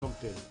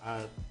often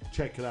I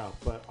check it out,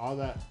 but all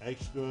that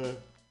extra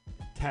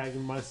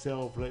tagging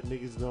myself, let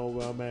niggas know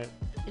where I'm at.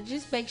 It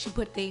just makes you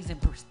put things in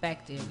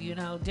perspective,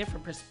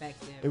 different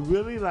perspective. It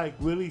really,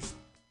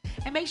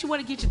 It makes you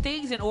want to get your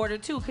things in order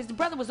too, because the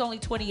brother was only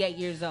 28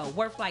 years old,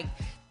 worth like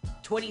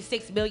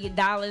 $26 million,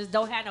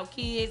 don't have no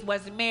kids,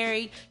 wasn't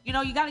married. You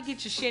got to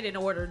get your shit in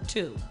order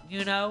too,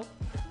 But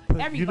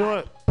Everybody. you know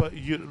what? But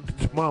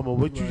Mama,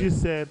 what you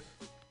just said,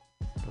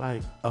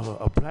 like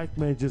a black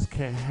man just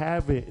can't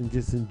have it and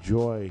just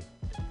enjoy.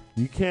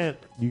 You can't.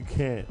 No, you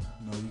can't.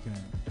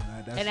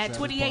 And at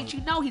 28,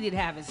 he didn't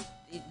have his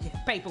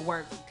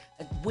paperwork,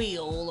 a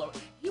will, or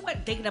he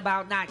wasn't thinking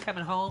about not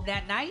coming home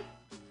that night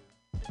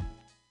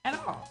at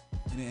all.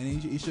 And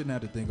he shouldn't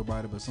have to think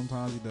about it, but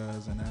sometimes he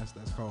does, and that's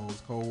cold.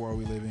 It's a cold world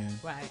we live in.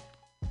 Right.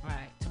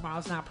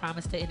 Tomorrow's not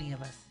promised to any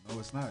of us. No,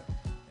 it's not.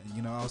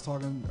 And I was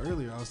talking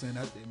earlier. I was saying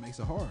that it makes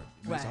it hard.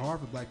 It makes it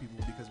hard for black people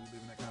because we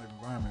live in that kind of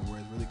environment where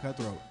it's really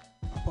cutthroat.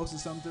 I posted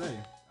something today.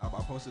 I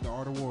posted the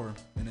art of war,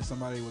 and then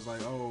somebody was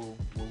like, "Oh,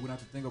 well, we don't have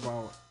to think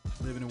about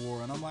living in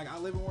war." And I'm like, "I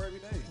live in war every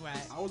day. Right.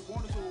 I was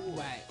born into a war.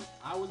 Right.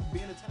 I was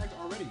being attacked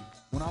already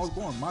when I was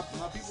born. My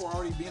people are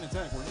already being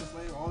attacked. We're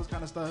enslaved, all this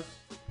kind of stuff,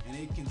 and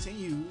it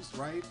continues,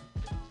 right?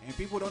 And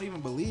people don't even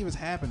believe it's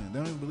happening. They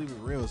don't even believe it's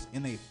real. It's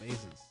in their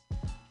faces.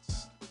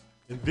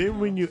 And then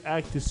when you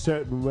act a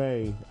certain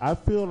way, I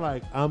feel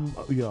like I'm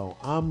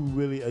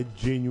really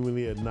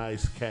genuinely a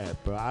nice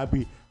cat, bro. I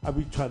be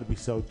trying to be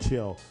so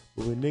chill.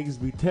 But when niggas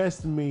be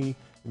testing me,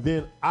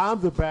 then I'm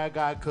the bad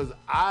guy because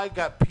I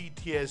got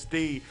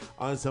PTSD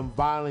on some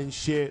violent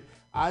shit.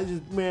 I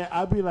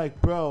be like,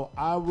 bro,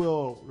 I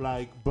will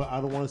but I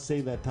don't want to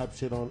say that type of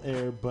shit on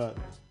air, but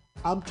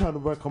I'm trying to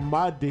work on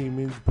my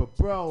demons. But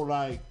bro,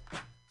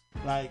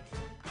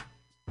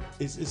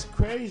 it's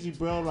crazy,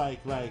 bro.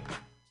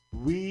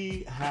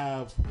 We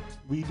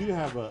do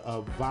have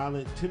a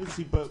violent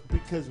tendency, but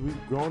because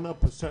we've grown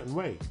up a certain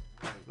way.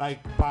 By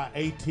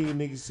 18,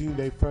 niggas seen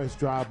their first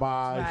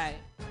drive-bys.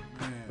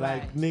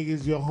 Right.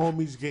 Niggas, your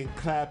homies getting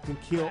clapped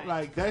and killed.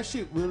 Right. That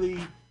shit really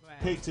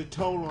takes a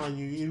toll on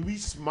you. And we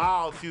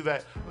smile through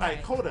that.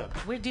 Hold up.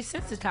 We're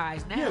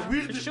desensitized now,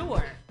 Yeah, for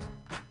sure.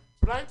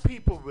 Black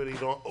people really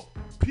don't.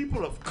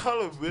 People of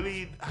color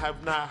really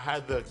have not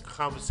had the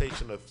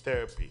conversation of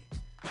therapy.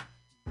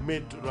 Not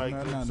in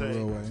the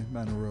real way.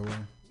 Not in the real way.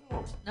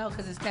 No,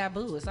 because it's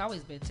taboo. It's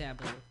always been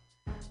taboo.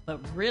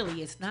 But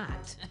really, it's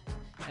not.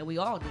 And we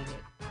all need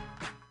it.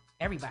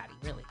 Everybody,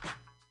 really.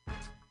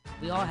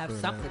 We all have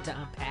something to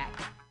unpack.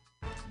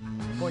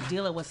 Or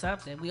dealing with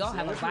something. We all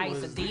have a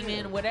vice, a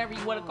demon, whatever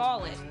you want to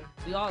call it.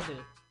 We all do.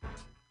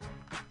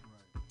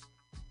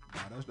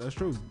 Right. No, that's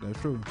true. That's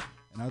true.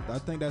 And I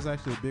think that's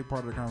actually a big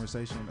part of the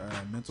conversation,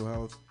 mental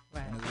health.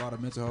 Right. And there's a lot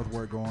of mental health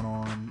work going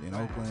on in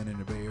Oakland and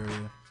the Bay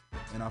Area.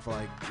 And I feel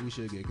like we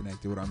should get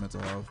connected with our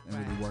mental health and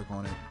really work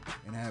on it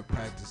and have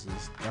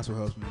practices. That's what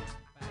helps me.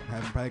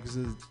 Having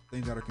practices,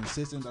 things that are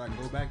consistent that I can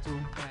go back to.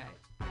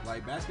 Right.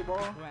 Like basketball.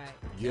 Right.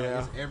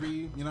 Yeah. It's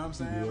you know what I'm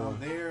saying? Yeah. I'm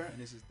there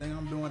and it's this thing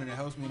I'm doing and it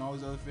helps me in all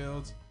these other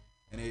fields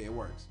and it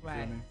works. You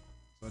feel me?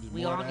 So just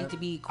We more all of need that. to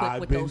be equipped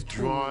with those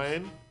tools.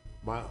 I've been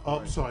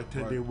drawing. Sorry,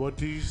 Tende. What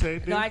did you say,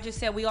 dude? No, I just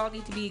said we all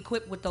need to be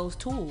equipped with those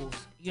tools.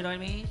 You know what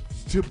I mean?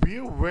 To be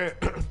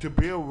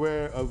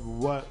aware of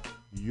what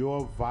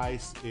your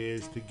vice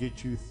is to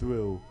get you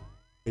through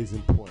is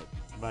important.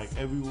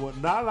 Everyone,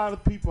 not a lot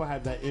of people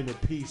have that inner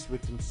peace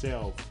with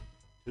themselves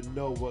to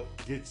know what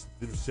gets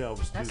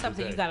themselves through. That's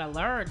something you gotta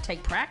learn,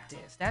 take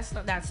practice. That's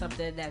not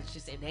something that's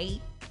just innate,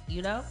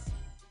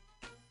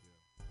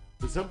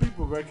 But some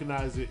people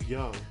recognize it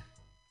young.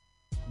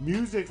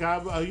 Music,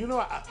 they'll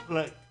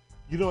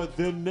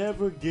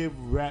never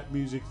give rap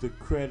music the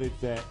credit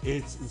that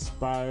it's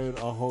inspired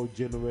a whole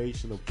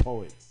generation of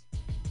poets.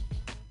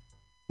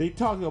 They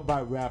talking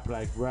about rap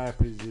like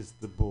rap is just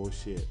the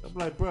bullshit. I'm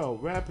like, bro,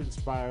 rap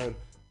inspired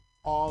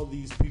all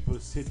these people to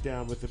sit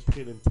down with a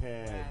pen and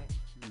pad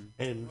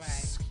and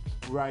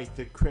write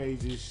the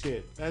craziest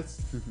shit.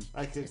 That's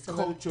like a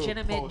cultural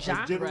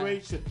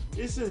generation.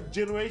 It's a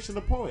generation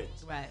of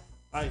poets. Right.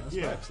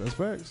 That's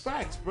facts.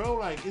 Facts,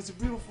 bro. It's a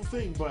beautiful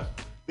thing, but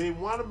they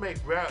want to make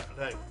rap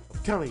I'm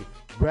telling you,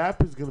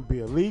 rap is gonna be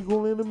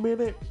illegal in a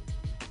minute.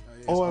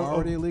 It's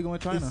already illegal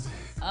in China.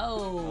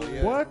 Oh.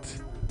 Yeah.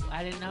 What?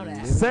 I didn't know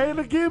that. Say it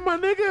again, my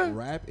nigga.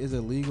 Rap is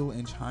illegal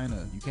in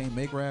China. You can't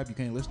make rap. You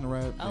can't listen to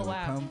rap. Oh, They will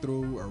wow. come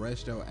through,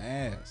 arrest your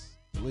ass.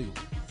 Illegal.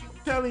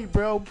 I'm telling you,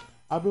 bro.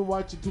 I've been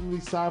watching too many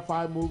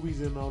sci-fi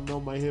movies and I don't know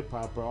my hip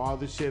hop, bro. All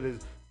this shit is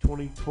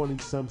 2020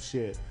 some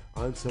shit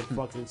on some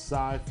fucking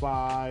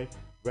sci-fi.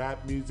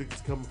 Rap music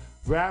is coming.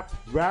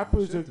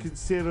 Rappers are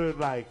considered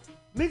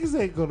niggas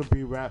ain't gonna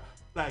be rap.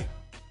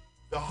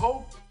 The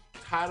whole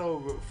title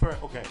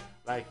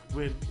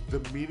when the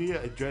media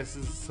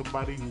addresses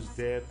somebody who's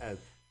dead as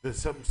the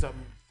something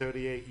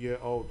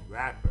 38-year-old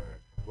rapper.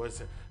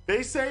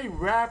 They say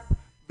rap.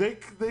 They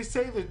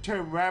say the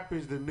term rapper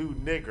is the new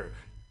nigger.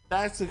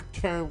 That's a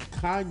term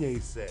Kanye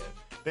said.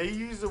 They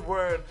use the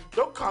word.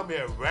 Don't call me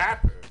a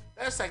rapper.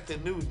 That's like the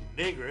new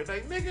nigger. It's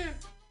like nigga,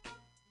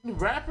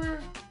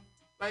 rapper.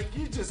 Like,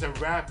 you just a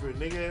rapper,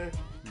 nigga.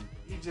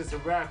 You just a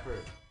rapper.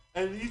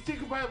 And you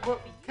think about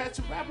what cats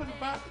are rapping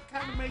about, it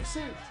kind of makes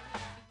sense.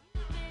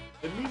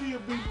 The media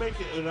be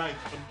making it like,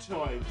 I'm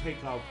sorry,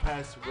 take our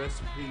past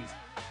recipes,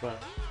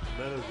 but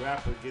another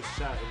rapper gets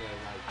shot in there,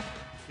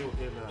 like, killed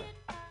in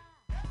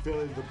a fill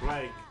in the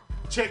blank.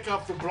 Check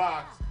off the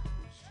blocks.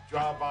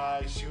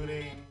 Drive-by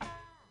shooting,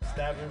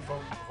 stabbing from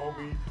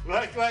homie.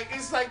 Like,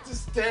 it's like the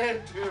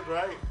standard,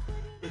 right?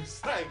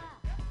 It's like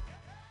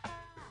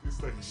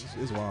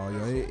it's wild,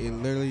 yo. It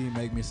literally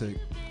make me sick.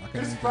 I can't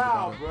it's even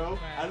foul, think about bro.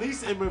 At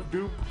least MF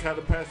Doom kind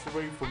of passed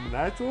away from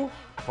natural.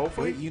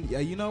 Hopefully.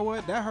 You know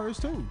what? That hurts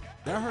too.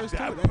 That hurts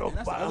That too. broke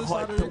That's the my other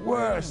heart side of the it.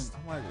 worst.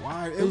 I'm like,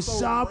 why? It And was so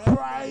Sean random,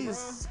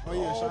 Price. bro.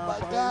 Oh yeah, Sean my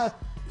Price. God.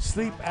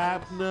 Sleep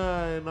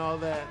apnea and all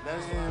that.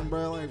 That's Man, why.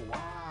 bro, like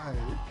why?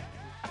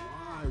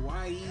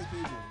 Why these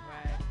people?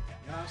 Right.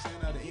 You know what I'm saying?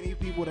 Out of any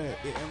people that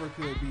it ever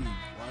could be,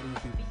 why these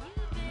people?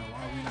 You know,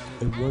 why we not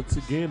living? And once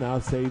again, I'll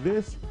say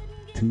this: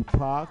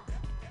 Tupac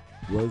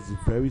was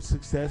very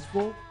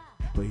successful,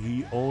 but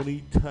he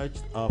only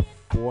touched a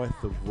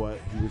fourth of what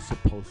he was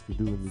supposed to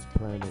do in this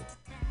planet.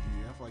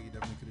 Yeah, I feel like he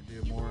definitely could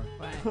have did more.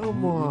 Right. Come We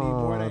need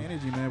more of that on.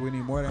 energy, man. We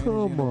need more of that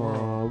energy in Come the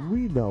world. on. We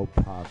know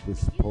Pac was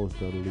supposed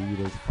to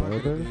lead us Fuck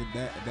it, further.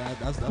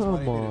 that's why they Come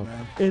did it, on.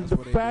 man. And That's the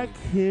what they fact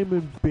did. him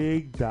and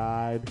Big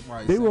died,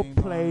 Right, they were same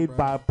time, played bro.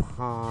 by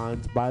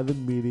pawns, by the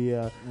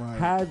media, Right.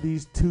 had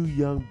these two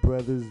young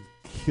brothers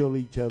kill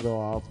each other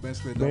off,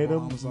 Basically, made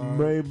double them,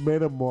 homicide. made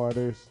them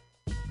martyrs.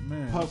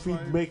 Man, it's Puffy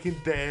like- making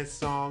dance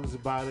songs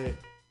about it.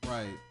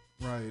 Right.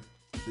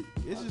 It's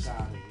Fuck just,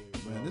 outta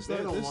here, bro. man, this they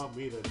stuff- don't this- want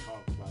me to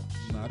talk about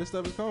this shit. nah, this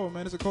stuff is cold,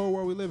 man. It's a cold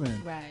world we live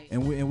in. Right.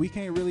 And we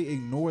can't really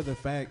ignore the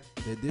fact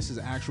that this is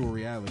actual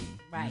reality.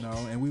 Right. You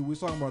know, and we was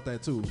talking about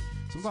that too.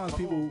 Sometimes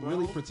people on, bro.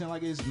 really pretend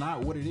like it's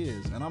not what it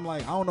is. And I'm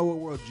like, I don't know what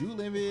world you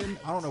live in.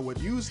 I don't know what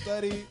you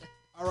study.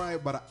 All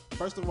right, but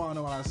first of all, I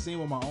know what I've seen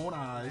with my own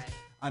eyes.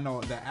 I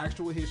know the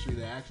actual history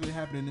that actually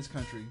happened in this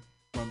country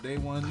from day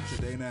one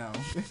to day now.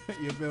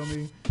 You feel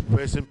me?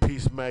 Rest in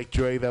peace, Mac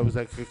Dre. That was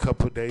like a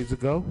couple days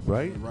ago,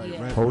 right? Right.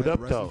 Yeah. Hold up,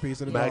 rest in though. peace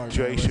to the Mac dog,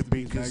 Dre man. Rest should in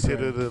be peace, Mac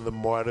considered Dre. in the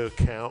martyr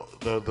count,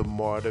 the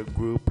martyr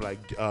group, like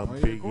yeah, of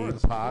Biggie course,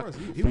 and of Pac. course.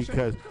 He was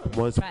Because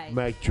shaking. once Right.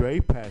 Mac Dre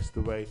passed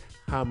away,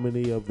 how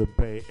many of the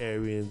Bay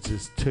Areans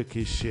just took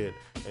his shit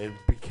and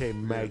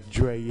became Mac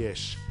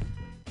Dre-ish?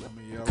 I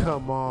mean, yeah,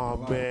 Come a on,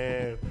 lot.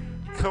 man.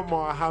 Come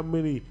on, how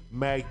many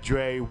Mac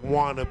Dre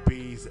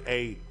wannabes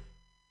ate?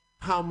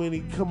 How many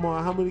cats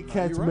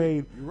you're right.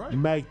 made You're right.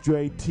 Mac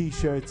Dre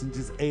t-shirts and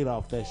just ate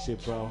off that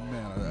shit, bro?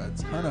 Man, a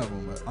ton of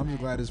them. But I'm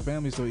glad his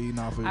family's still eating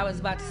off it. I was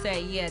about to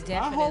say, yeah,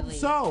 definitely. hope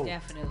so.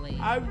 Definitely.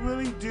 I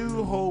really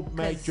do hope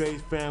Mac 'Cause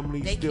Dre's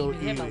family they still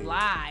keeping him eating.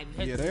 alive.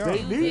 Yeah, they His are.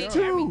 They music, need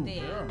to.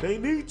 everything. Yeah. They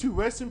need to.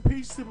 Rest in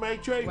peace to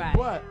Mac Dre. Right.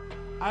 But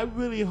I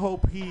really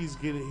hope his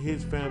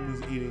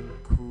family's eating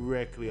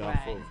correctly off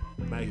Right.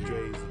 of Mac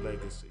Dre's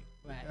legacy.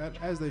 Right.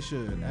 As they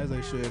should,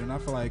 and I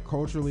feel like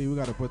culturally we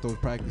got to put those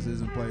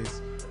practices in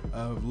place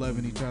of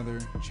loving each other,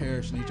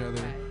 cherishing each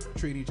other,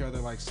 treating each other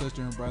like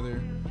sister and brother.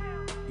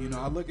 You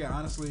know, I look at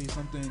honestly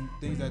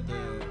things that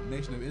the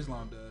Nation of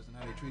Islam does and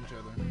how they treat each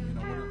other. You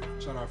know,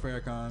 shout out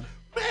Farrakhan.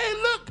 Man,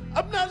 look,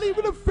 I'm not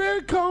even a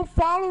Farrakhan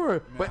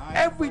follower, but I am,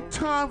 every bro.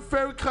 time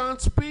Farrakhan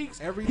speaks,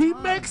 Every he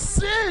time. makes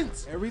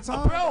sense. Every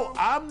time, Bro,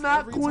 I'm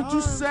not Every going to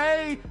time.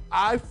 say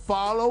I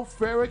follow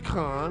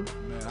Farrakhan,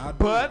 Man, I do.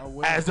 but I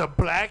will. as a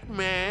black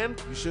man,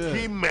 You should.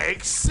 he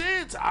makes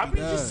sense. I He be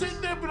just does. sitting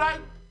there, be like,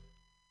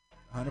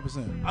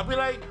 100%. I be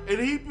like,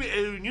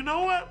 and you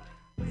know what?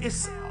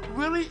 It's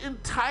really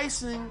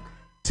enticing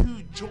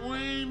to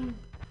join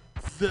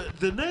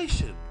the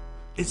nation.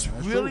 It's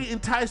That's really true.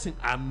 enticing.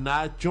 I'm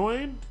not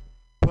joined,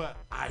 but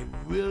I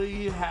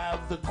really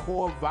have the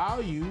core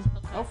values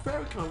of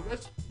Farrakhan.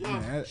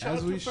 Man,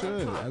 as we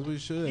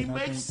should. He And I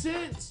makes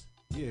think- sense.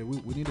 Yeah,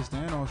 we need to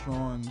stand on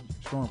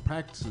strong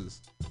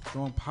practices,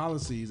 strong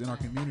policies in our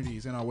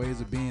communities and our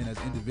ways of being as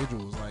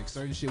individuals. Like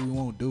certain shit we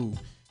won't do.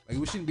 Like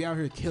we shouldn't be out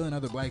here killing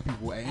other black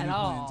people at any point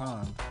all. in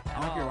time. At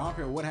I don't all.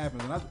 care what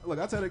happens.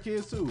 And I tell the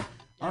kids too.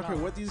 I don't At care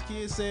all. what these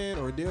kids said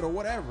or did or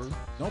whatever.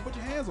 Don't put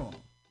your hands on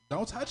them.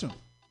 Don't touch them.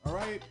 All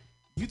right.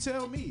 You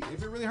tell me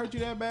if it really hurt you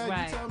that bad.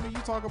 Right. You tell me. You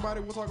talk about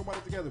it. We'll talk about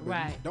it together. But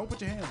Right. don't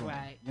put your hands on them.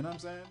 Right. You know what I'm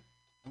saying?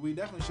 And we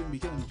definitely shouldn't be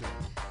killing each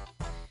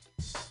other.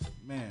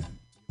 Man,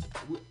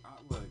 look,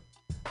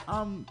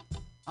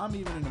 I'm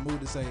even in the mood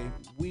to say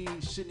we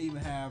shouldn't even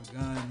have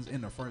guns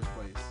in the first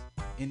place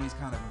in these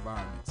kind of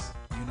environments.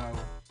 You know,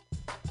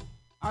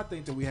 I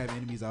think that we have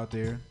enemies out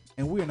there,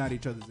 and we are not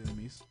each other's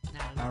enemies.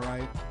 Not All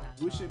right, at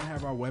we all. shouldn't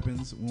have our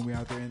weapons when we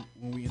out there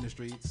when we in the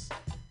streets.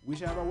 We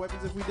should have our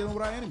weapons if we dealing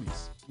with our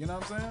enemies. You know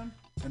what I'm saying?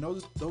 And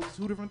those are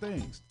two different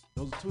things.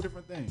 Those are two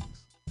different things.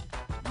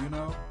 You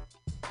know,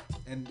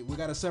 and we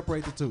gotta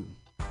separate the two.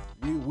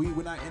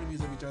 We're not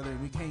enemies of each other,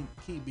 and we can't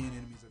keep being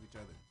enemies of each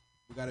other.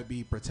 We gotta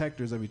be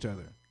protectors of each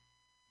other.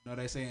 You know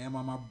they say, "Am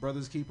I my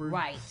brother's keeper?"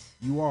 Right.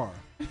 You are.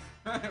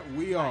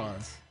 We are.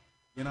 Right.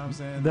 You know what I'm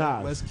saying?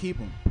 Nah. Let's keep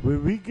them.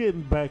 When we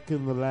getting back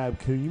in the lab,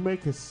 can you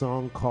make a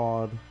song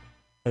called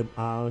Am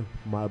I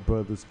my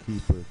brother's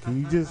keeper?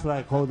 Can you just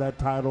like hold that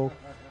title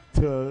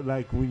to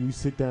like when you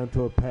sit down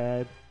to a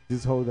pad?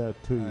 Just hold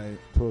that to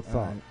a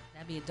thought.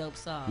 That'd be a dope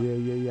song.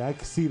 Yeah. I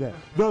can see that.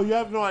 No, you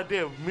have no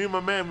idea. Me and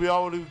my man, we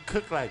already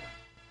cook like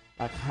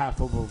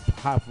half of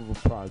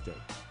a project.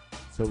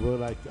 So we're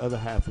like the other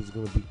half is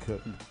gonna be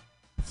cooked.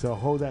 So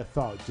hold that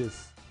thought.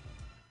 Just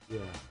yeah.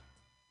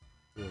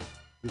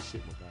 This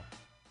shit, my guy.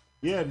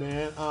 Yeah,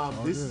 man.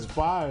 This is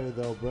fire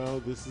though, bro.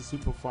 This is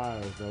super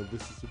fire though.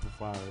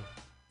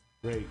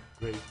 Great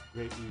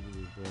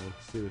evening, bro.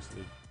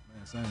 Seriously.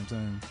 Man,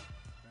 same.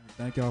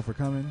 Thank y'all for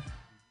coming.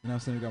 You know what I'm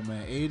saying? We got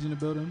man Age in the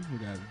building. We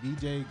got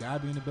DJ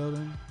Gabi in the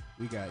building.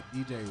 We got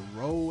DJ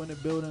Roll in the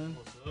building.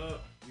 What's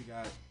up? We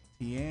got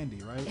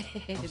Tandy, right?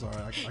 I'm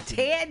sorry.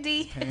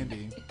 Tandy.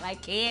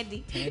 Like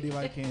candy. Tandy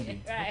like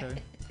candy. Right.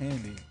 Okay.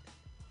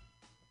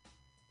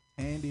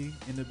 Tandy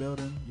in the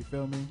building. You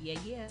feel me?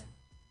 Yeah.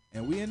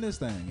 And we in this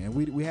thing. And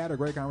we had a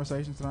great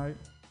conversation tonight.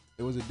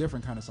 It was a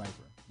different kind of cipher.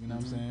 You know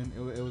what I'm saying?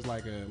 It was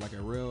like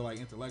a real like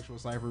intellectual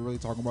cipher, really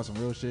talking about some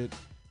real shit.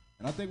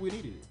 And I think we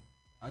needed it.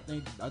 I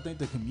think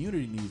the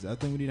community needs it. I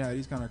think we need to have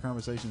these kind of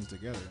conversations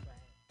together.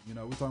 You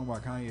know, we're talking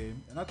about Kanye,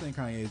 and I think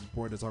Kanye is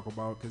important to talk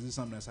about because it's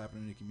something that's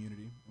happening in the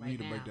community. We need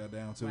to break that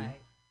down too,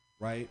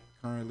 right?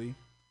 Currently,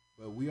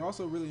 but we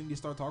also really need to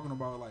start talking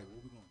about like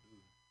what we're gonna do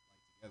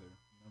like together.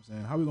 You know what I'm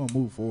saying? How we gonna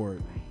move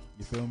forward?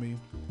 You feel me?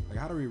 Like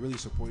how do we really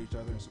support each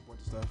other and support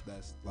the stuff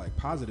that's like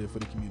positive for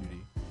the community?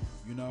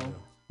 You know,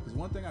 because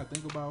one thing I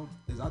think about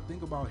is I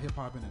think about hip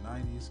hop in the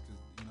 '90s because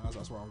you know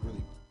that's where I was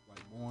really like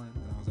born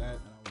and I was at,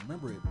 and I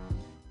remember it.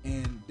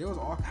 And there was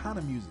all kind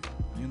of music,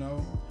 you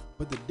know.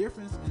 But the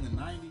difference in the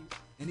 90s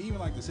and even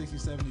like the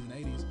 60s, 70s, and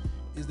 80s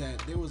is that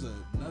there was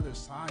another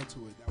side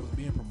to it that was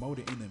being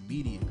promoted in the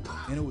media.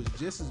 And it was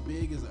just as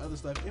big as the other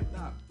stuff, if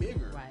not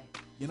bigger. Right.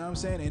 You know what I'm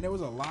saying? And there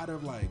was a lot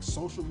of like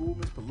social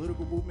movements,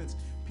 political movements.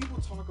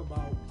 People talk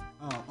about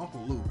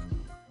Uncle Luke,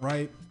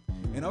 right?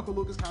 And Uncle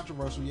Luke is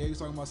controversial. Yeah, he's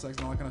talking about sex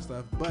and all that kind of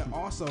stuff. But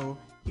also,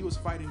 he was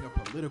fighting a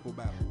political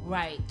battle.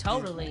 Right,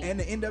 totally. And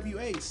the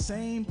NWA,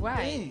 same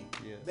thing.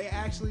 Yeah. They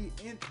actually,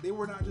 they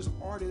were not just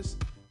artists.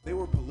 They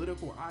were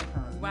political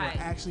icons. Right. They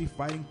were actually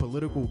fighting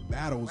political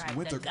battles. Right.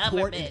 Went the to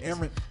court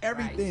and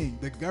everything.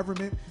 Right. The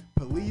government,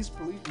 police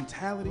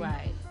brutality.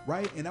 Right.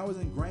 Right. And that was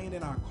ingrained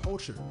in our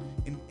culture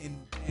in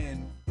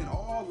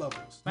all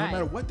levels. Right. No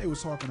matter what they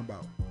was talking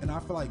about. And I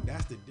feel like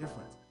that's the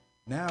difference.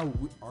 Now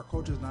our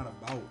culture is not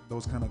about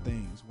those kind of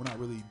things. We're not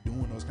really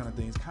doing those kind of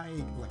things.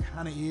 Kanye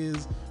kind of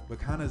is, but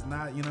kind of is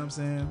not. You know what I'm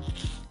saying?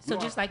 So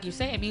just like you're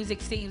saying, music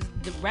seems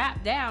the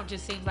rap down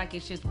just seems like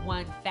it's just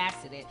one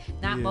faceted,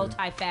 not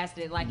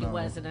multifaceted like it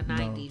was in the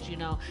 '90s. You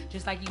know,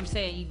 just like you were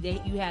saying,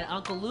 you had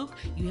Uncle Luke,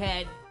 you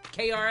had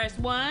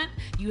KRS-One,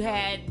 you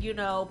had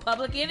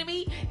Public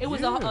Enemy. It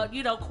was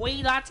a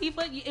Queen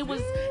Latifah.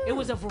 It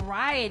was a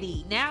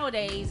variety.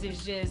 Nowadays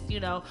it's just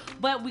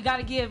but we got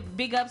to give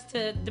big ups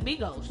to the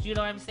Migos. You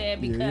know what I'm saying?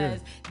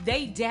 Because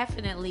they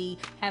definitely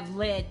have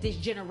led this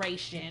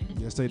generation.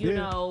 Yes, they did.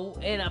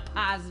 In a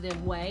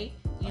positive way.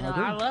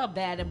 I love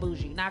Bad and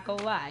Bougie. Not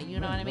gonna lie.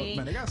 You know what I mean?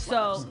 Man, they got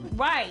so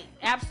right,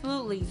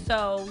 absolutely.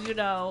 So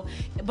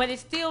but it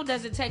still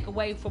doesn't take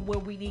away from where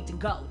we need to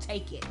go.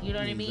 Take it. You know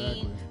what I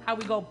mean? How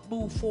we go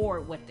move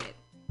forward with it,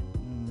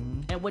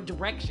 and what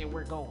direction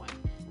we're going.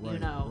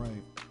 Right.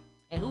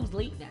 And who's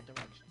leading that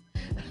direction?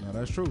 No,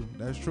 that's true.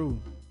 That's true.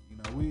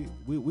 We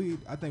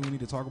I think we need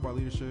to talk about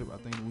leadership. I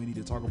think we need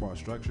to talk about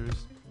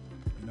structures.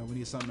 We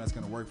need something that's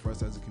going to work for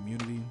us as a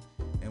community,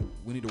 and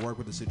we need to work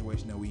with the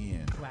situation that we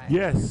in. Right.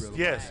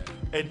 Yes.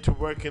 And to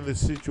work in the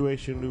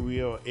situation that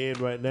we are in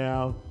right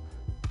now,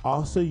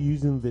 also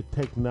using the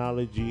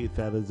technology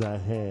that is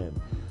at hand.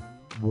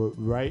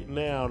 Right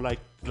now,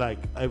 like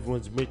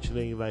everyone's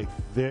mentioning, like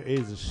there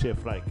is a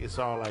shift. Like it's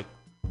all like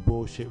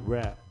bullshit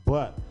rap,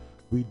 but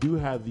we do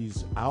have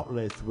these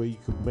outlets where you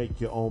can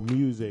make your own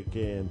music,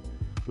 and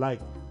like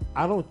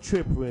I don't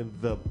trip when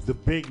the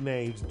big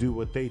names do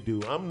what they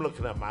do. I'm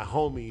looking at my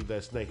homie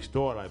that's next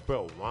door like,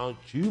 bro, why don't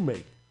you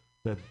make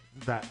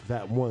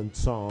that one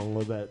song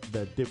or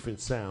that different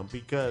sound?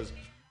 Because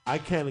I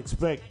can't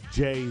expect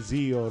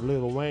Jay-Z or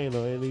Lil Wayne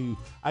or any,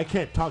 I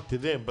can't talk to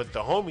them, but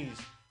the homies,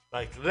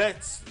 like,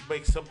 let's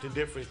make something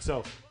different.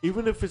 So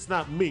even if it's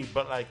not me,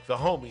 but like the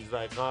homies,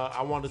 like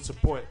I want to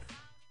support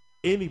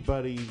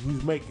anybody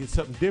who's making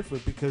something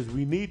different because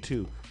we need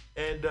to.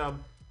 And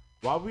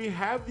while we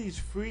have these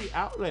free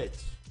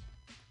outlets,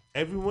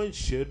 everyone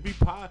should be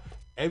podcasting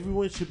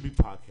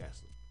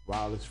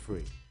while it's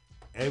free.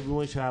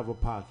 Everyone should have a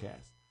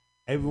podcast.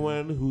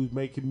 Everyone who's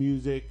making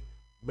music,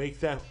 make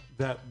that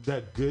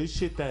good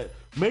shit, that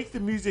make the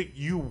music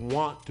you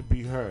want to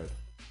be heard.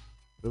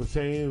 You know what I'm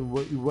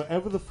saying?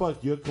 Whatever the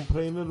fuck you're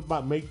complaining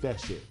about, make that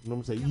shit. You know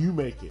what I'm saying? You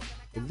make it.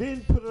 And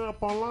then put it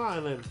up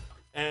online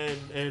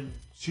and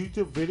shoot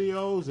your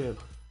videos, and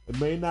it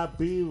may not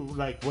be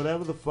like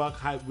whatever the fuck,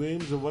 hype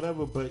rims or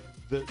whatever, but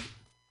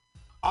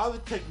all the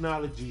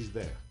technology's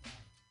there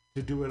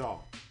to do it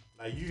all.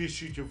 Like you can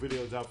shoot your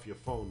videos off your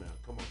phone now.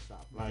 Come on,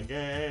 stop. Like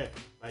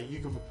like you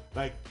can,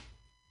 like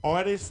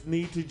artists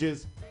need to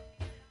just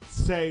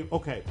say,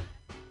 okay,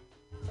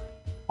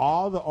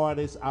 all the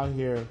artists out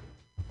here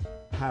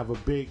have a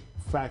big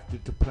factor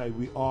to play.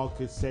 We all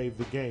could save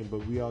the game,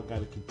 but we all got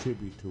to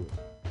contribute to it.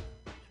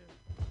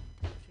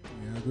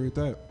 Yeah, I agree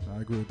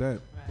with that.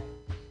 Right.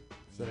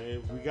 So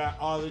we got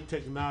all the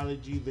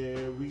technology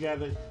there. We got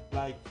to,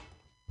 like,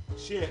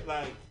 shit,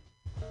 like,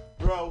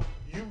 bro,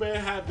 you may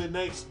have the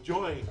next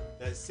joint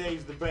that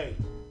saves the bay.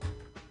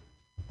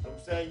 I'm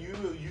saying you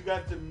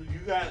got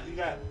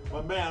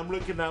my man. I'm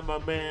looking at my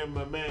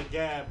man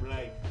Gab.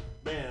 Like,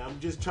 man, I'm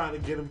just trying to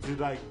get him to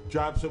like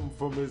drop something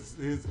from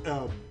his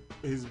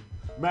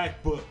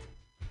MacBook.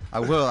 I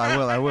will.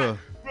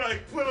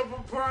 Like, put up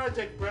a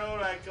project, bro.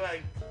 Like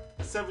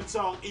a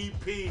 7-song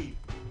EP,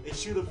 and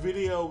shoot a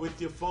video with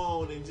your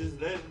phone, and just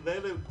let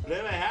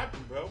it happen,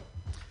 bro.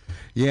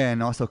 Yeah,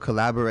 and also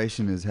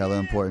collaboration is hella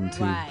important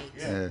too. Right.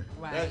 Yeah.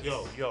 Right.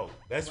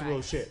 That's Right.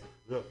 real shit.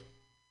 Look,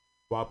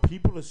 while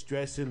people are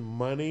stressing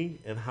money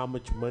and how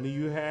much money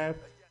you have,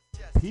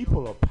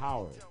 people are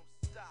power.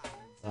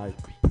 Like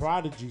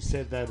Prodigy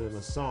said that in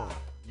a song.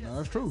 No,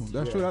 that's true.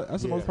 That's true.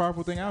 That's the most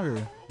powerful thing out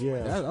here.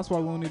 Yeah. That's why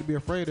we don't need to be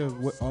afraid of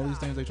what all these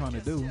things they're trying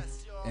to do.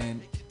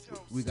 And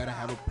we got to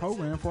have a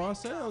program for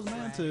ourselves,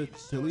 man, to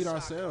lead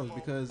ourselves,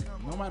 because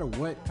no matter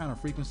what kind of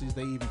frequencies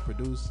they even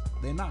produce,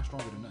 they're not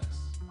stronger than us.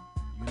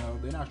 You know,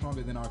 they're not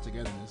stronger than our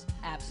togetherness.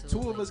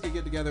 Absolutely. 2 of us could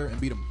get together and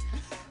beat them.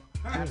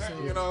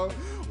 You know,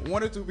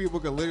 1 or 2 people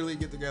could literally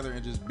get together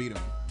and just beat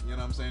them. You know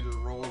what I'm saying? Just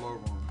roll over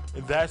them.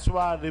 And that's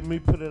why, let me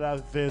put it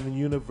out there in the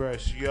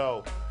universe.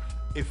 Yo,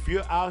 if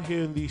you're out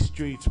here in these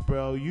streets,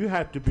 bro, you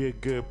have to be a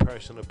good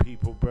person to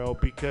people, bro,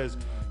 because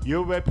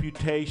your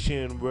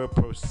reputation will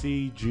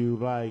precede you.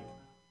 Like,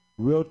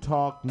 real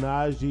talk,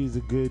 Najee's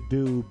a good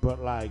dude,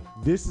 but like,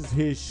 this is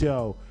his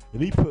show,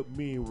 and he put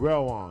me and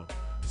Ro on.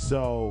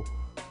 So,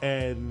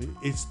 and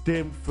it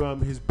stemmed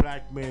from his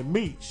Black Man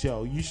Meet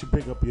show. You should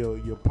pick up your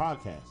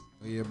podcast.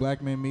 Yeah,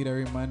 Black Men Meet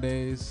every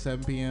Mondays,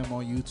 7 p.m.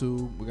 on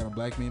YouTube. We got a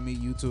Black Men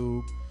Meet YouTube.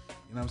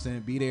 You know what I'm saying?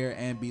 Be there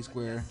and be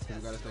square, because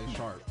we got to stay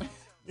sharp.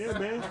 Yeah,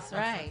 man. That's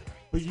right.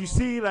 But you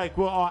see, like,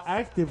 we're all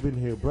active in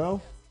here, bro.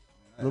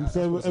 You know what I'm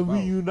saying? And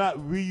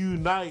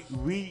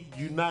we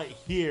unite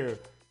here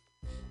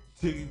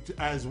to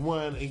as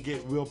one and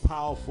get real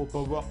powerful,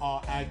 but we're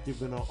all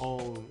active in our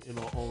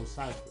own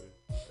cipher.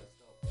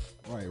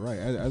 Right.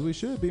 As we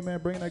should be, man.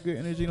 Bringing that good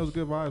energy and those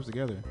good vibes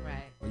together.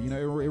 Right. But, you know,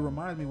 it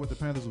reminds me what the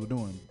Panthers were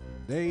doing.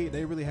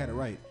 They really had it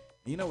right.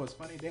 And you know what's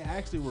funny? They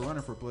actually were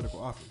running for political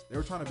office. They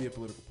were trying to be a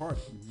political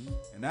party.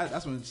 And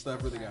that's when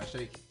stuff really got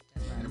shaky.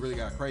 And it really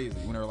got crazy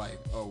when they were like,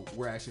 oh,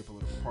 we're actually a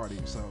political party,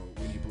 so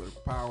we need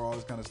political power, all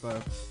this kind of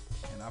stuff.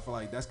 And I feel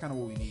like that's kind of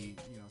what we need,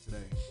 you know,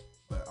 today.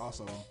 But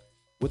also,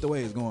 with the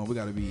way it's going, we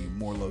got to be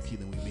more low-key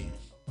than we've been.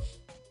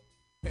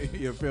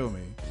 You feel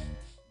me?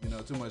 You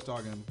know, too much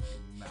talking,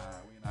 nah,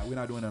 we're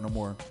not doing that no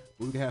more.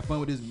 But we can have fun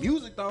with this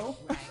music, though.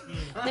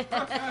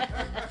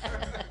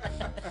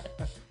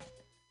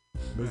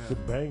 Make the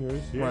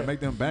bangers. Yeah. Right, make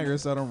them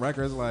bangers, sell them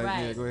records. Like,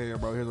 Right. yeah, go ahead,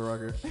 bro, here's a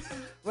record.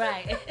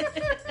 Right.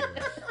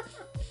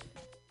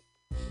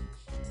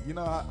 You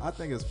know, I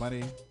think it's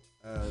funny,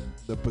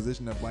 the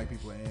position that black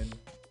people are in.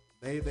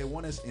 They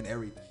want us in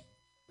everything.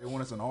 They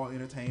want us in all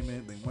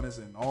entertainment. They want us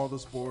in all the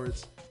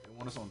sports. They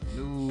want us on the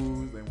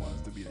news. They want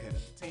us to be the head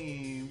of the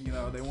team. You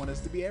know, they want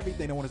us to be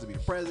everything. They want us to be the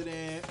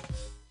president,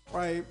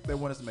 right? They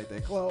want us to make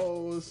their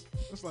clothes.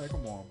 It's like,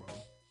 come on, bro.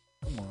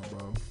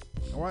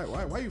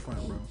 Why you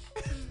fronting, bro?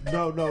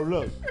 No,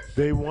 look.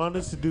 They want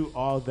us to do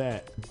all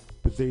that,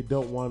 but they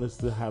don't want us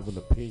to have an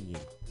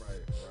opinion. Right.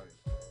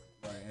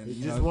 And They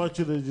you just know, want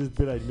you to just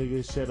be like,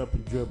 nigga, shut up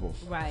and dribble.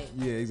 Right.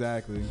 yeah,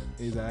 exactly.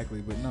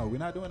 But no, we're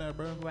not doing that,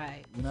 bro.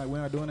 Right. We're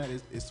not doing that.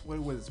 It's what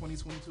was it,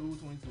 2022,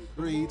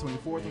 23,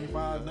 24,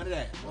 25, none of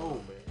that. No,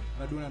 man. We're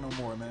not doing that no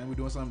more, man. We're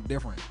doing something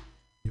different.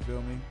 You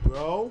feel me?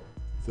 Bro,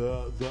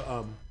 the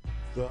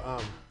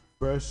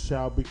first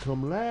shall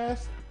become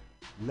last.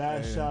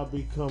 Last shall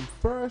become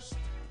first.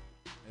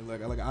 Hey,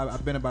 look,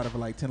 I've been about it for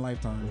like 10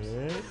 lifetimes.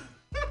 Yeah.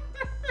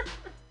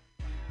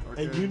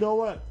 Okay. And you know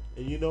what?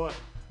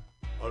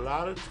 A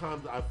lot of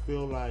times I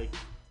feel like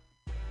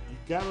you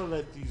gotta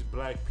let these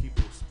black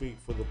people speak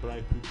for the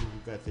black people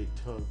who got their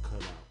tongue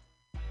cut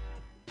out.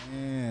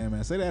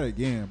 Man, say that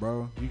again,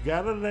 bro. You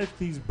gotta let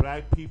these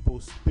black people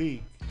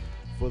speak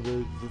for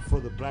the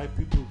black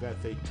people who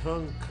got their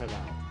tongue cut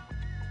out.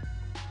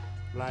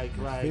 Like,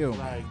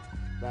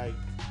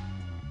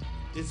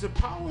 it's a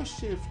power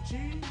shift, G.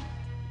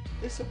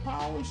 It's a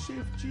power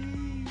shift, G.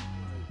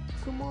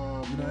 Come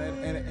on, You know,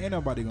 man. and ain't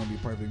nobody gonna be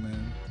perfect,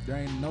 man. There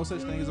ain't no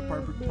such thing as a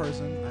perfect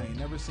person. I ain't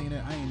never seen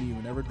it. I ain't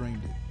even never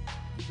dreamed it.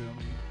 You feel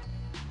me?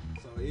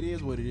 So it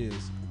is what it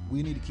is.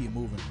 We need to keep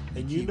moving.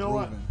 And keep you know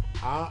moving.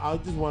 what? I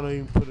just want to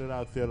even put it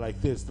out there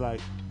like this. Like,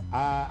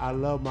 I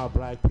love my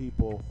black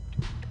people,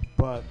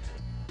 but,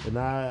 and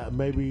I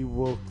maybe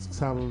will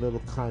sound a little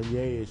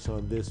Kanye-ish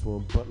on this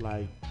one, but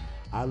like,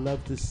 I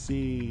love to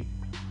see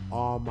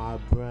all my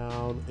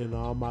brown and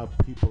all my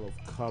people of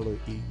color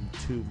eating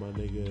too, my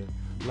nigga.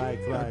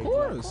 Like, of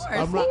course.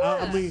 I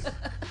mean,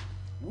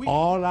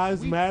 all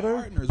lives matter.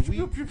 Partners.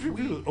 We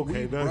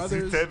okay, brothers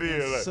and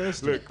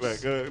sisters.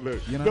 Look.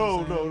 You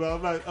know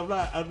No.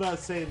 I'm not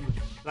saying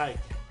like.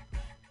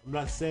 I'm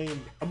not saying.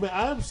 I mean,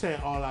 I am saying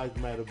all lives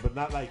matter, but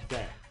not like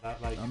that.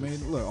 Not like. I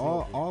mean, look,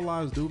 all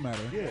lives do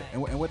matter. Yeah.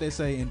 And what they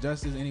say,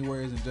 injustice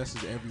anywhere is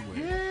injustice everywhere.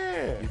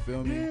 Yeah. You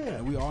feel me? Yeah.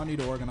 And we all need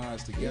to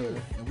organize together.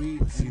 Yeah. And we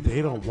See,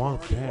 they don't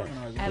want that.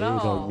 At They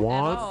all. don't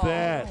want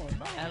that.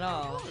 At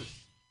all.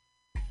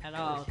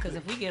 Because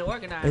if we get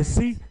organized. And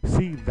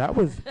see, that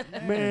was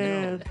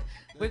man.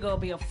 We're gonna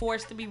be a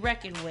force to be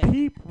reckoned with.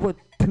 Peep with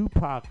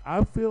Tupac.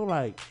 I feel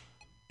like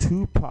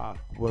Tupac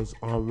was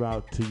en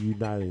route to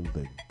uniting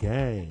the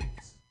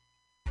gangs.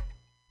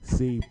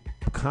 See,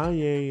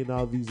 Kanye and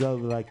all these other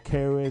like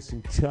Karis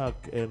and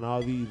Chuck and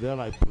all these, they're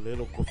like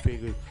political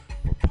figures.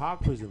 But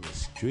Pac was in the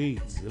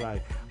streets.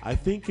 Like, I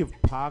think if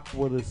Pac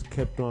would have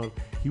kept on,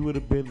 he would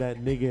have been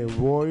that nigga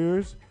in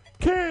Warriors.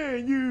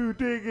 Can you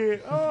dig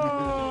it?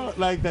 Oh,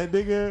 like that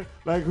nigga,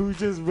 like who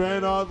just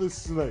ran all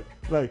this,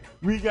 like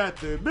we got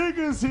the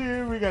niggas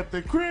here, we got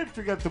the Crips,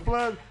 we got the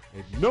blood,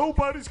 and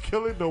nobody's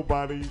killing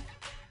nobody.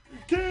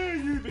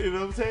 Can you know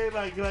what I'm saying?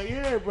 Like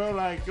yeah, bro,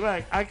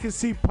 like I can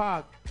see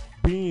Pac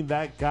being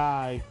that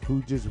guy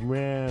who just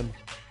ran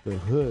the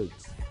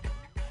hoods.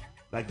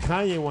 Like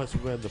Kanye wants to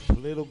run the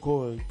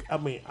political, and I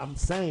mean, I'm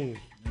saying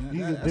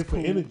these are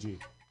different cool. energy.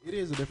 It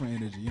is a different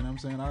energy, you know what I'm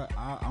saying?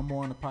 I'm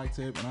more on the Pac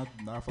tip, and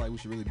I feel like we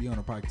should really be on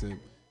the Pac tip.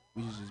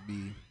 We should just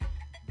be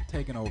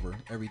taking over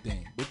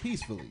everything, but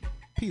peacefully,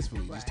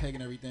 Right. just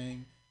taking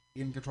everything,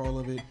 getting control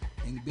of it,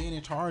 and being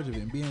in charge of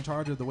it, and being in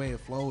charge of the way it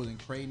flows, and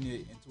creating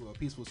it into a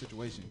peaceful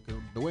situation.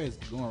 Because the way it's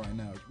going right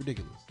now is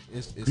ridiculous.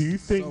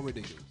 It's so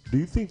ridiculous. Do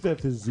you think that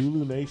the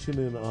Zulu Nation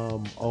in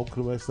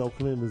West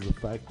Oakland is a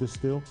factor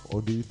still,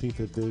 or do you think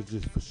that they're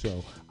just for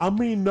show? I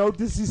mean, no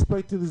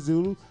disrespect to the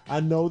Zulu. I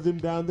know them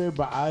down there,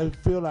 but I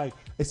feel like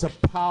it's a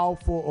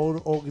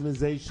powerful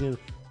organization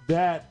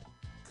that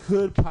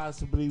could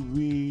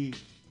possibly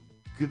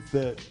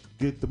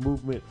get the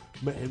movement.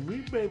 And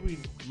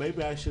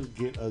maybe I should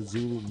get a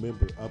Zulu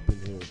member up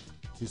in here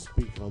to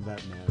speak on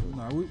that matter.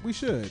 No, we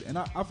should. And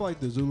I feel like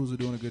the Zulus are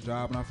doing a good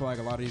job, and I feel like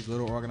a lot of these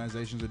little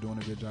organizations are doing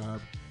a good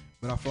job.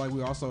 But I feel like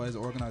we also, as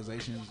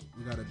organizations,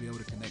 we got to be able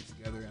to connect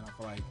together. And I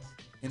feel like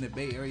in the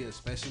Bay Area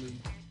especially,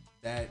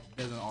 that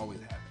doesn't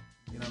always happen.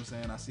 You know what I'm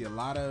saying? I see a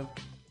lot of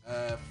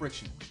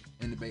friction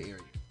in the Bay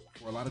Area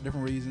for a lot of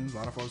different reasons. A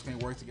lot of folks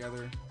can't work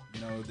together.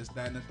 You know, this,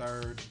 that, and the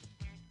third.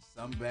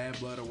 Some bad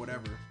blood or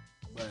whatever.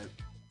 But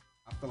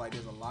I feel like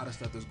there's a lot of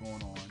stuff that's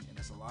going on, and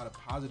there's a lot of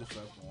positive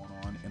stuff going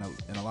on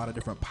in a lot of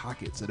different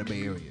pockets of the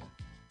Bay Area.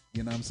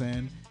 You know what I'm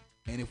saying?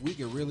 And if we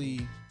could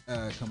really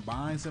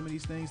combine some of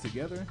these things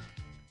together,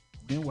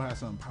 then we'll have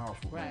something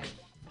powerful. Right,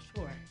 for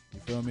sure. You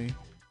feel me?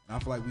 And I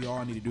feel like we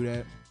all need to do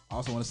that. I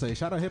also want to say,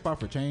 shout out Hip Hop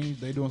for Change.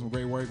 They doing some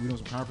great work. We're doing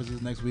some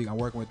conferences next week. I'm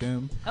working with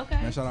them. Okay.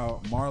 And shout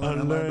out Marlon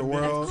and Learn the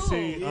World. That's cool.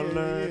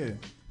 Unlearn.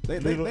 They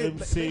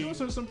MC. do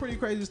some pretty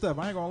crazy stuff.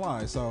 I ain't gonna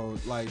lie. So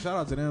like, shout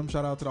out to them.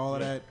 Shout out to all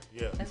of that.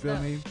 Yeah. You feel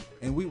me?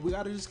 And we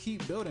gotta just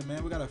keep building,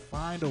 man. We gotta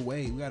find a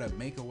way. We gotta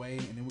make a way,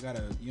 and then we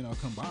gotta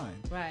combine.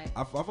 Right.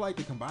 I feel like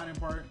the combining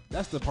part,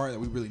 that's the part that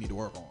we really need to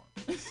work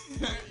on.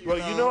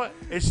 You know what?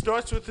 It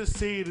starts with the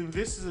seed, and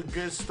this is a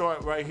good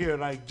start right here.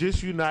 Like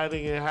just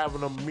uniting and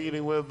having a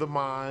meeting with the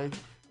minds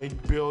and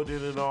building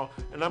and all.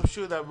 And I'm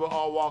sure that we'll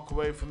all walk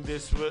away from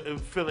this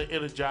feeling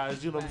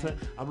energized. You know what I'm saying?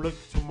 I'm looking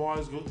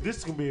tomorrow's. This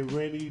is gonna be a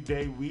rainy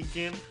day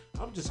weekend.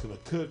 I'm just gonna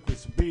cook with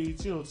some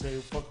beats. You know what I'm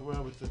saying? Fuck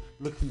around with the.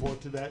 Looking forward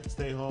to that.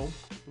 Stay home. You know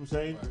what I'm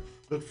saying? Right.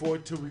 Look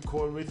forward to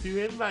recording with you.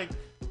 And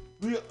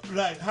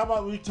how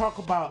about we talk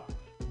about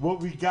what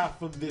we got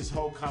from this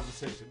whole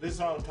conversation? This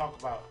is all to talk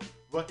about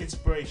what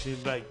inspiration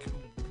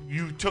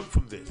you took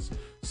from this.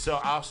 So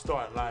I'll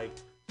start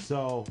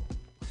so.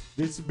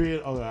 This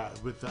being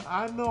with the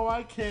I know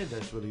I can.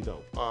 That's really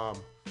dope.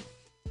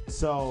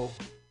 So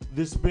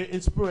this been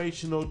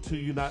inspirational to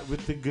unite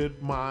with the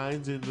good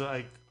minds and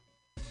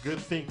good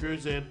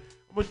thinkers, and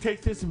I'm gonna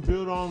take this and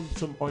build on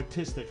some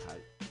artistic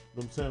hype. You know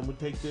what I'm saying? I'm gonna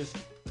take this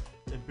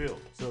and build.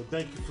 So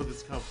thank you for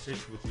this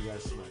conversation with you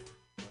guys tonight.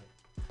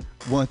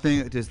 One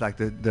thing, just like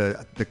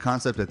the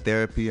concept of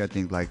therapy, I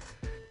think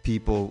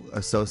people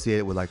associate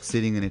it with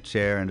sitting in a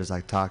chair and just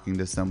talking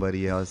to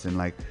somebody else,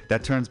 and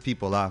that turns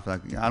people off. I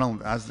don't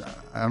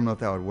know if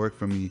that would work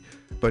for me,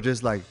 but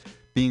just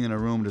being in a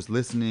room just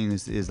listening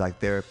is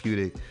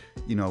therapeutic.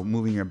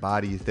 Moving your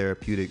body is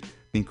therapeutic.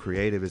 Being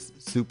creative is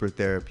super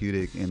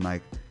therapeutic,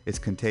 and it's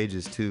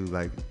contagious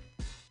too.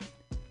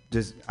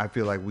 I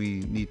feel like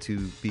we need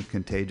to be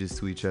contagious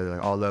to each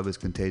other. All love is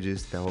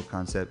contagious. That whole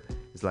concept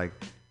is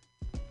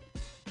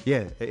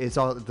it's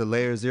all the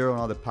layer zero and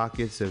all the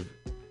pockets of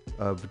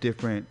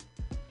different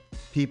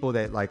people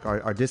that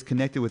are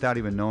disconnected without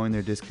even knowing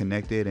they're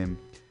disconnected. And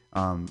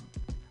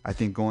I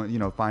think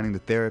finding the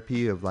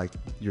therapy of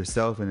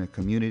yourself and a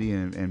community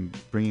and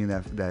bringing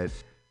that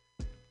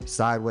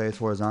sideways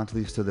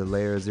horizontally, so the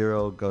layer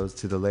zero goes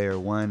to the layer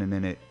one, and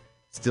then it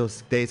still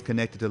stays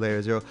connected to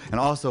Layer Zero. And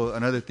also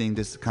another thing,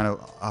 just kind of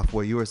off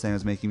what you were saying,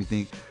 was making me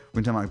think,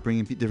 when talking about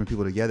bringing different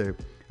people together,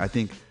 I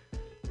think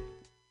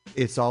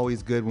it's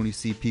always good when you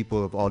see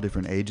people of all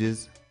different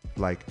ages,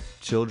 like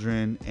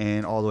children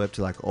and all the way up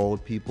to like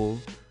old people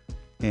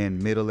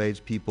and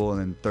middle-aged people and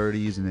then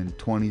 30s and then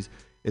 20s.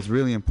 It's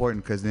really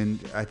important because then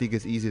I think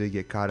it's easy to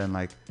get caught in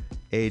like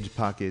age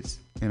pockets.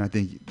 And I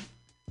think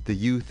the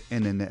youth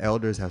and then the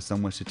elders have so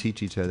much to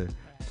teach each other.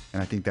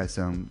 And I think that's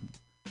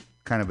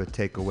kind of a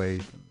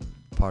takeaway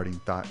parting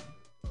thought.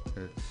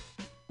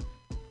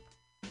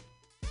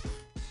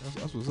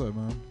 That's what's up,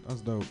 man.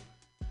 That's dope.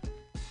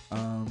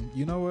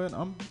 You know what?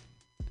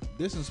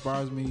 This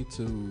inspires me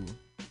to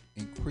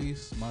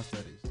increase my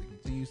studies, to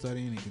continue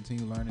studying and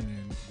continue learning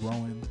and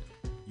growing,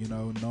 you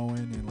know, knowing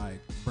and like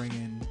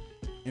bringing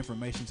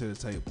information to the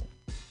table.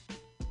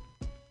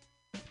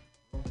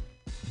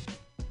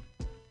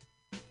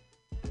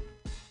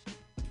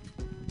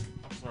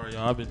 I'm sorry,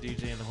 y'all. I've been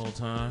DJing the whole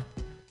time,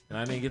 and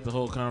I didn't get the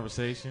whole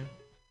conversation.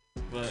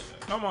 But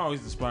I'm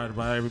always inspired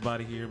by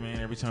everybody here, man.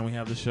 Every time we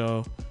have the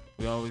show,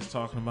 we always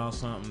talking about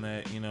something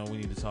that, you know, we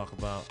need to talk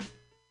about.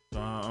 So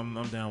I'm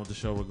down with the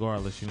show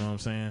regardless. You know what I'm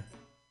saying?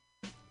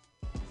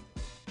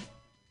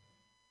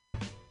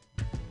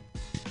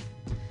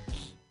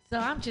 So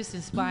I'm just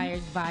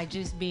inspired by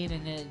just being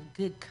in a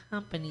good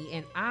company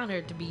and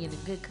honored to be in a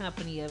good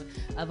company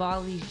of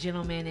all these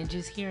gentlemen and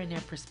just hearing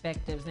their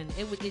perspectives. And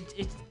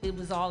it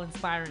was all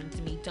inspiring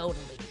to me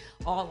totally,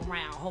 all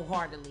around,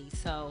 wholeheartedly.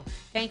 So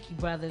thank you,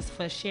 brothers,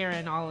 for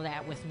sharing all of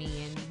that with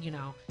me and, you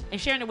know,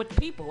 and sharing it with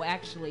the people,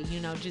 actually, you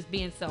know, just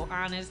being so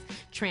honest,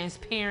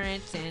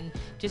 transparent, and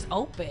just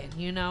open,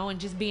 you know, and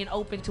just being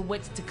open to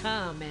what's to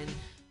come. And,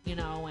 you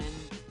know, and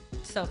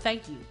so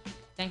thank you.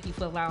 Thank you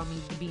for allowing me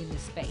to be in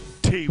this space.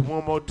 T,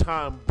 one more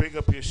time. Big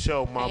up your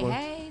show, mama.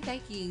 Hey,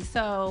 thank you.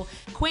 So,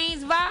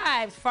 Queen's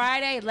Vibes,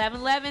 Friday,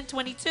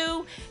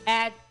 11/11/22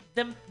 at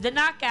the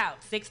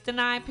Knockout, 6 to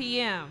 9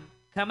 p.m.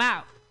 Come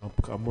out.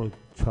 I'm going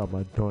to try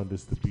my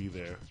darndest to be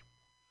there.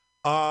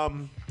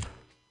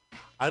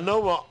 I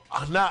know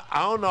I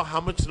don't know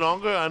how much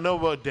longer. I know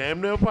we're damn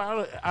near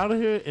out of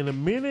here in a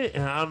minute.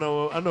 And I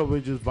know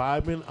we're just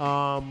vibing.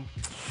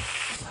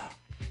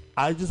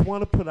 I just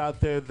want to put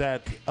out there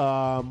that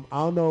I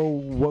don't know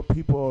what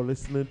people are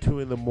listening to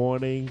in the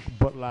morning,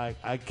 but like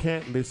I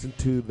can't listen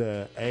to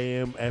the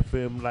AM,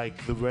 FM,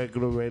 like the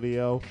regular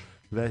radio.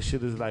 That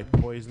shit is like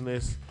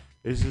poisonous.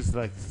 It's just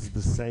like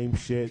the same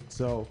shit.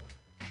 So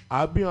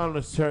I'll be on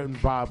a certain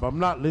vibe. I'm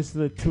not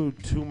listening to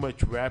too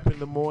much rap in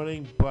the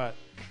morning, but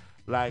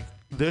like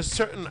there's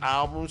certain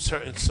albums,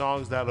 certain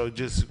songs that are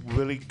just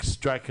really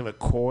striking a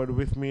chord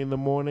with me in the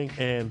morning.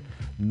 And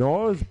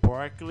Norris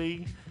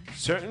Barkley,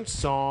 certain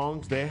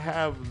songs, they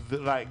have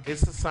like,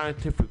 it's a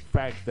scientific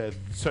fact that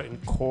certain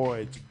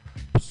chords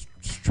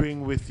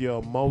string with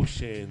your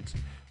emotions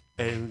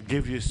and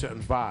give you a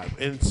certain vibe.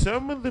 And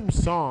some of them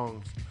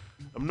songs,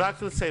 I'm not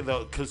gonna say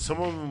though, because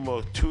some of them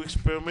are too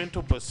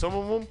experimental, but some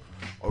of them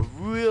are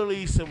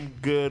really some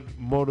good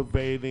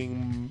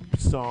motivating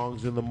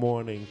songs in the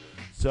morning.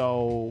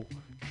 So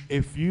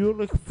if you're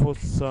looking for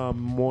some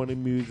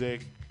morning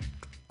music,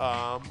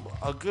 a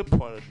good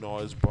part of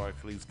Norris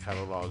Barkley's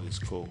catalog is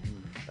cool.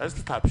 That's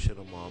the type of shit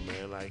I'm on,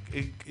 man. Like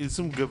it's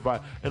some good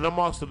vibe. And I'm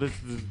also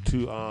listening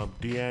to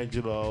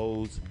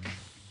D'Angelo's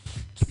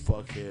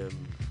fucking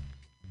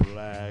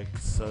Black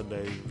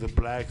Sunday, the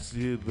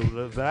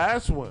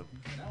last one.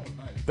 That was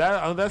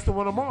nice. That's the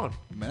one I'm on.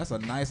 Man, that's a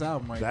nice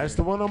album right That's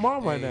there. the one I'm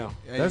on right now.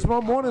 That's my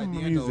morning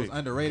music.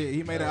 Underrated.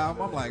 He made an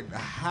album. I'm like,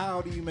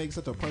 how do you make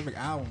such a perfect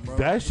album, bro?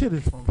 That shit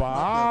is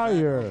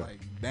fire. Like,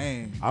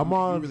 dang, I'm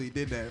on. You really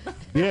did that.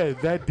 Yeah,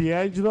 that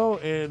D'Angelo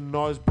and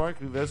Norris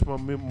Barkley. That's my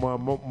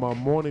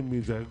morning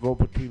music. I go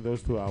between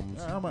those two albums.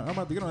 Yeah, I'm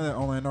about to get on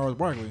that Norris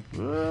Barkley.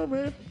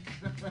 Man.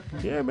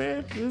 Yeah,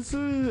 man.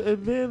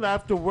 And then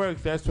after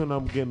work, that's when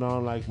I'm getting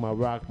on like my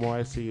Rock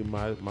Morrissey and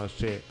my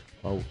shit.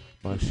 Oh,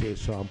 my shit,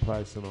 Sean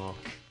Price and all.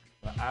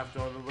 But after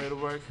on the way to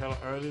work, hella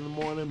early in the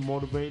morning,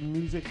 motivating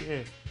music,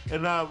 yeah.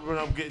 And now when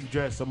I'm getting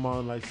dressed, I'm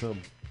on like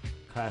some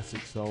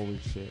classic soul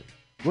and shit.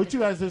 What you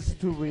guys listen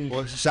to, Reed?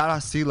 Well, shout out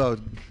CeeLo.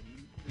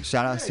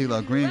 Shout out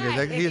CeeLo Green, because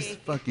like, he's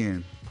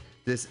fucking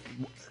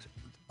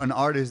an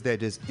artist that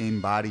just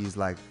embodies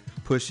like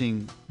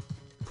pushing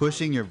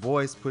your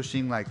voice,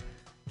 pushing like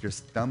your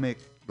stomach,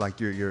 like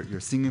you're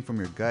singing from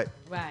your gut,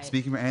 right?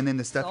 Speaking, and then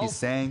the stuff he's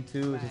saying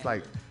too, it's just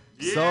like.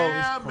 Yeah, so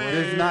man.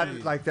 there's not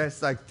like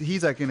that's like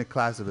he's like in a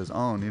class of his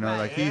own, you know. Right.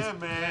 Like he's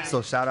man.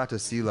 so shout out to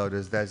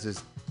CeeLo. That's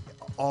just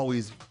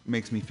always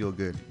makes me feel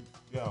good.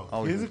 Yo,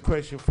 always. Here's a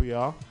question for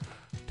y'all.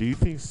 Do you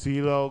think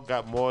CeeLo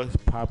got more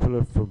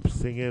popular from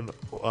singing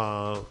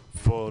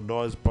for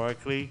Norris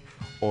Barkley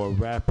or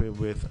rapping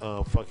with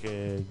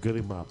fucking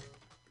Goody Mob?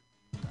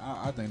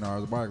 I think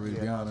Norris Barkley,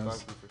 to be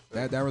honest.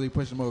 Sure. That really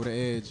pushed him over the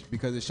edge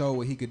because it showed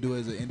what he could do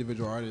as an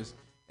individual artist.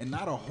 And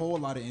not a whole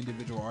lot of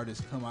individual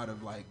artists come out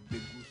of like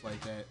big groups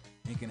like that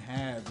and can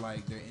have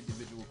like their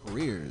individual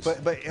careers.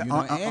 But you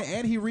know,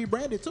 and he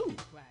rebranded too.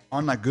 Right.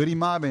 On like Goody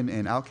Mob and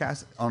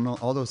Outkast, on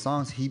all those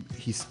songs,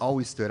 he's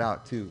always stood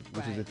out too,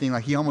 which is the thing.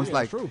 Like he almost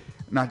like, true.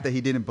 not that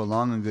he didn't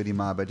belong on Goody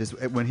Mob, but just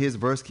when his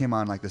verse came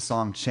on, like the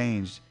song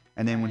changed,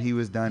 and then when he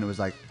was done, it was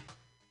like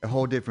a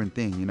whole different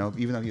thing, you know.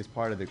 Even though he was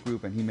part of the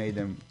group and he made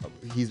them,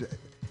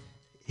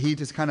 he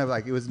just kind of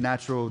like, it was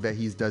natural that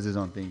he does his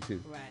own thing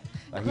too. Right.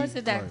 Like Plus,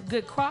 it's that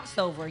good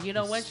crossover. You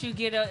know, once you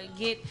get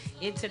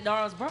into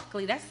Gnarls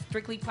Barkley, that's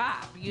strictly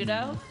pop. You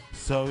know.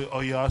 So,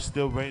 are y'all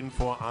still waiting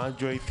for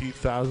Andre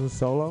 3000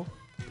 solo?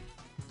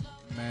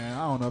 Man,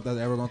 I don't know if that's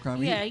ever gonna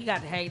come. Yeah, you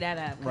got to hang that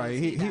up. Right,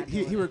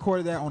 he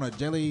recorded that on a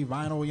jelly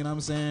vinyl. You know what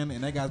I'm saying?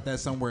 And they got that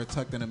somewhere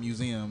tucked in a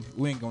museum.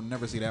 We ain't gonna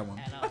never see that one.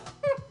 At all.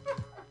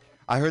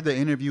 I heard the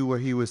interview where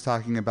he was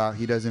talking about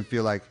he doesn't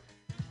feel like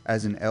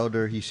as an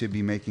elder he should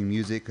be making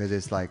music because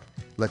it's like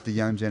let the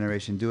young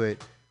generation do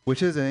it,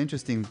 which is an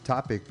interesting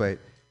topic, but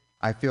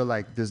I feel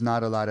like there's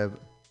not a lot of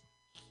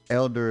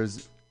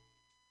elders,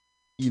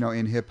 you know,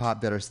 in hip hop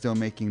that are still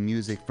making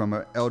music from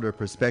an elder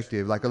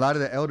perspective. Like a lot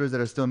of the elders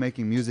that are still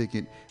making music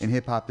in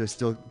hip hop, they're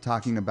still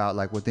talking about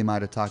like what they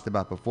might have talked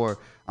about before.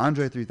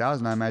 Andre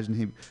 3000, I imagine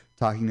him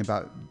talking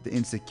about the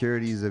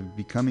insecurities of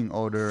becoming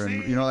older,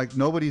 and you know, like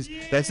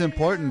that's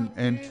important.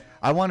 And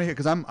I want to hear,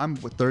 because I'm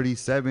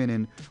 37,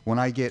 and when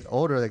I get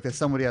older, like that's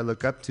somebody I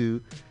look up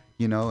to,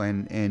 you know,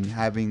 and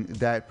having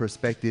that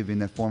perspective in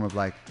the form of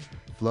like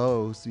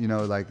flows, you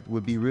know, like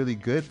would be really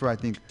good for, I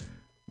think,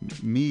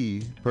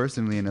 me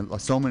personally, and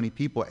so many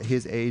people at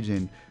his age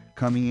and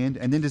coming in,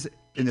 and then just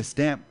in the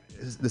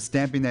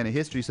stamping that in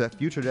history, so that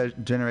future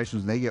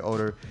generations, when they get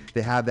older,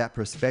 they have that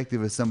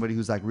perspective of somebody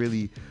who's like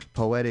really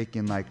poetic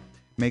and like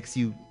makes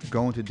you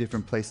go into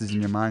different places in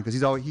your mind, because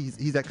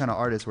he's that kind of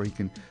artist where he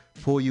can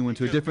pull you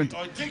into a different,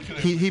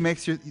 he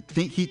makes your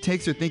think, he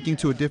takes your thinking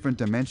to a different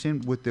dimension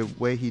with the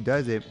way he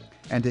does it.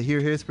 And to hear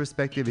his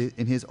perspective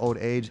in his old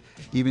age,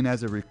 even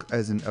as a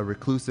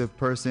reclusive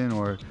person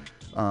or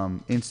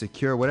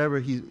insecure, whatever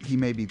he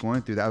may be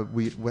going through, that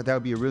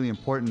would be a really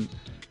important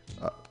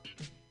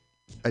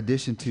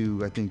addition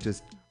to, I think,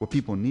 just what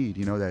people need,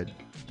 you know, that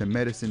the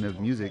medicine of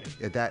music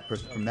at that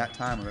from that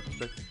time or that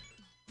perspective.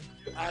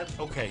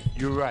 Okay,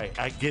 you're right.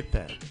 I get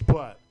that,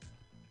 but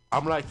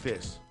I'm like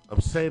this. I'm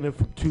saying it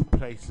from two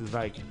places.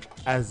 Like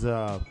as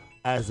a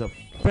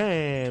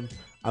fan,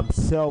 I'm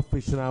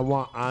selfish and I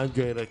want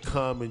Andre to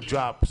come and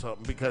drop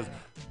something because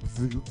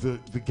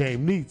the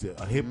game needs it.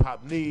 Hip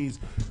hop needs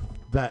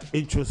that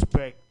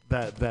introspect,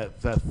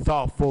 that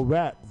thoughtful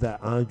rap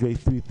that Andre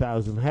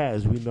 3000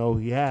 has. We know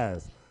he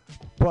has.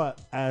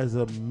 But as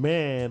a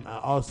man, I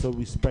also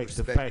respect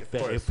the fact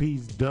that if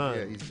he's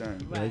done, he's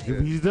done. Like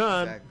if he's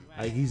done,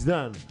 like he's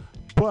done.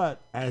 But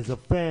as a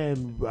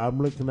fan,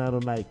 I'm looking at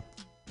him like,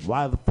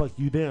 why the fuck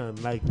you done?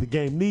 Like the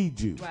game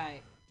needs you.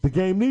 Right. The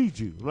game needs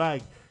you.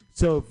 Like,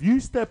 so if you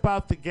step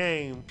out the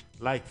game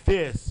like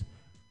this,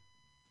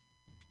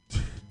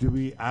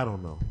 I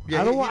don't know.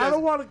 Yeah, I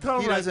don't want to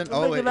come he like, doesn't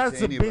owe nigga, it that's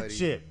to a bitch anybody.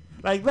 shit.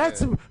 Like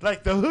that's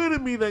like the hood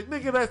of me, like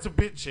nigga, that's a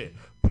bitch shit.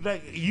 But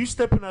like you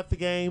stepping out the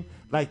game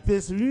like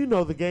this, you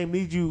know the game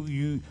needs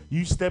you.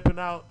 You stepping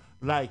out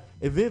like,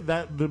 and then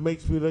that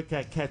makes me look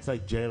at cats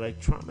like Jay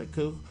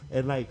Electronica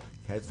and like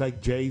cats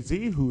like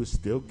Jay-Z, who is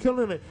still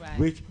killing it. Right.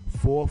 Which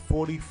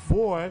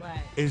 444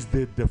 is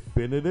the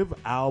definitive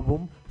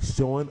album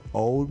showing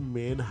old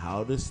men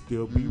how to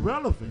still be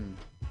relevant.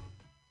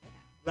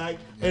 Like,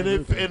 and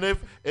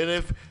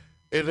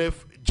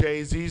if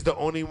Jay-Z's the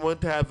only one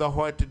to have the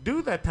heart to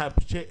do that type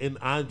of shit, and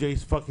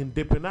Andre's fucking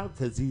dipping out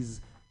because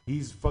he's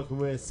fucking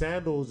wearing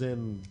sandals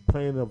and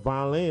playing a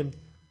violin,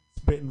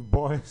 spitting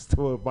bars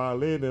to a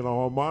violin and a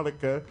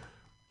harmonica.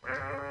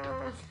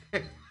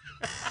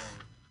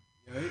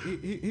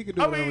 He could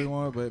do whatever he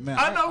wants, but man,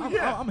 I know,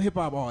 I'm hip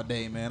hop all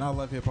day, man. I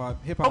love hip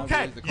hop. Hip hop.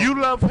 Okay, you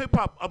love hip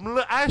hop. I'm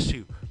gonna ask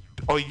you.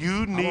 Are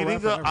you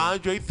needing an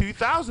Andre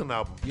 3000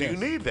 album? Yes. Do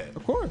you need that?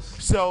 Of course.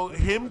 So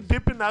him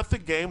dipping out the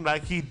game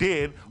like he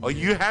did, are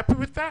you happy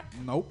with that?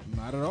 Nope,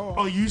 not at all.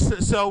 Oh, you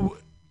so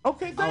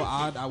okay.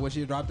 I wish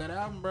he dropped that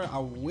album, bro. I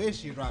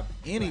wish he dropped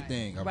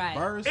anything, a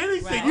verse,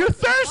 anything. Right. You're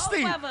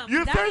thirsty. Both of them.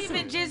 You're Not thirsty.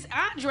 even just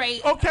Andre.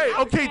 Okay,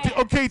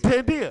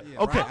 Tandia. Yeah,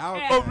 Okay.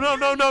 right,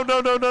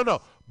 Oh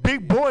no.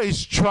 Big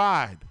Boys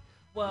tried.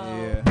 Well,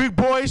 Yeah. Big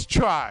Boys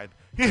tried.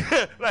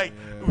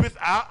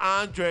 Without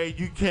Andre,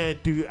 you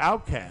can't do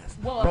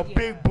Outkast. Well, But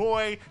Big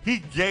Boy, he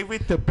gave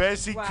it the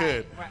best he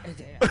could.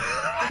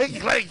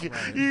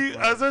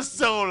 As a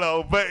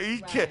solo, but he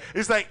can't.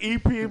 It's like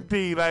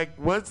EPMD. Like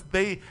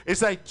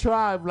it's like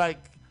Tribe. Like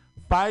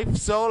Fife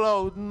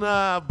solo,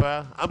 nah,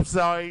 bruh. I'm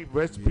sorry.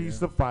 Rest in peace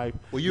to Fife.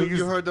 Well,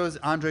 you heard those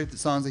Andre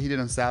songs that he did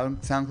on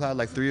SoundCloud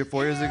like 3 or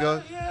 4 years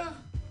ago? Yeah.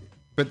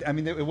 But I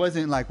mean, it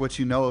wasn't like what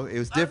you know. It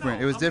was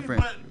different. It was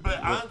different. But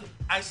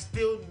I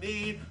still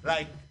need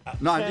like.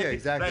 No, yeah,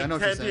 exactly. I know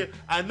what you're saying.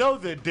 I know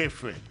they're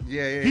different.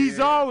 Yeah. He's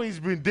always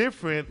been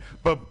different,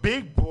 but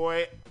Big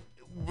Boy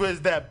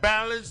was that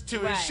balance to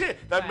his shit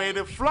that made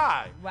it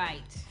fly.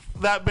 Right.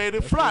 that made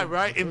it fly,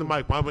 right? In the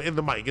mic, mama.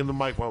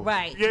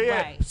 Right,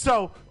 Yeah. right.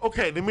 So,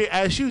 okay, let me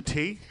ask you,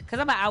 T. Because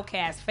I'm an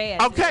Outkast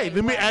fan. Okay,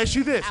 let me ask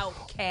you this: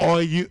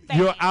 Are you're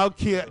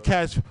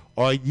Outkast?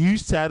 Are you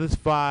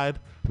satisfied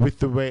with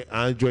the way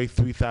Andre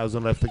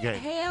 3000 left the game?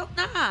 Hell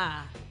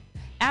nah,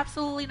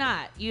 absolutely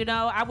not. You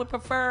know, I would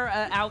prefer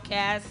an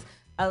Outkast,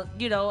 a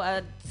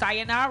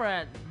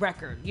Sayonara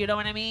record. You know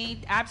what I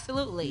mean?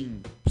 Absolutely.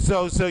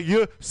 So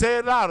you say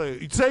it louder.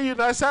 Say you're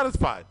not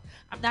satisfied.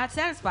 I'm not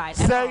satisfied.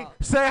 At all.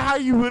 Say how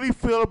you really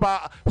feel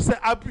about.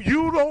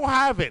 You don't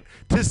have it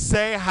to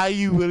say how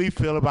you really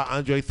feel about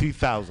Andre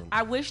 3000.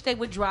 I wish they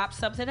would drop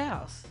something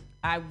else.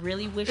 I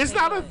really wish. It's they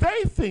not would. a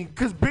they thing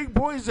because Big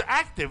Boy's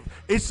active.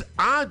 It's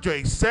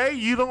Andre. Say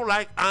you don't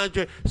like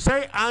Andre.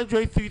 Say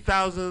Andre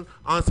 3000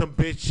 on some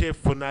bitch shit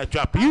for not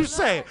dropping. You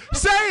say it.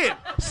 Say it.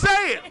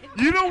 Say it.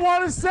 You don't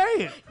want to say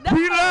it. No,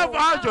 we love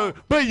Andre,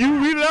 but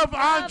we love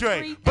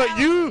Andre. But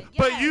you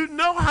yes.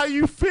 know how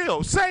you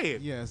feel. Say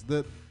it. Yes,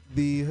 the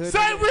hood.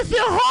 Say it with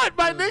your heart,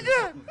 my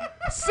nigga.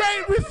 Say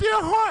it with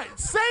your heart.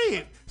 Say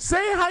it.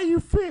 Say how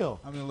you feel.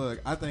 I mean, look,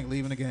 I think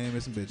leaving the game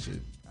is some bitch shit.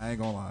 I ain't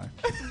gonna lie.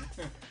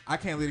 I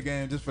can't leave the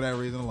game just for that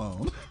reason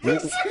alone.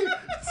 Look at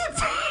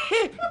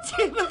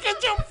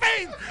your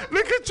face.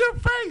 Look at your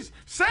face.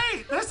 Say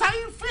it. That's how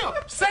you feel.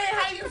 Say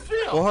how you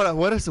feel. Well, hold on.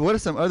 What are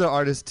some other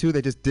artists too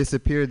that just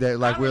disappeared? That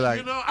like we're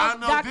like, I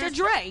know Dr. this.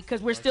 Dre,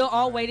 because we're still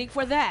all waiting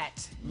for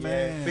that.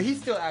 Man, but he's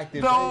still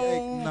active.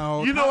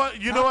 No. You know what?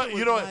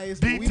 Nice,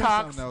 but we need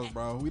Detox. something else,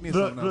 bro. We need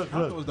Look, something else. look,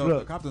 Compton was look, dope.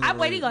 look. Compton's I'm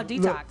waiting on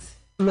underrated. Detox.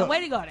 Look. I'm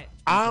waiting on it.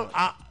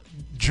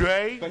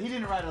 Dre. But he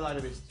didn't write a lot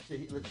of his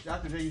shit.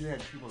 Dr. Dre usually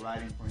had people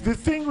writing for him. The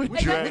thing with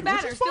It Dre. doesn't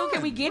matter. Still,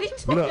 can we get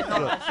it? Look.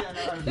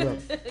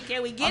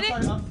 Can we get it?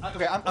 I'm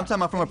talking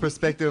about from a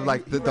perspective of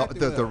like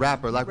the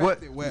rapper. Like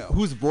what?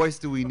 Whose voice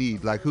do we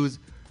need? Like whose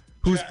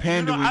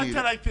pen do we I'll need?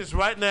 tell like this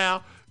right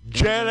now.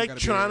 Jay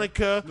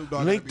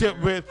Electronica linked up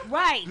with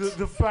Right.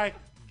 the fact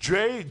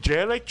Jay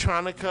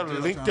Electronica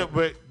linked up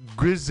with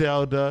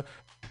Griselda.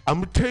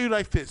 I'm gonna tell you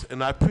like this,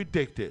 and I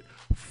predict it.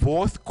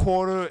 Fourth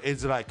quarter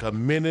is like a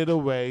minute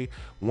away.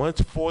 Once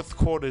fourth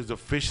quarter is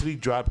officially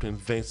dropped in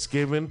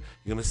Thanksgiving,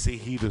 you're gonna see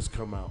heaters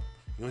come out.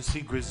 You're gonna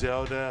see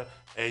Griselda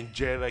and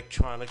Jay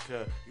Electronica.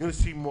 You're gonna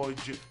see more.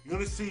 You're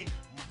gonna see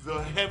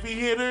the heavy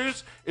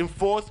hitters in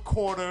fourth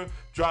quarter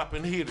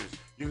dropping heaters.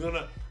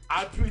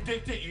 I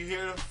predict it. You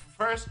hear it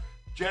first.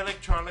 Jay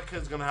Electronica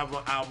is gonna have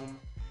an album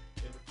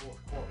in the fourth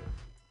quarter.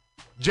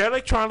 Jay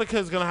Electronica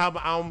is gonna have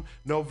an album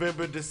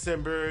November,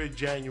 December,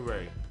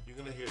 January. You're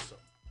gonna hear something.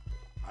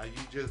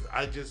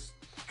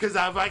 Because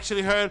I've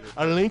actually heard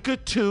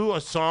a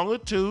song or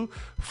two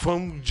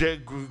from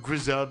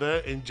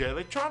Griselda and Jay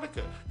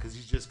Electronica. Because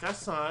he just got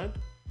signed.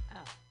 Oh.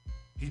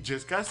 He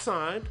just got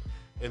signed,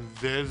 and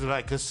there's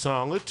like a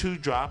song or two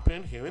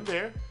dropping here and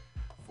there.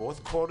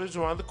 Fourth quarter's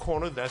around the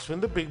corner. That's when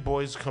the big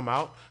boys come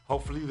out.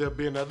 Hopefully there'll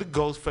be another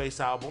Ghostface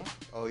album.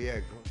 Oh yeah.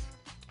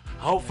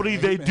 Hopefully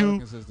they do.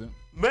 Consistent.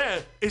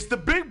 Man, it's the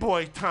big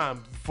boy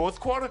time. Fourth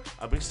quarter,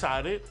 I'm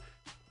excited.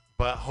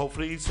 But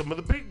hopefully some of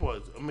the big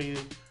boys. I mean,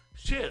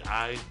 shit,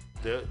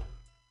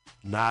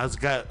 Nas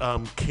got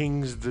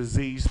King's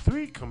Disease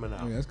 3 coming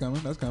out. Yeah, that's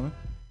coming. That's coming.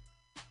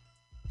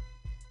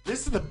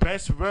 This is the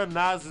best run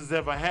Nas has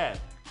ever had.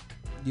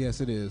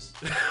 Yes, it is.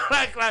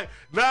 like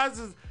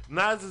Nas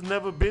has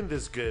never been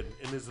this good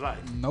in his life.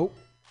 Nope.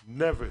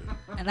 Never.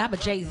 And I'm a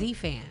Jay-Z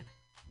fan.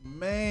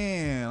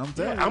 Man, I'm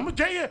telling you. I'm a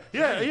Jay.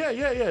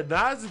 Yeah.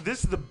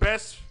 This is the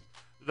best.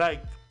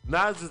 Like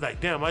Nas is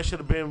like, damn, I should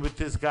have been with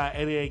this guy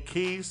 88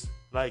 Keys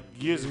like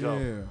years ago.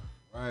 Yeah,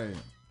 right.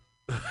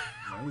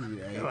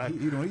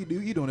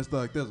 He doing his stuff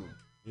like this one.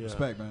 Yeah.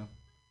 Respect, man.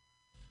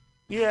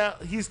 Yeah,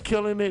 he's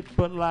killing it,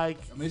 but like,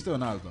 I mean, he's still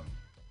Nas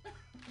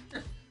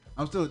though.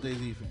 I'm still a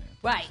Jay-Z fan.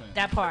 Right,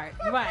 that part.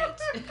 Right.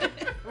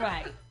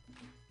 Right.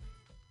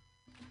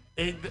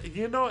 and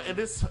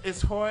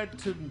it's hard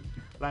to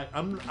like.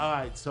 I'm all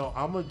right. So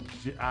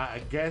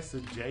I guess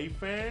a Jay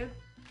fan,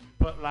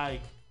 but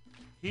like,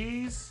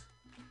 he's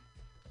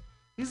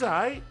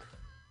alright.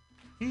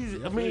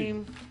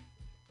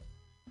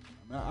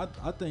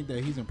 I think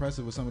that he's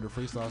impressive with some of the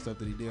freestyle stuff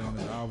that he did on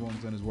his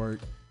albums and his work,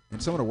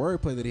 and some of the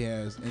wordplay that he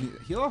has. And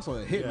he also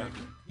a hit maker.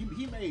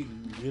 He made.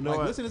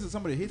 Listening to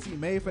some of the hits he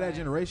made for that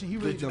generation, he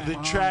really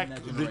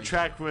the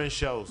track run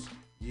shows.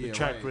 Yeah, the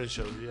track run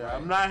shows. Yeah, right.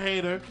 I'm not a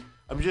hater.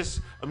 I'm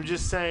just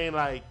saying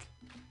like,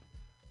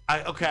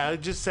 I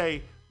just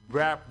say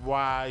rap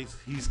wise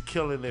he's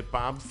killing it, but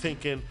I'm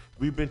thinking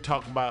we've been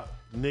talking about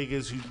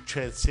niggas who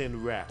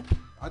transcend rap.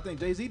 I think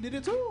Jay-Z did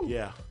it too.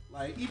 Yeah.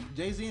 Like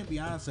Jay-Z and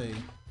Beyonce,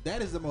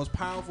 that is the most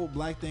powerful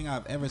black thing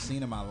I've ever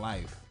seen in my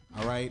life.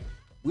 All right?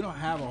 We don't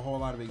have a whole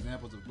lot of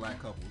examples of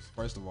black couples,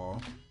 first of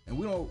all. And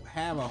we don't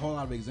have a whole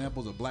lot of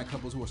examples of black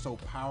couples who are so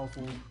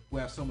powerful, who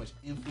have so much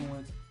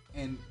influence.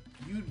 And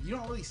you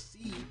don't really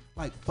see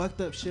like fucked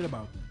up shit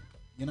about them.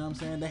 You know what I'm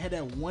saying? They had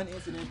that one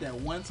incident that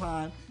one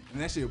time,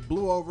 and that shit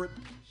blew over it.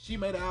 She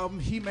made an album,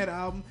 he made an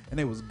album, and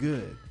it was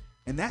good.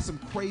 And that's some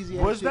crazy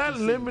ass Was shit that to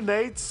see.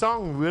 Lemonade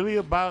song really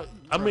about?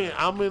 I mean,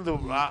 I'm in the.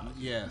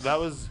 Yes. That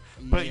was.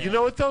 But you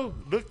know what though?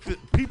 Look,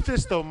 peep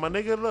this though, my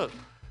nigga. Look,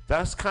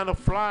 that's kind of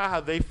fly how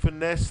they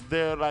finessed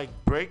their like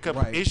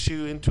breakup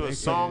issue into a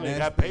song and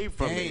got paid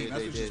from it.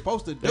 That's what you're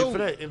supposed to do. They for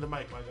that in the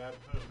mic, my guy.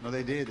 No,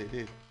 they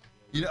did.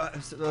 You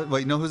know,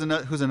 wait, you know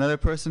who's another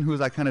person who's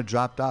like kind of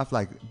dropped off,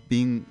 like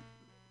being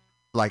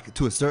like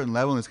to a certain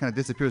level and it's kind of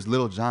disappears?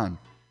 Lil Jon.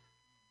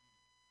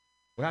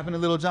 What happened to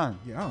Lil Jon?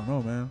 Yeah, I don't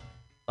know, man.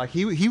 Like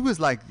he was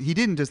like, he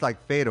didn't just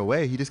like fade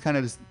away. He just kind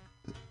of just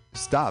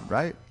stopped,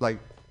 right? Like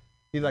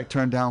he like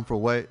turned down for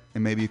what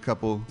and maybe a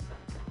couple.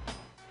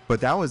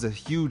 But that was a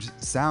huge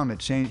sound that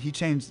changed. He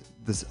changed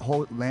this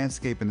whole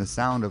landscape and the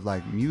sound of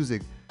like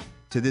music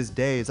to this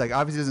day. It's like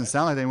obviously it doesn't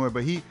sound like that anymore,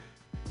 but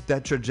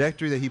that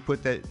trajectory that he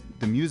put the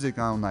music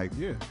on like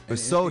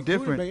was so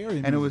different,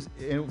 and it was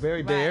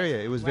very Bay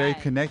Area. It was very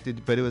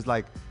connected, but it was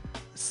like,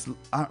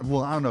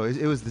 well, I don't know.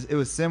 It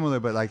was similar,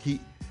 but like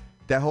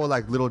that whole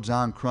like Lil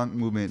Jon crunk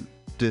movement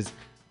just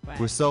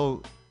was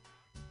so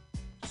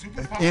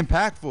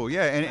impactful.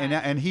 Yeah,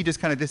 and he just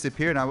kind of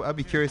disappeared. And I'd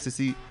be curious to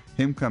see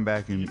him come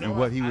back and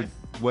what he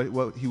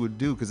would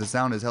do, because the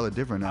sound is hella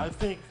different now. I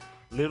think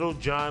Lil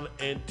Jon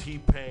and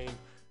T-Pain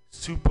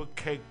super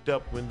caked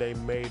up when they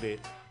made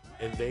it.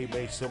 And they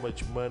made so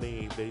much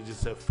money, they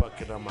just said, fuck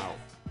it, I'm out.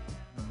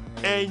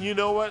 And you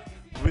know what?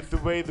 With the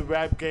way the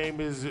rap game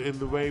is and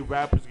the way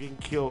rappers getting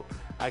killed,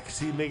 I can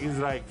see niggas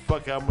like,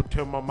 fuck it, I'm going to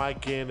turn my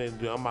mic in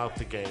and I'm out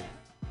the game.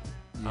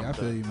 Yeah, I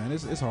feel you, man.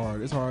 It's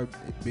hard. It's hard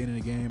being in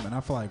the game. And I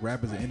feel like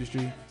rap as an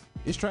industry,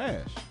 it's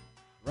trash.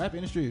 Rap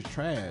industry is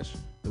trash.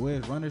 The way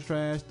it's run is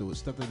trash. The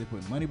stuff that they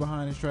put money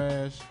behind is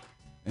trash.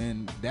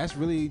 And that's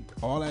really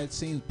all that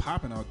seems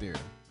popping out there.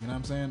 You know what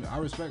I'm saying? I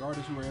respect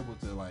artists who are able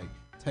to like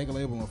take a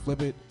label and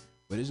flip it,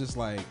 but it's just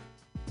like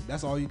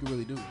that's all you can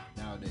really do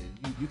nowadays.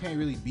 You can't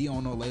really be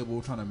on no label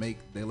trying to make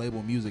their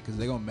label music, because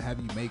they're gonna have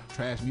you make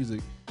trash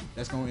music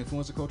that's gonna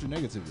influence the culture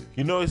negatively.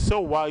 You know, it's so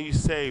wild you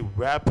say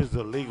rap is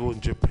illegal in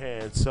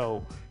Japan.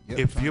 So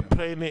if you're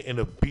playing it in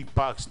a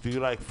beatbox, do you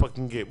like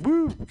fucking get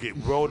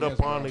rolled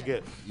up on and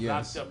get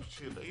locked up?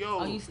 Shit? Yo.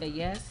 Oh, you say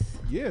yes?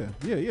 Yeah.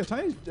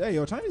 Chinese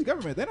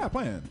government, they're not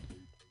playing.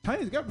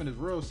 Chinese government is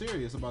real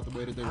serious about the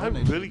way that they run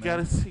their shit. I really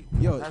gotta see.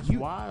 Yo, that's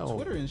wild.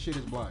 Twitter and shit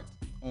is blocked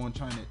in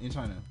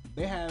China.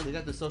 They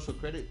got the social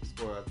credit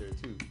score out there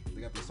too.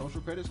 They got the social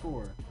credit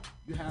score.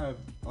 You have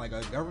like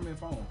a government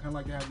phone, kind of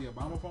like they have the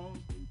Obama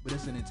phone, but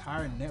it's an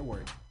entire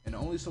network, and the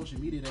only social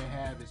media they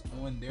have is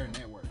on their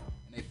network,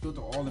 and they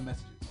filter all the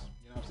messages.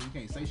 You know what I'm saying? You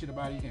can't say shit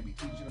about it. You can't be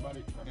tweeting shit about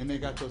it. And they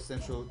got those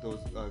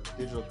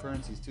digital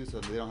currencies too, so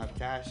they don't have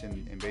cash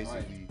and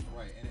basically.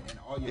 Right. And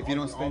all your, if you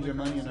don't spend your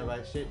money on the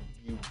right shit,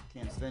 you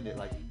can't spend it.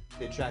 Like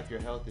they track your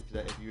health if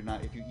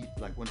you eat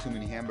like one too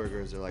many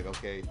hamburgers, they're like,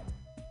 okay,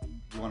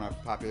 we want our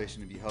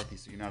population to be healthy,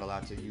 so you're not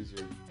allowed to use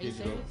your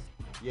digital.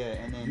 Yeah,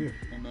 and then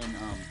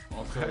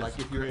also like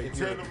if you're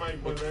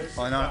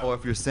or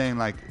if you're saying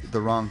like the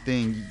wrong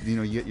thing,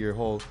 you get your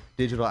whole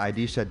digital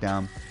ID shut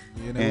down.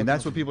 And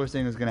that's what people are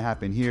saying is going to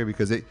happen here,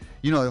 because this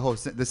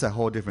is a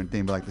whole different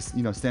thing. But like this,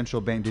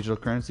 central bank digital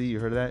currency, you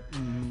heard of that?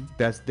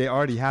 Mm-hmm. They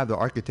already have the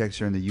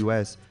architecture in the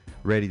U.S.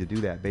 ready to do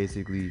that,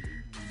 basically,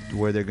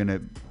 where they're going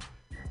to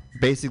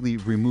basically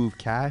remove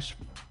cash,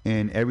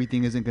 and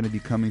everything isn't going to be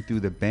coming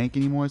through the bank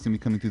anymore. It's going to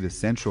be coming through the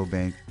central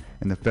bank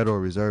and the Federal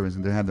Reserve,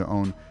 and they have their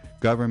own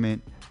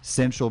government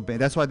central bank.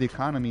 That's why the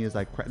economy is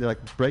like they're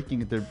like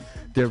breaking it.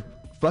 They're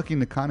fucking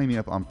the economy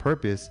up on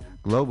purpose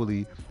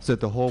globally, so that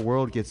the whole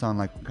world gets on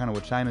like kind of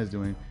what China's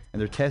doing, and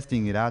they're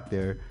testing it out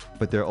there,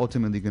 but they're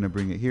ultimately going to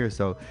bring it here.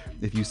 So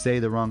if you say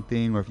the wrong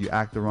thing or if you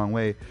act the wrong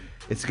way,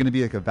 it's going to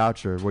be like a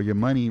voucher where your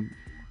money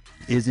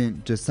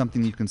isn't just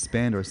something you can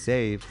spend or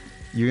save.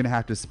 You're going to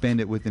have to spend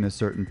it within a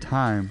certain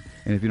time,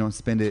 and if you don't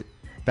spend it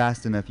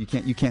fast enough, you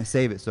can't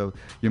save it, so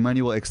your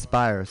money will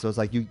expire. So it's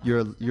like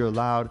you're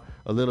allowed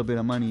a little bit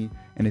of money,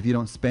 and if you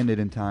don't spend it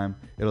in time,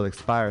 it'll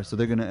expire. So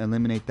they're going to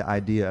eliminate the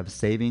idea of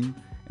saving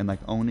and like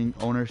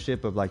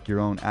ownership of like your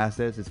own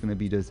assets. It's going to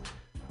be just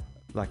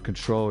like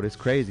controlled. It's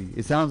crazy.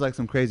 It sounds like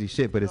some crazy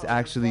shit, but it's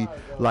actually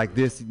like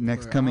this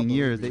next coming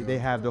years they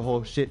have the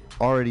whole shit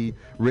already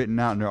written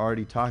out, and they're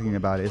already talking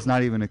about it. It's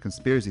not even a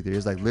conspiracy theory.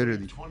 It's like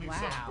literally.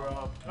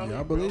 Wow.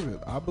 Yeah, I believe it.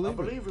 I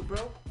believe it,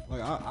 bro.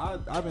 Like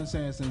I've been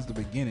saying since the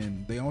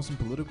beginning, they own some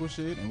political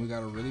shit, and we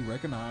gotta really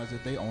recognize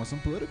that they own some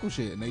political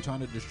shit, and they trying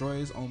to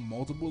destroy us on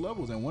multiple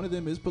levels, and one of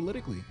them is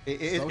politically.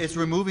 It's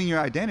removing your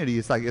identity.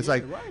 It's like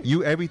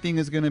right. Everything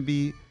is gonna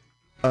be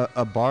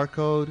a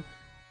barcode.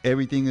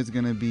 Everything is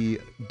gonna be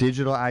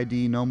digital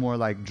ID. No more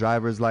like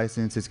driver's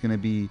license. It's gonna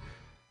be.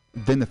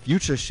 Then the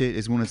future shit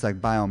is when it's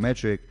like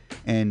biometric,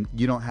 and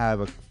you don't have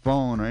a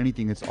phone or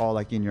anything. It's all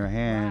like in your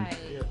hand.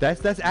 Right.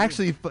 That's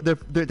actually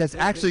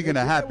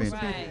gonna happen.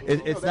 Right.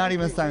 It's not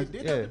even science.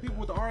 The people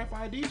with the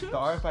RFID chip. The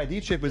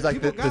RFID chip is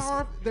like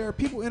there are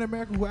people in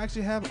America who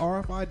actually have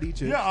RFID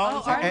chips.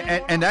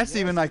 Yeah, and that's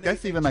even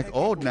like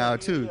old now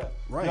too.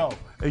 Right. Yo,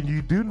 and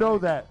you do know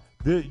that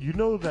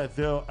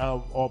there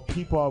are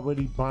people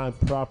already buying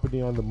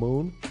property on the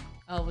moon.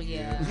 Oh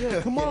yeah. Yeah,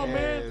 come on,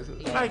 man.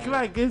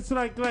 Like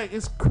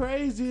it's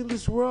crazy in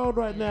this world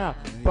right now.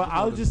 But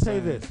I'll just say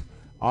this: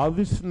 all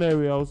these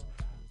scenarios,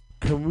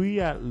 can we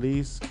at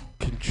least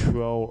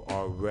control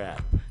our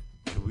rap?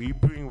 Can we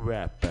bring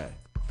rap back?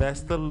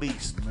 That's the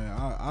least, Man,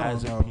 I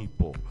as don't a know.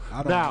 people.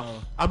 I don't Now, know.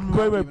 I'm I don't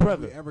wait, even know if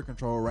brother. we ever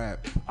control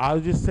rap. I'll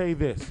just say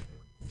this: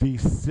 the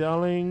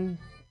selling,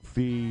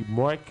 the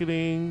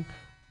marketing,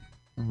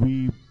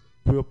 we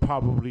will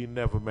probably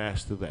never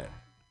master that.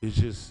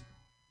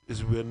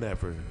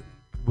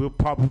 We'll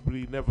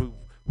probably never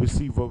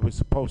receive what we're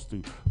supposed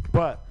to.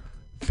 But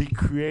the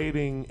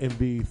creating and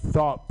the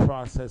thought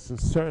process and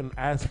certain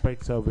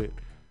aspects of it,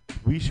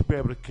 we should be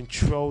able to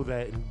control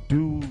that and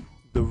do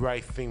the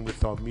right thing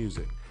with our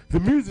music. The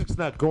music's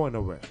not going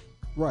nowhere.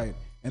 Right.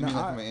 And You mean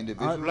like from an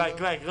individual?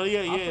 Like, I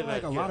feel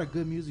like a yeah. lot of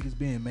good music is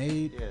being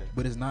made, Yeah.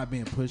 but it's not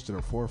being pushed to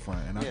the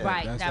forefront. And I think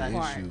Right, that's that the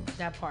part. issue.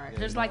 That part. Yeah,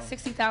 There's you like know.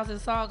 60,000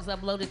 songs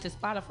uploaded to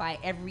Spotify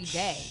every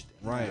day.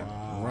 Right.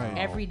 Right.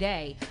 Every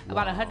day.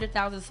 About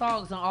 100,000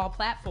 songs on all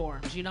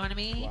platforms. You know what I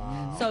mean?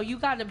 So you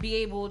got to be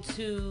able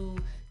to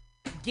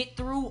get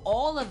through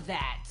all of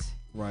that.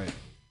 Right.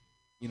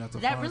 You know, to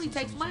That find really some-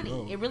 takes some money.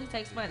 gold. It really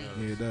takes money.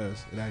 Yeah, it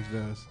does. It actually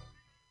does.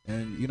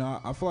 And you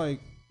know, I feel like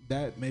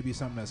that may be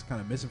something that's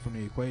kind of missing from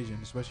the equation,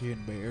 especially here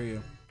in the Bay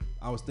Area.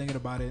 I was thinking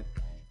about it,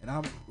 and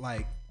I'm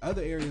like,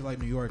 other areas like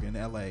New York and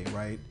LA,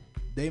 right?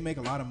 They make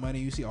a lot of money.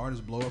 You see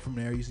artists blow up from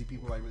there. You see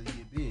people like really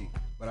get big.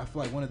 But I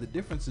feel like one of the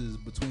differences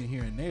between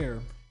here and there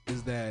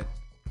is that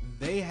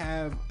they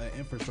have an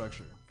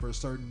infrastructure for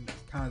certain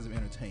kinds of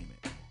entertainment,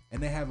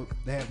 and they have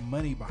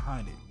money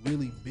behind it,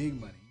 really big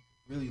money,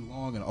 really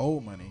long and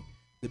old money.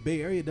 The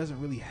Bay Area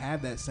doesn't really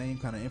have that same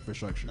kind of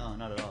infrastructure. No,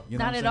 not at all. You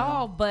know Not what at I'm saying?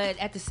 all, but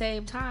at the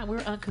same time, we're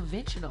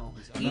unconventional.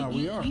 No,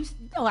 we are. You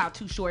know how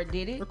Too Short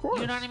did it. Of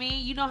course. You know what I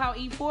mean? You know how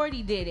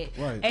E40 did it.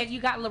 Right. And you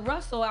got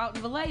LaRussell out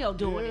in Vallejo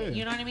doing it. Yeah.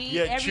 You know what I mean?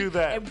 Yeah, true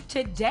that. and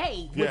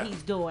today, Yeah, what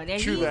he's doing.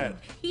 And true that.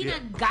 He Yeah.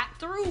 done got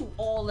through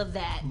all of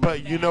that.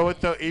 But you know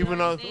what though? You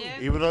know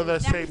Even what though I'm saying?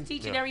 that now same he's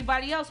teaching yeah.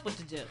 everybody else what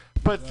to do.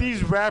 But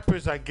these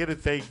rappers, I get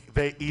it. They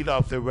eat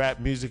off their rap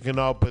music and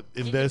all, but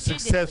and they're Independently.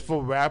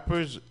 successful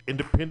rappers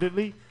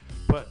independently.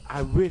 But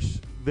I wish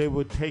they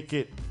would take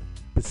it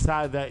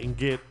beside that and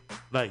get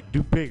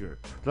do bigger,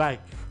 They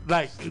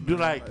don't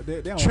want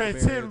the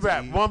transcend barrier to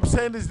rap. eat, What I'm bro.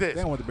 saying is this,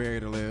 They don't want the Bay Area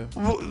to live.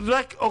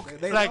 okay,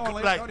 They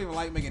don't even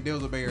like making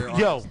deals with Bay Area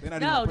Yo. artists. They're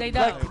not No, even they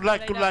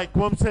putting- don't.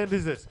 what I'm saying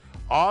is this.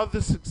 All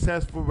the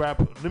successful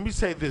rappers, let me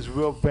say this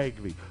real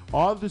vaguely.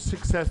 All the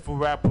successful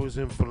rappers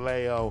in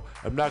Vallejo,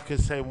 I'm not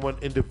going to say one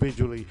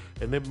individually,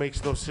 and it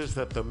makes no sense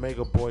that the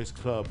Mega Boys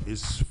Club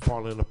is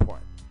falling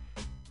apart.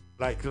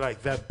 Like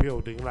that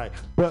building.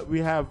 But we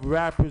have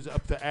rappers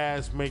up the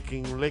ass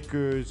making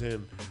liquors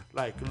and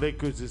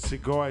liquors and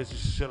cigars and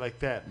shit like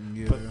that.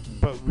 Yeah.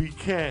 But we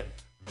can't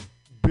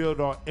build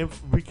our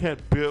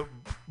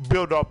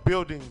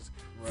buildings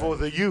for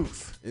the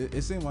youth.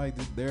 It seemed like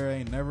there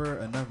ain't never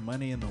enough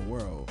money in the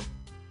world.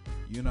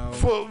 You know,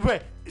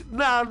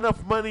 Not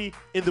enough money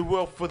in the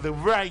world for the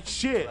right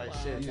shit. Right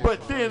shit. Yeah.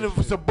 But then if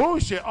it's some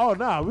bullshit, oh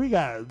no, we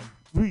got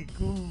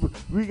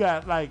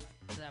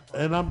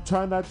and I'm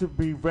trying not to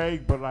be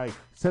vague, but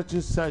such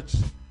and such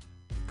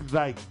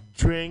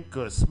drink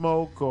or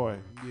smoke or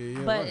yeah,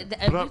 But right.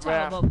 if you're Blunt talking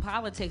rap. about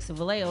politics in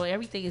Vallejo,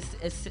 everything is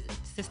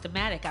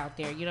systematic out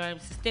there. You know what I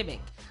mean? Systemic.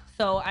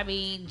 So I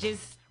mean,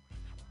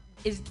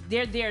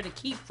 they're there to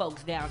keep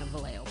folks down in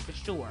Vallejo for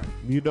sure.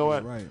 you know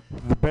what? Right.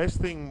 The best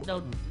thing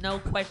No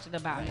question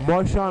about it.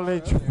 Marshawn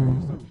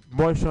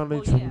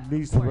Lynch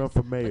needs to Of run course.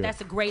 for But mayor.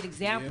 that's a great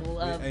example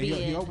of Hey,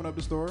 being. he opened up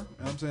the store. You know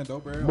what I'm saying?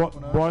 Dope area.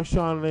 Open up.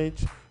 Marshawn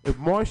Lynch, if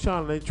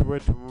Marshawn Lynch were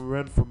to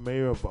run for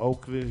mayor of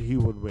Oakland, he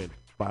would win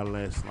by a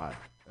landslide.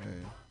 Hey,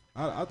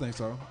 I think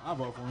so. I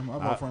vote for him. I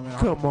vote for him. And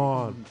Come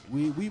on.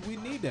 We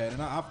need that,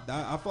 and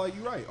I feel like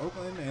you're right.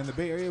 Oakland and the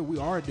Bay Area, we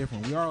are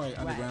different. We are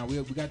underground. We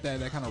got that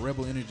kind of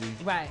rebel energy,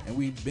 Right. And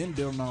we've been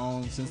building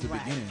on since the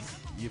Right. beginning.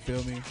 You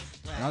feel me?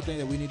 And I think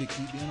that we need to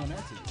keep being on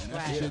that too. And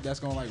that's the Right. shit that's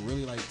gonna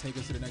really take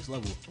us to the next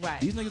level. Right.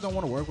 These niggas don't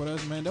want to work with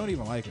us, man. They don't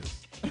even like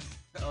us.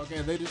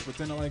 Okay, they just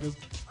pretend to like us,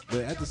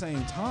 but at the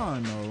same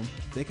time, though,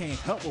 they can't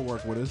help but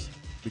work with us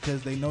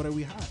because they know that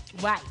we hot.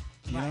 Right.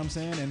 You know what I'm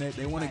saying? And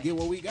they want to Right. get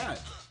what we got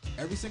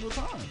every single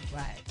time.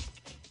 Right.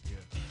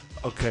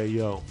 Okay,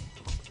 yo.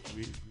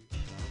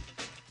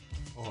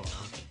 Oh, yeah. I'm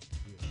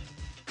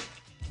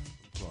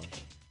sorry.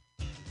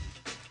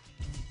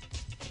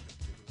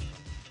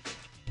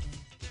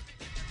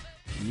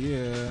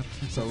 Yeah.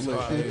 So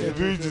look, If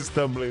you're just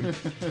stumbling,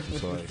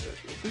 sorry.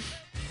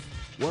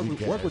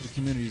 work with the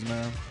communities,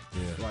 man.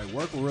 Yeah. Like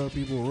work with real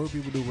people. Real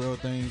people do real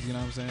things. You know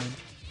what I'm saying?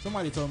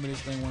 Somebody told me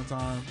this thing one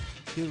time.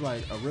 He was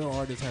like, a real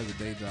artist has a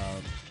day job.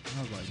 And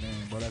I was like, man,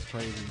 bro, that's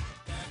crazy.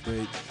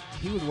 But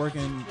he was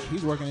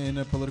working in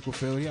the political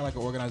field. He had like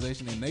an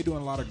organization, and they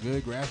doing a lot of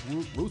good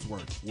grassroots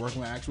work,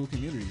 working with actual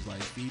communities,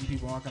 like feeding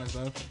people, all kind of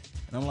stuff.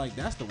 And I'm like,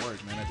 that's the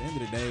work, man. At the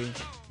end of the day,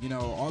 you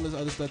know, all this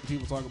other stuff that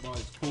people talk about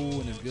is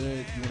cool and it's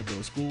good. You want to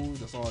build schools,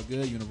 that's all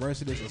good.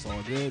 Universities, that's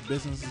all good.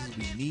 Businesses,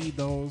 we need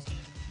those.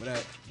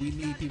 But we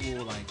need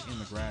people like in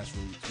the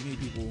grassroots. We need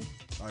people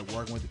like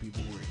working with the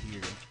people who are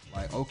here.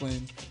 Like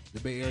Oakland, the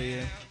Bay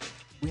Area,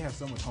 we have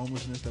so much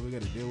homelessness that we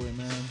got to deal with,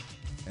 man.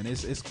 And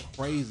it's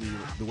crazy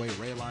the way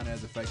redlining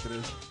has affected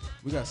us.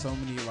 We got so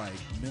many like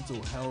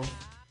mental health,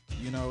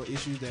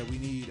 issues that we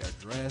need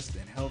addressed,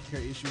 and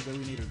healthcare issues that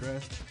we need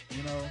addressed,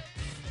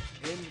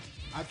 And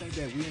I think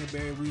that we in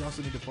Barry, we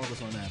also need to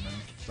focus on that, man.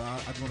 So I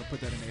just want to put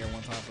that in the air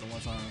one time for the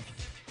one time.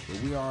 But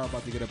we are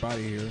about to get up out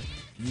of here.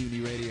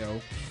 Mutiny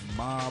Radio,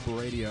 Mob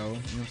Radio, you know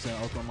what I'm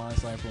saying? Oakland Mind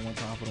Cypher one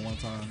time for the one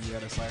time. We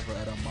had a cypher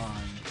at a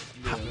mind.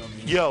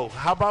 Yo,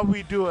 how about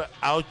we do an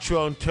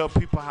outro and tell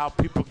people how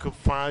people can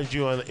find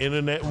you on the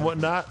internet and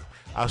whatnot?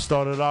 I'll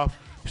start it off.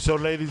 So,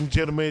 ladies and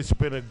gentlemen, it's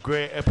been a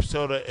great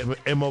episode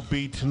of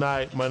MOB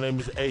tonight. My name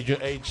is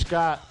Adrian H.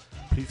 Scott.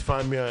 Please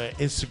find me on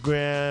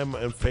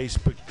Instagram and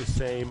Facebook, the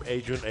same,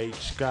 Adrian H.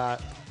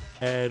 Scott.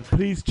 And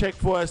please check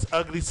for us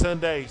Ugly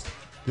Sundays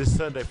this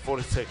Sunday, 4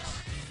 to 6.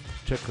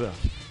 Check it out.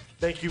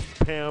 Thank you,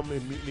 Pam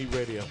and Mutiny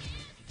Radio.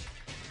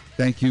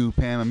 Thank you,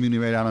 Pam and Mutiny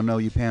Radio. I don't know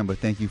you, Pam, but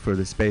thank you for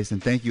the space.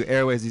 And thank you,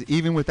 Airwaves.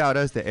 Even without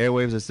us, the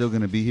airwaves are still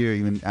going to be here,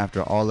 even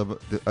after all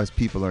of us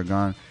people are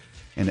gone.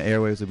 And the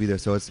airwaves will be there.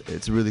 So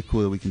it's really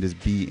cool that we can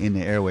just be in the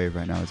airwave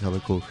right now. It's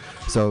hella cool.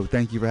 So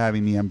thank you for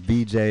having me. I'm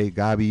VJ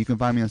Gabi. You can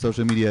find me on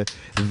social media.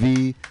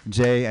 VJ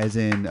as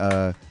in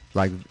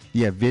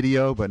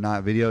video, but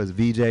not video. It's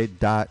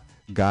VJ.Gabi,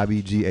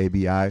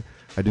 Gabi.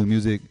 I do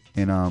music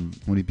and I'm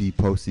going to be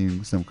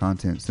posting some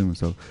content soon.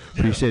 So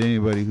appreciate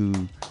anybody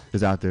who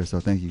is out there. So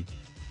thank you.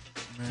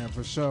 Man,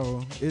 for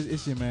sure.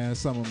 It's your man,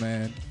 Summer,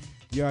 man.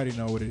 You already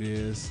know what it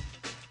is.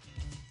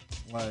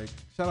 Like,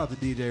 shout out to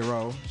DJ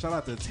Rowe. Shout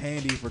out to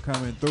Tandy for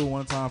coming through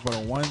one time for the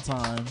one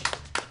time.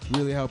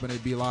 Really helping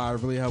it be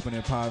live. Really helping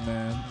it pop,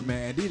 man.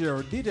 Man,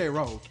 DJ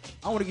Rowe,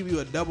 I want to give you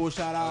a double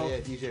shout out. Oh, yeah,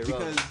 DJ Rowe.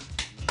 Because,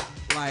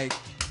 like,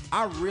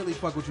 I really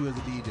fuck with you as a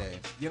DJ.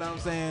 You know what I'm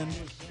saying?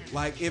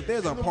 Like, if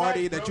there's a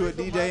party that you're a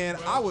DJ in,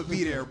 I would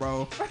be there,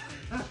 bro.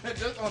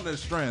 Just on the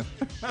strength.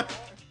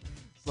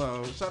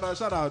 So,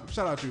 shout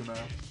out you, man.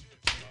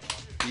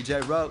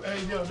 DJ Rowe.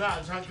 Hey, yo, how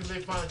can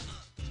they find you?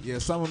 Yeah,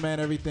 Summer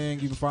Man, everything.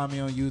 You can find me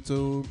on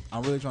YouTube.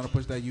 I'm really trying to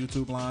push that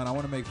YouTube line. I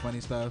want to make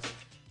funny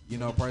stuff.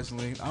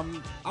 Personally, I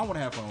want to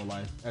have fun with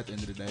life at the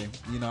end of the day.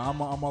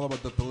 I'm all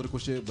about the political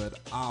shit,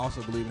 but I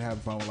also believe in having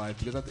fun with life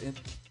because at the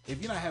end,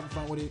 if you're not having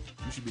fun with it,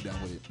 you should be done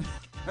with it.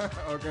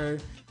 Okay?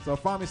 So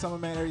find me, Summer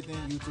Man, everything,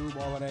 YouTube,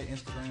 all of that,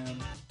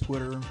 Instagram,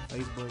 Twitter,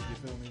 Facebook, you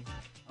feel me?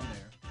 I'm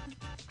there.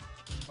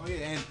 Oh,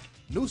 yeah, and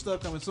new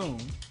stuff coming soon.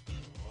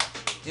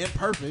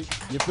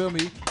 Imperfect, you feel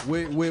me?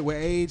 With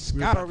Age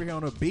Scott over here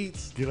on the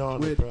beats. Get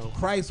on with it, bro.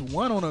 Christ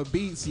One on the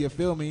beats, you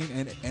feel me?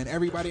 And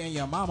everybody and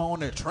your mama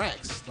on their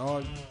tracks,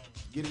 dog.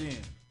 Get it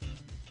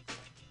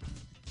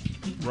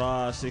in.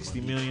 Raw 60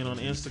 million on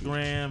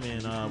Instagram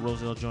and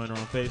Roselle Joyner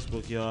on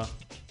Facebook, y'all.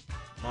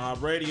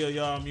 Mob Radio,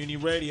 y'all. Mutiny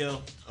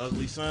Radio.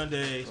 Ugly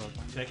Sundays.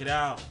 Check it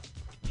out.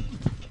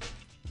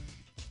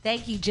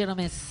 Thank you,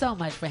 gentlemen, so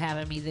much for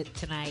having me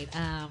tonight.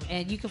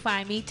 And you can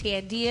find me,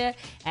 Tandia,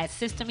 at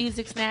Sister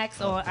Music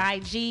Snacks on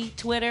IG,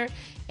 Twitter,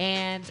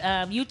 and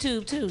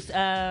YouTube, too.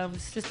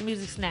 Sister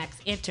Music Snacks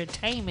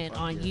Entertainment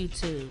on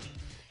YouTube.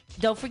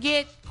 Don't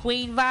forget,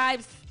 Queen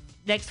Vibes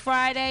next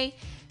Friday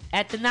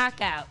at the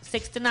Knockout,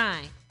 6 to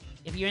 9.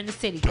 If you're in the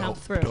city, come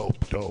through.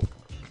 Dope.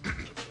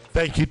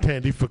 Thank you,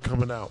 Tandy, for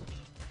coming out.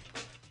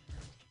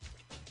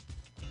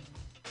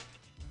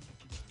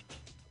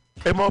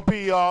 MOB,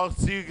 y'all.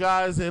 See you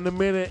guys in a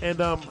minute. And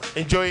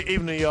enjoy your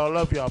evening, y'all.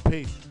 Love y'all.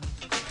 Peace.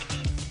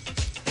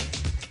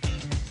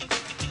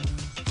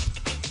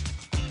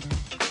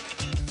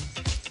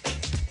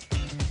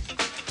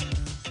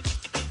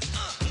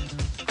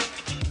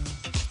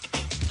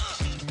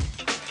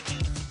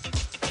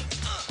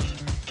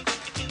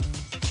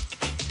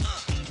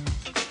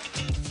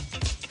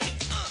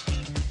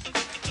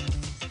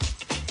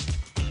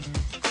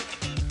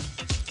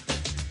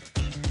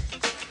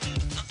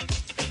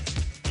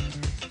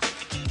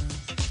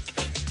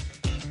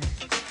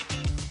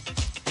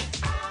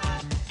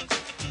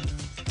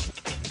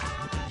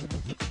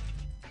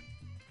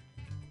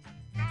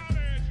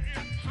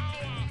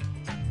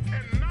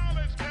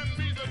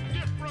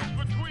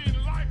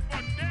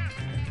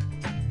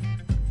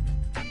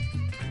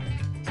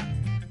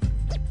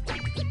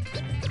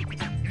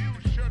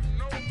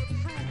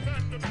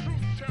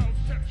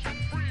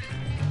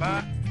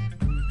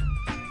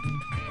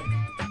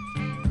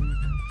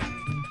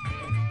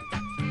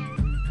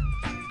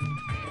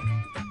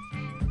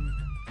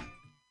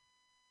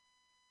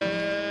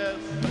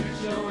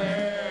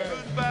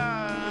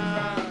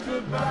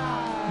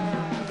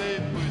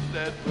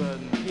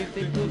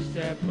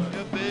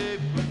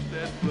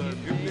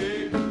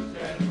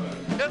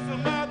 It's a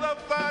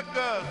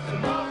motherfucker.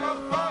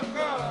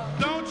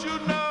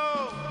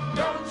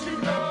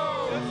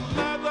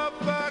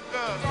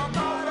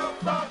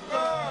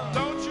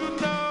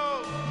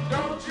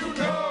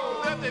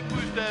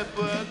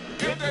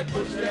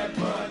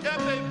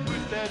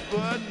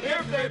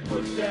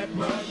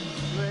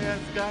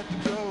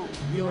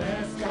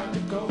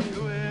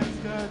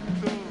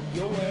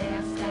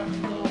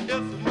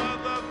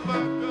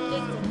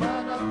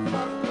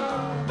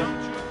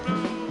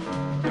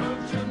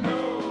 Don't you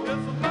know?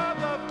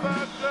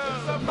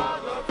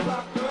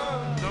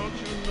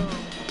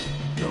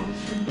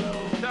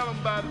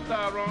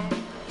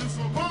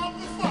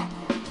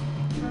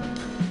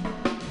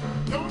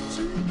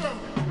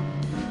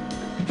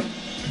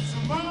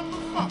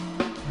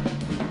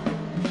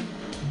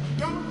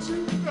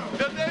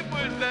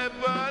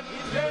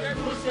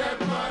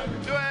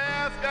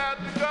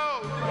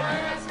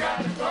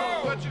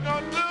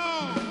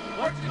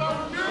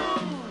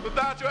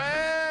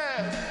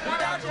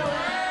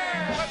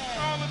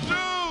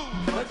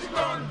 you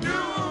gonna do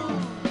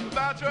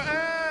about your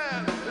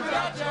ass?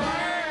 About your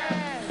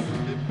ass.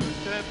 If they push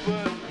that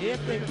button. If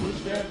they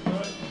push that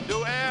button.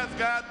 Your ass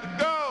got to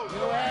go.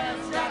 Your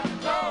ass got to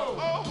go.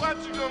 Oh, what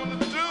you gonna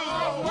do?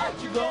 Oh, what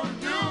you gonna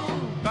do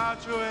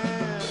about your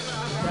ass?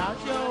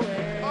 About your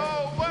ass.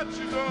 Oh, what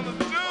you gonna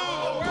do?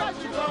 Oh, what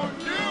you gonna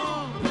do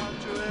about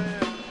your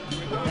ass?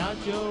 About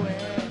your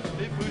ass.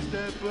 They push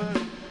that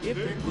button. If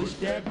they push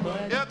that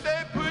button. If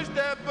they push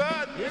that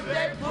button. If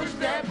they push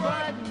that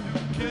button.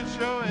 You kiss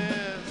your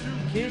ass. You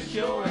kiss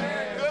your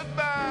ass.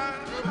 Goodbye.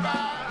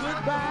 Goodbye.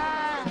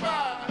 Goodbye.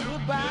 Goodbye.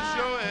 Goodbye. Kiss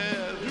your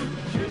ass. You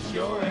kiss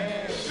your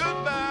ass.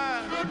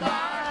 Goodbye.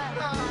 Goodbye.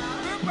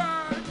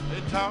 Goodbye.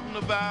 They talking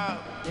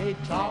about. They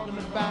talking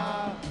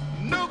about.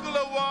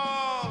 Nuclear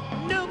war.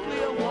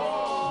 Nuclear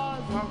war.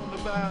 Talking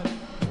about.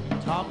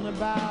 Talking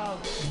about.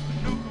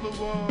 Nuclear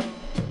war.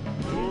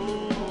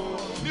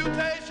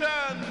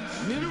 Mutations.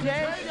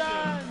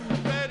 Mutations.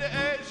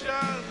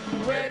 Radiation.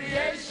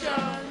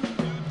 Radiation.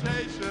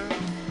 Mutation.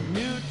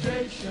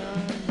 Mutation.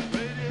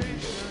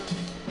 Radiation.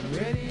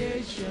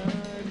 Radiation.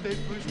 If they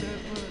push that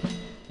button.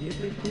 If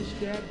they push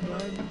that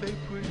button. If they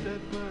push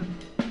that button.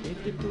 If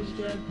they push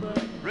that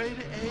button.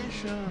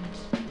 Radiations.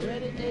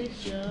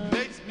 Radiation.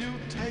 Makes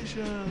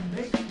mutation.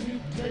 Makes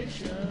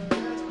mutation.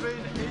 That's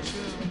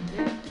radiation.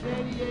 Makes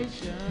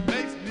radiation.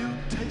 Makes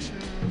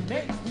mutation.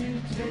 Makes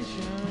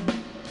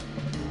mutation.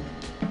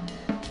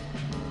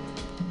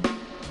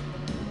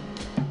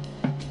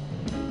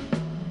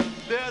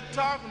 They're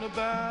talking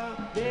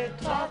about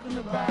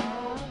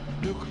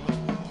nuclear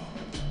war.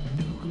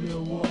 Nuclear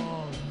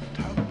war.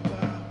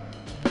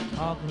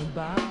 Talking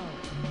about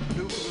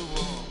nuclear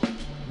war.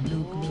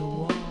 Nuclear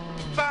war.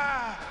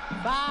 Fire.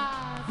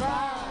 Fire.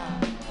 Fire.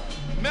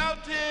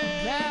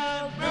 Melting.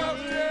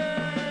 Melting.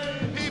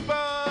 People.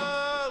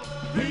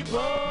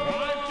 People.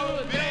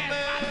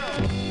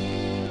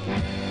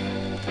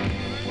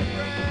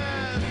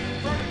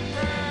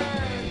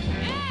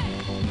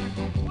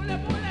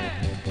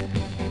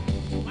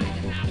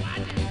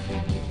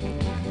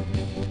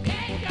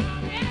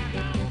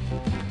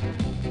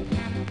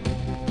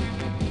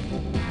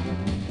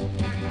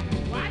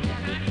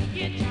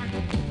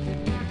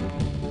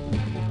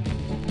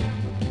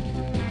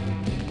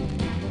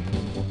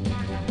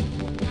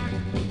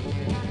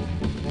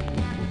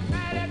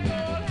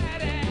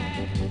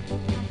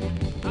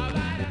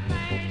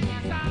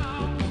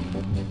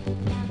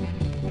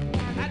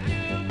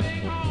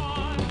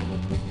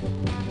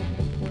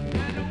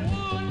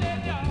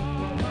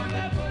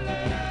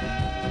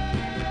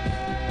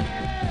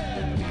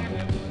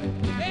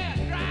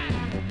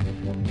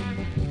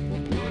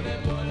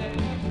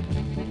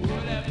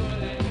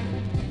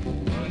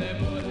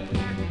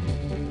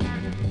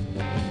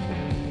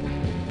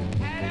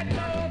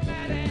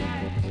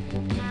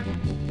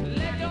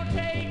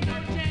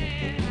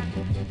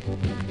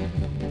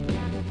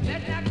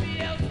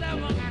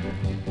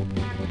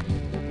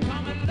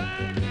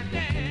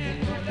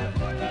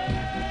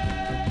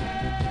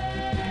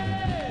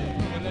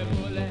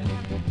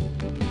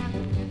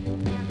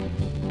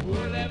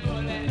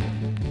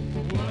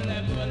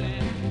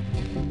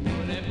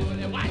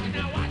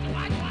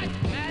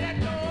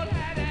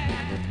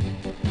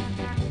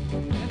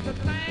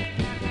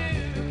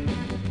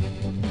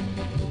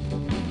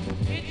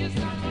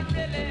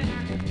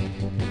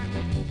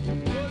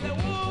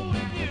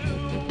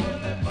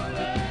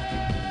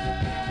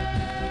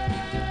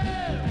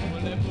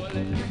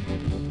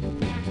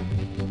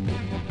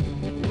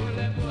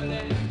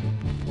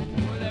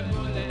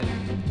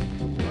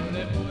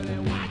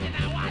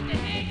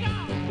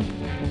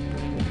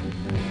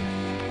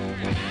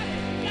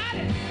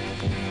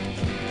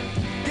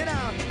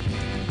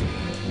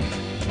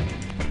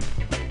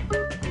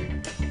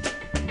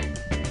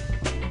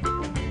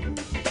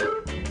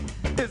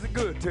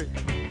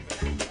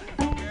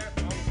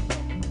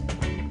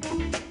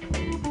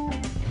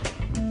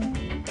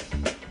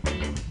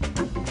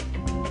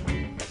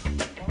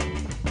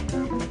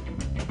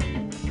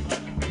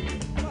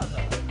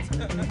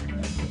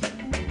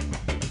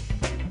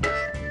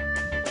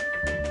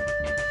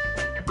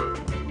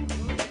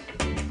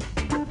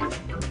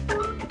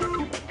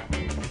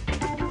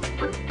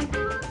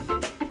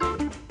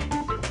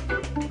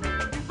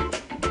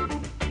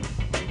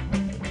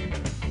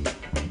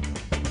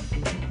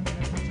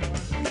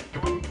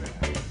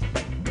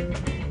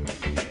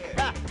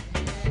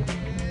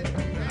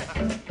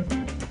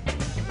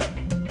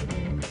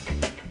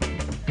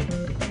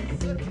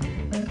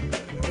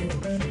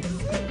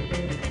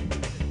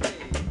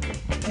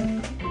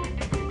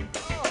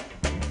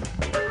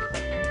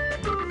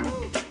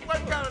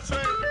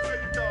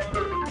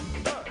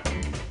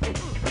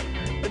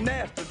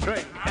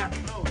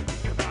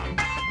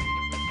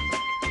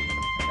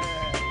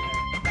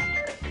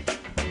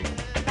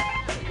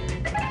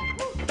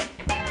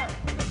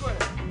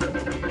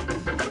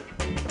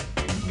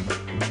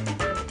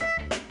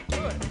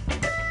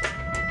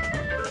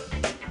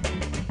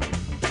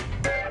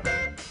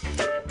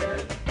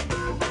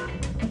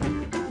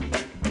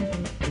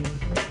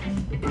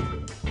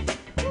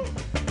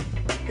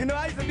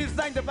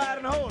 sanctified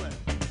and holy.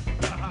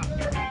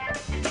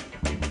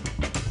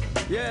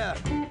 Yeah.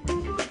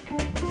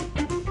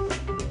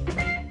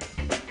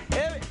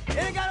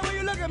 Any kind of way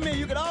you look at me,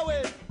 you can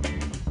always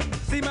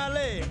see my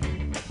leg.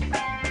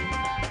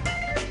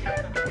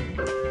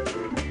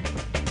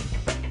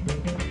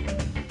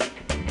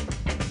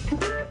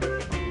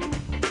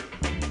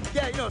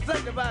 Yeah, you know,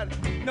 sanctified.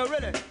 No,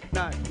 really,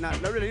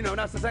 not really. You know,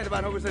 not so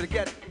sanctified. Holy Spirit, the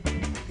cat.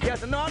 Yeah,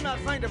 said, no, I'm not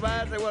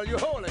sanctified. I say, well, you're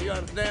holy. You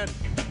understand?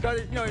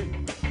 Because you know,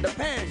 the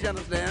pants, you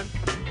understand,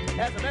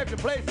 has some extra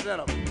places in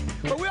them.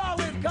 But we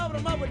always cover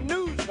them up with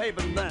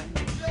newspapers and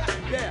things.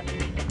 Yeah.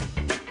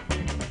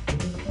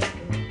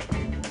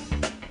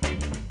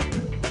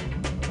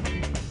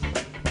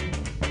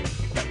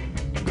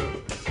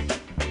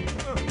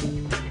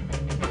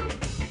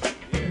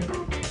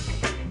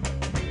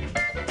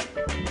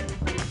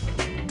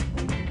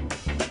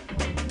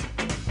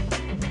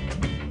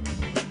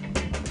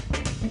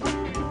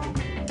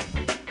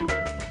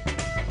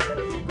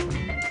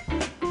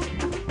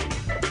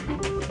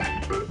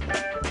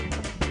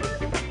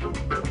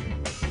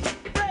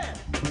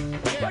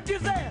 What you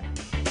said?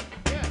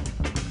 Yeah.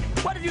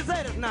 What did you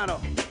say this now, though?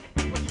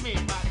 What do you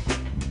mean, Bobby?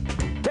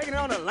 Taking it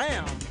on the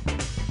lamb.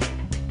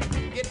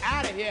 Get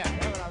out of here.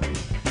 That's what I mean.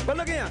 But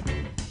look here.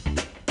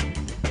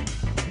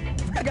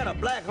 I got a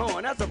black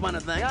horn. That's a funny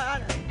thing.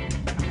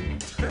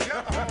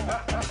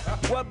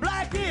 What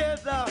black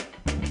is,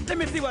 let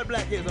me see what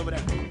black is over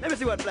there. Let me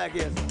see what black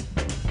is.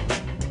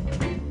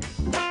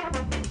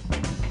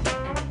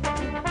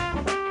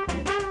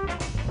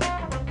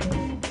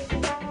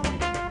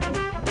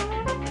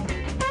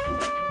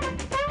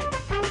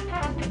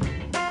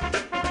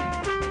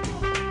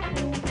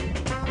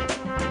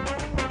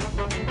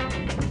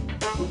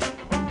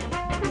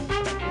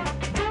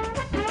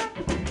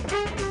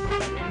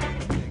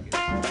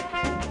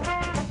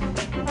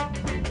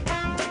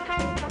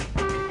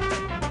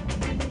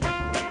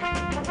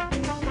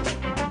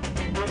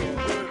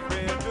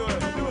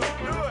 Do it.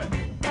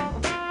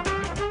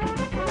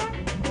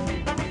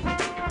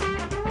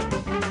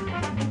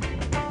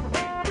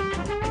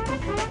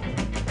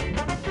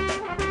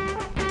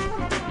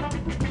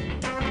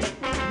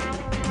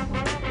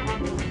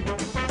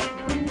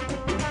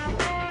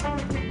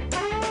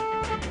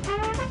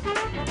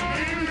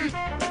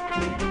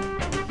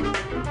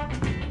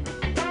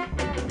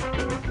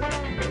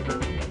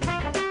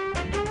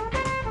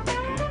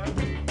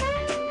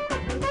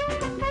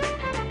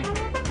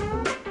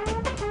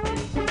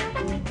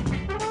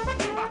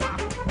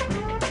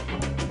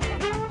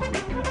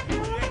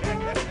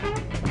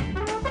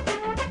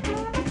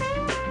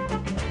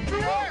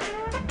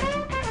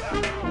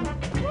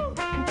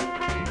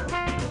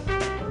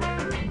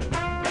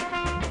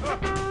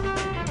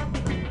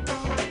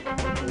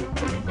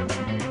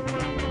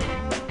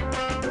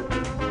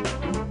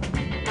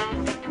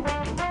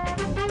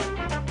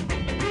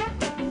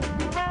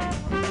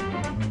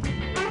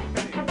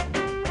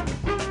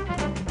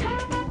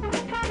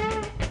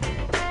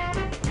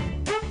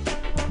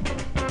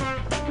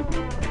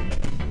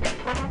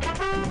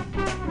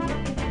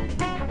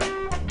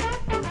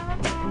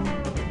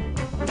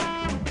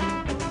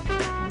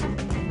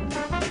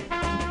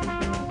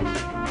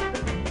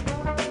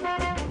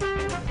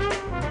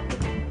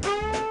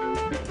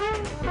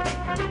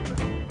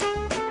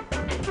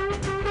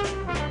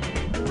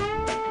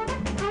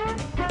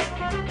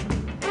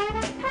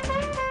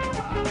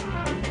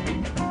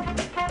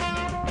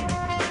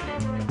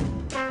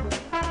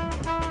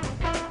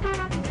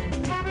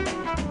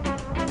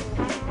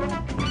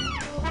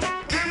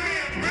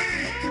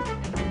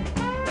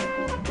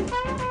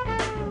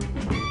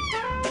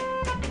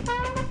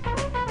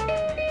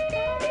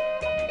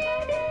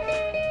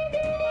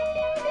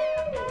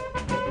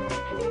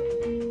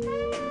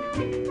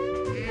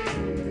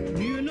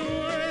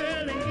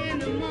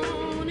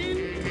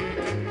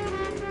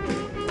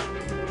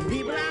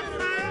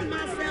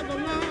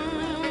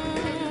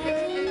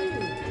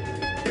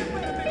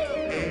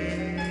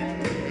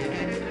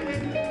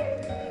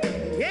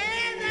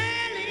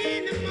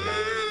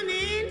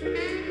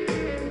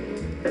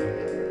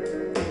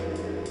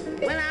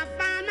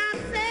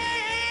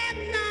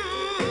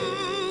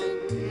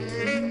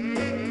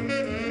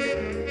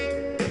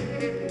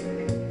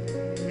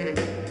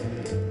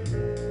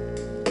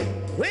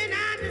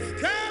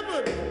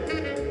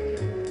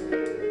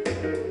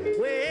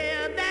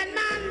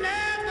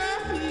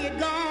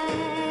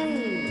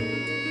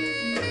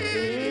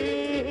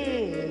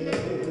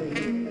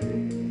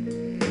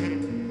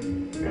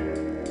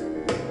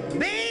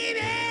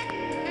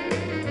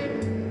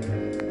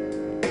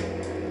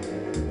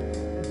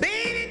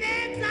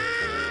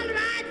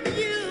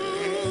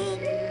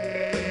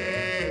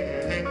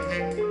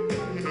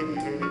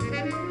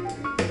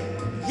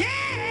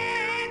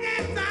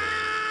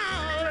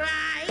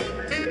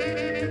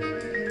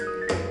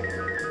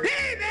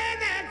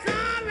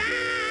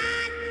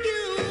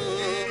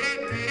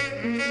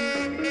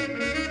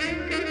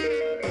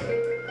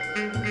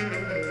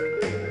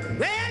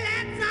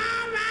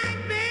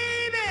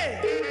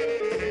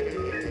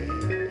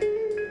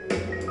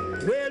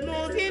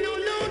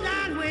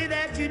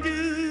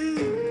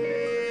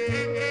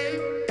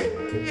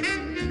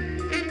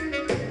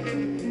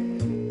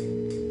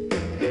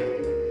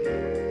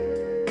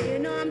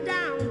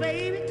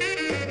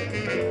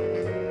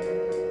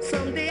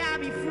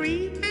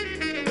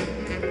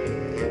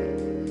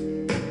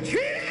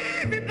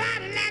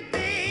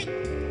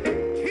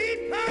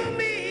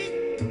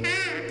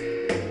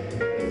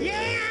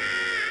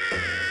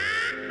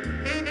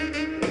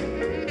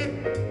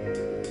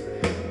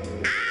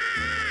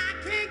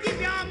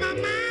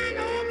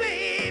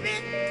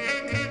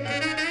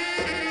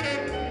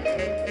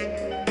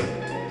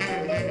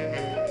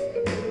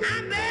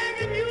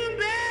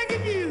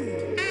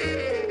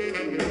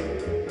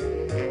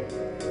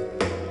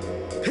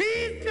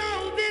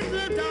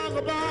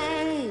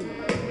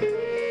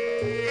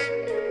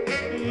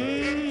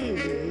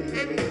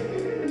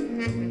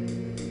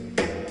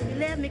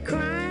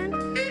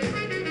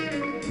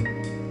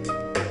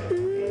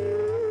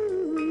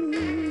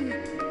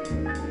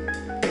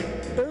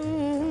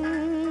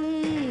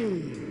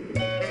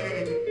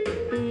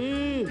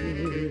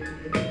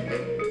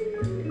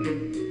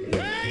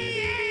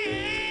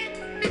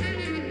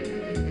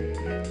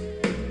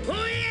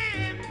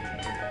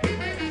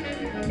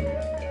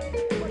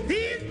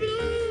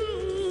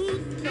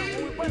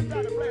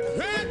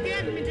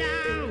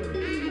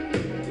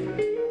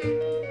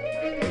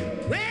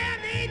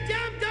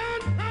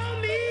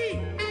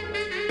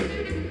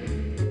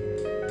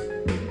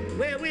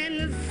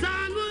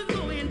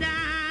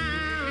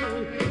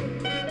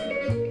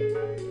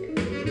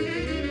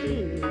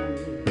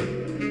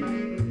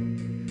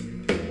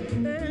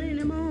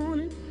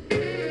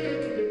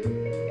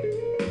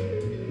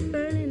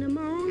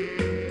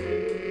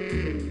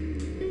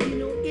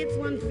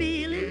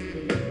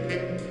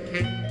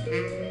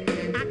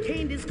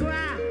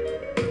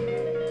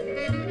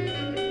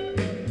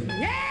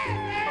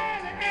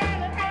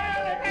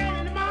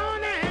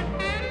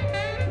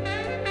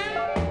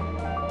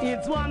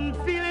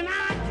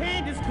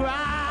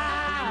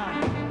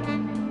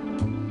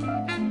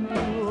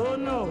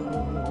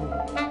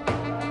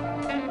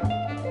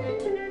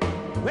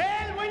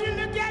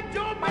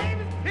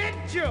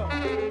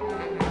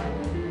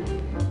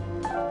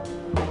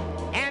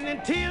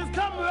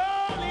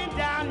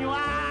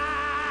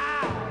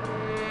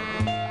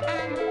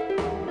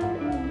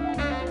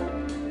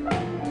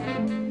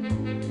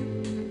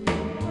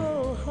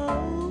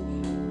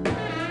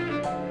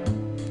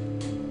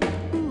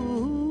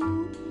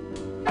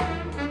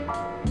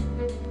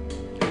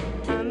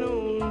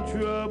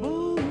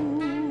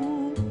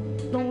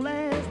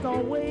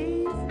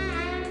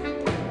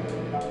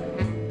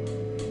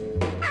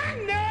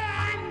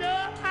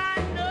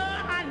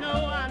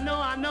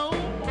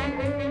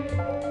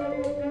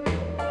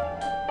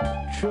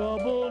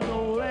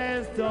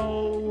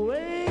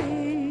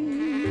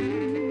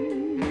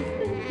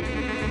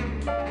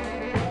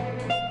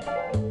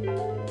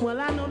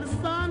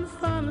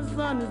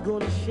 sun is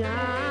gonna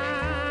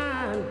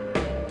shine.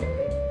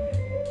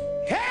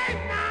 Hey,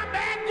 my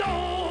back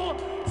door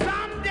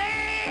someday.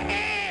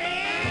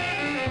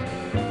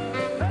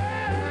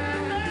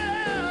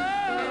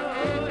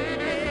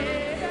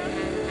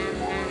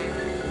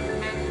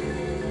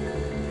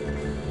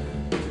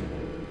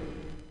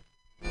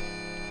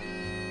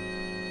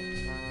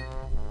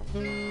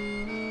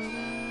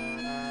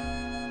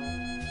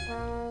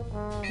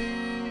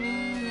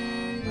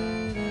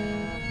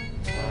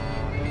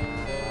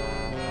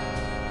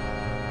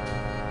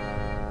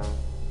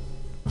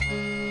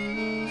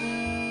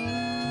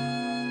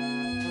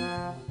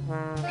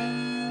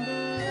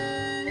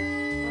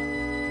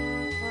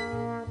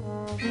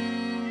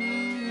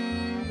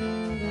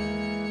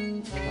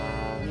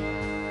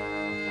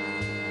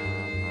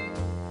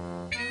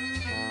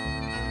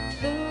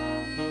 Oh,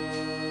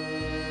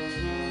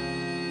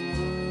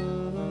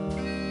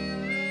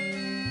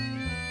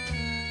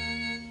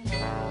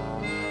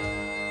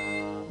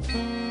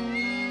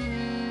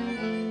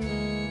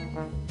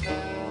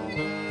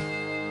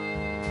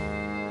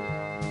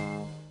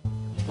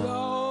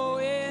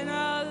 going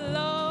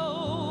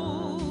alone.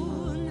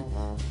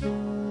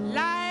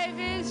 Life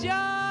is your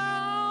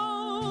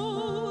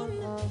own,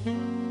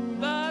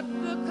 but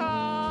the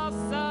cost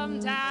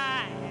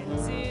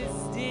sometimes is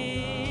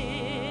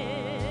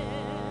dear.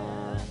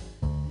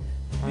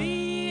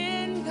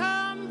 Being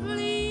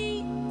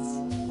complete,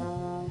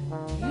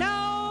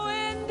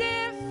 knowing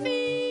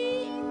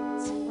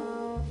defeat,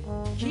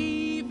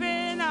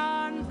 keeping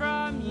on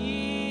from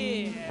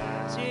year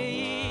to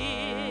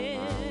year.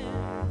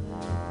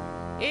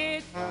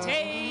 It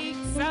takes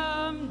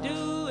some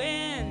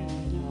doing.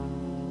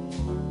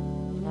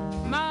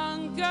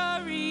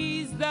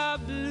 Monkery's the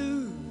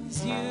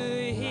blues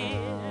you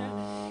hear.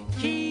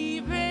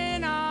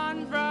 Keeping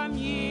on from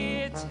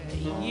year to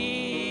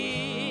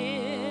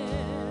year.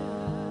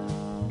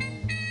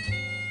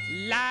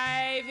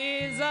 Life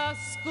is a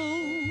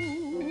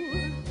school,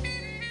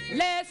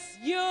 lest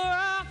you're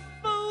a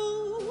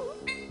fool,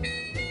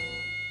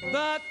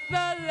 but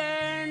the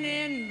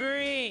learning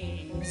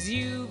brings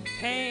you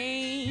pain.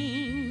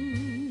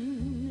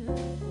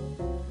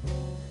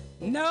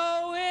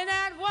 Knowing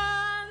at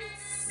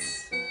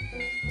once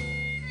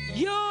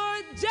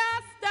you're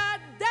just a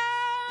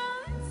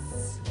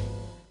dance,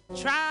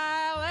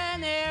 trial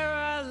and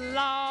error,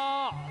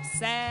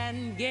 loss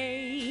and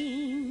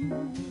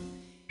gain.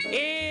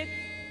 It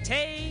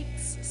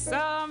takes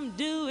some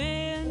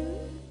doing.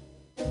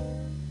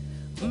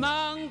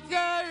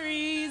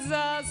 Monkery's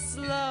a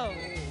slow,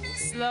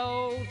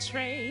 slow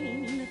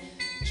train.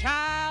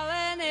 Trial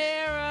and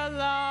error,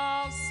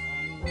 loss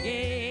and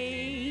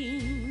gain.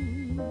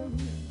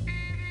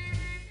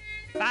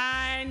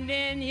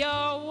 Finding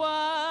your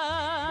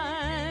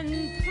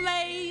one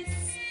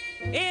place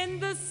in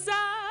the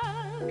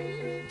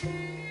sun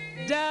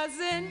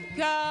doesn't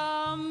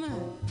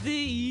come the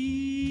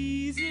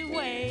easy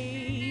way.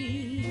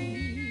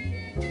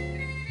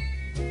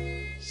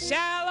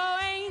 Shallow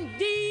ain't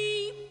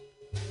deep,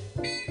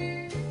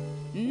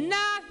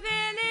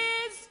 nothing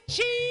is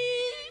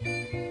cheap.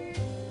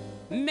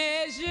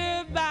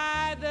 Measure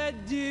by the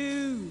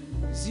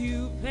dues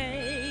you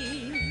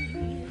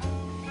pay.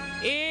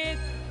 It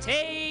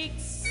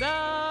takes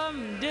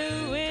some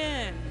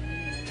doing.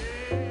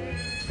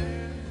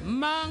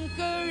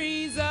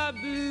 Monkery's a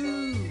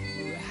blue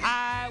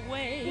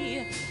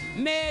highway.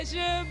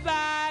 Measure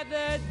by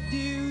the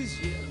dues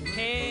you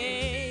pay.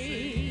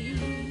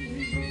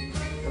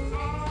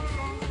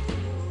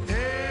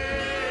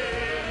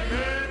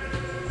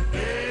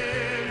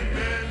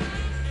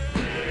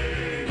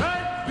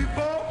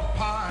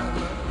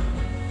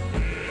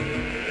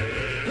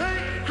 They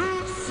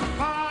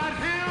crucified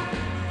him,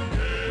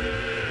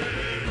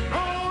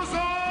 rose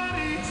on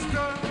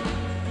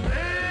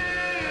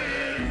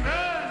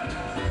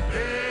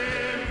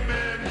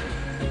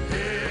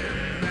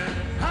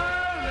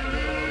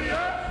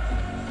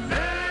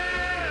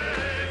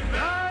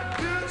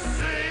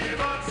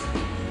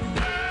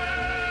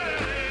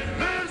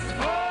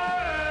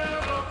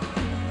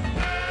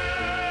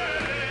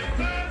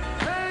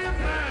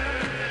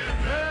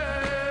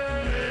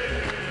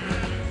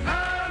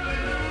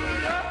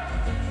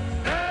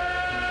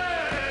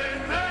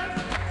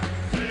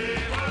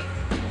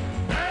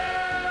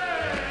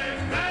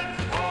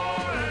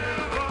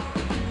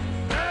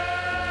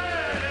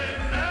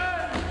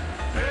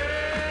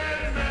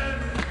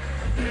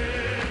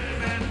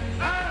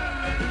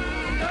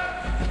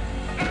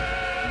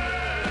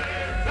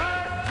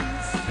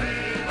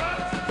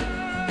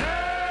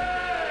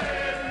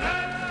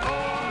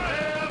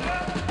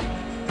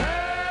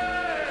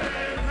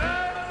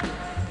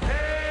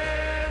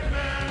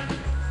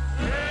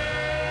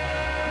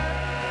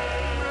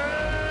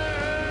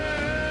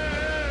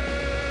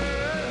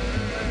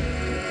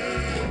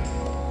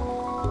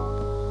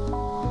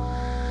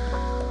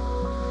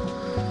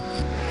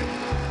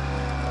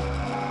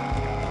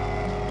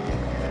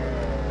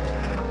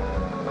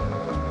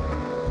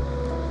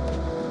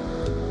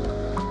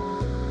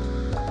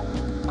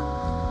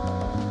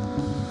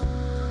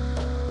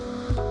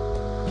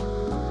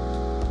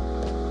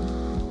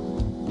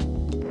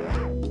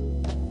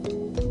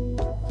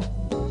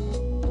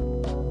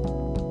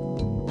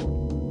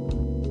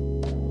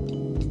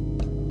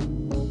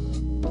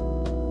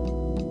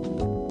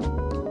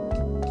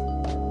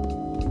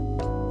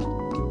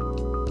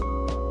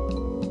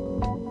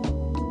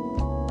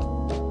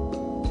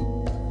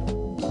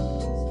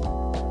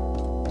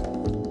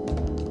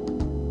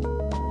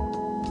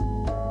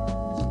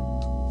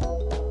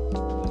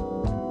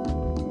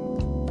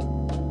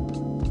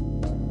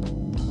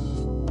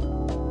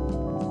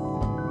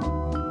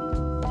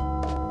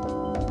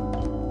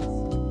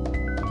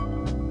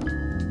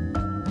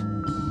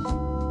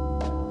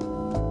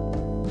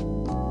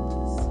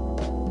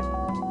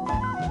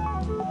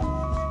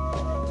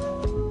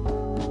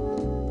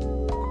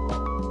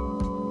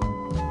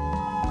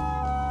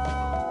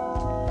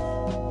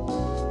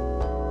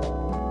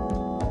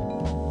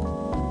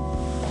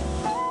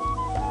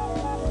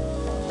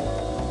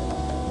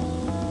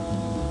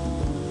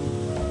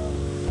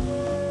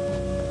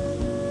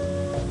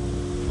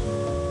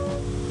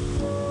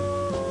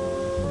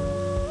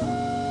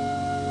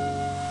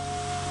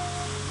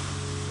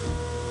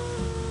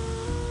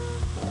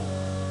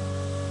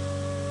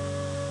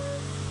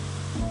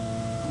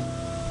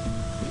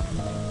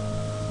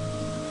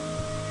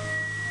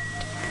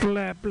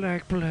Flat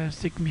Black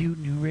Plastic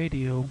Mutiny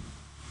Radio.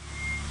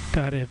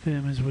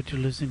 .fm is what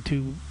you're listening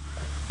to.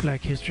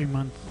 Black History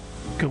Month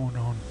going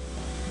on.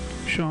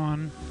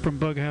 Sean from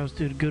Bughouse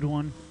did a good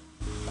one.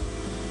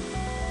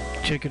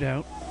 Check it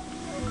out.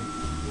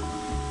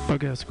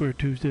 Bughouse Square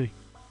Tuesday.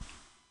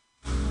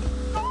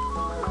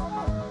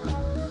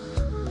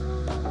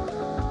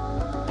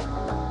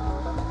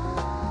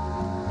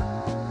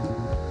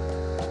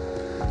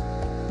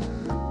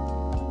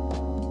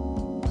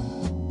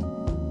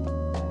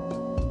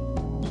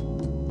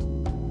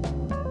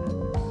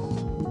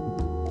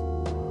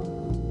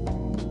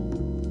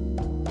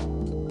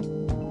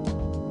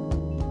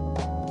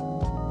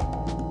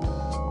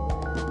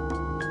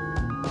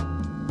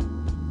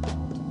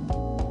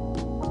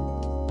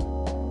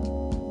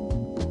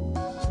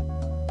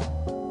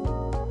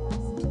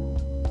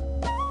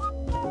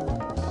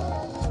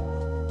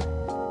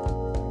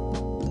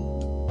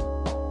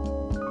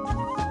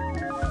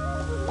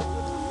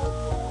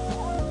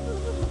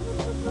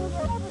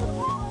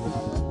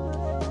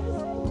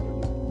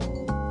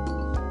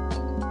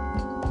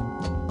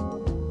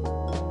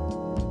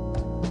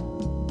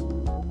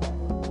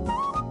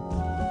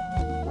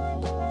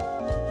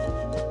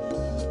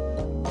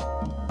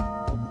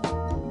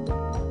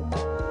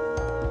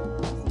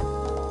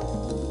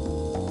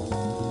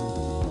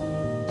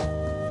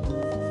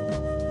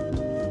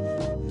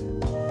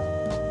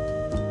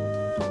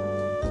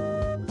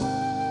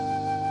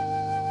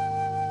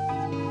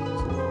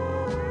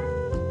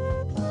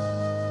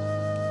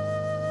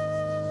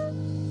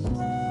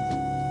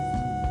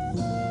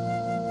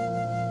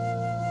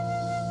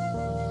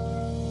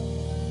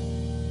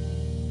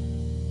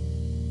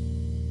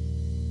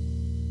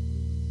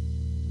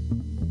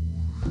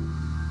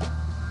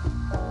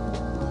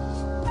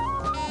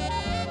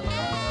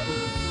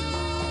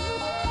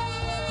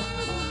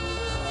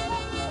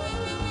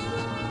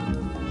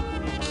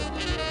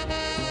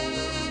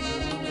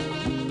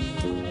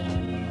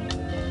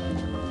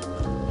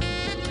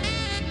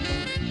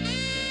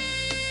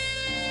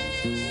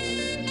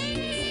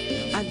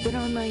 I've been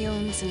on my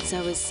own since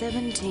I was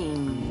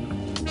 17.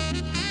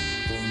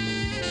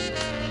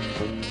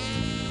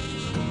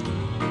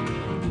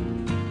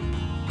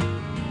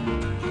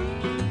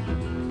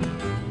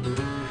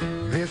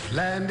 This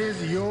land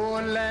is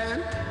your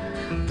land,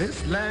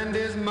 this land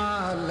is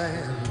my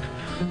land.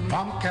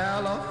 From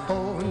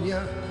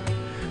California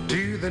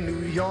to the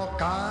New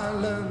York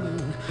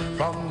Island,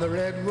 from the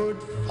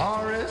redwood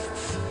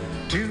forests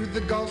to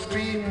the Gulf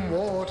Stream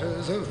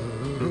waters.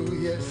 Oh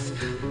yes,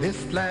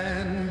 this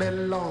land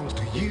belongs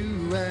to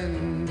you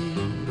and me.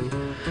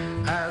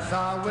 As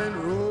I went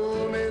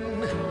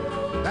roaming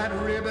that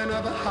ribbon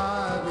of a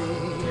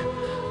highway,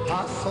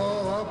 I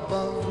saw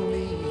above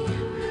me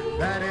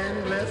that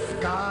endless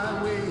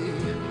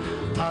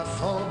skyway. I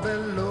saw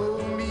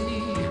below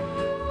me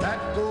that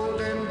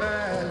golden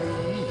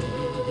valley.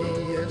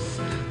 Yes,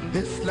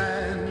 this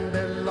land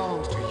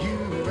belongs to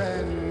you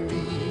and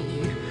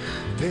me.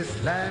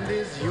 This land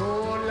is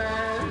your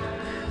land,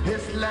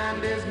 this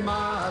land is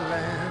my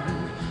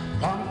land.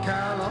 From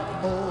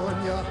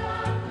California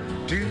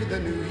to the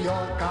New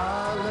York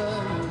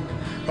Island,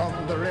 from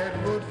the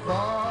redwood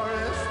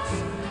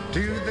forests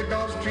to the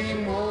Gulf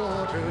Stream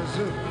waters.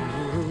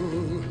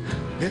 Ooh,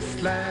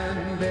 this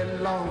land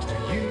belongs to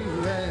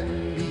you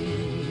and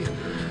me.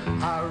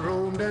 I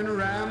roamed and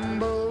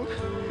rambled,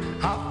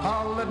 I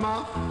followed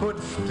my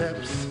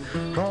footsteps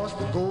across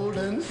the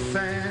golden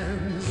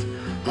sands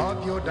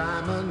of your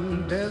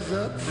diamond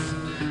deserts,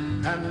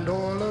 and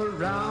all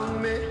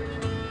around me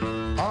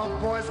our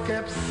voice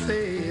kept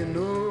saying,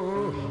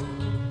 oh,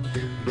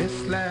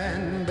 this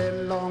land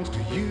belongs to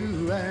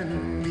you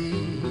and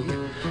me.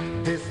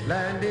 This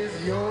land is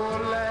your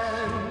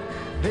land,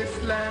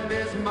 this land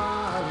is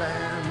my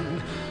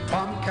land.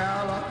 From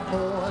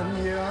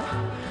California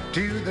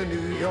to the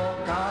New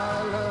York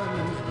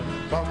Island,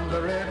 from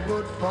the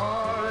redwood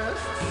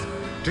forests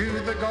to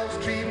the Gulf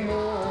Stream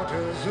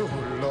waters. Oh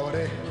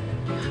Lordy,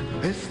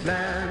 this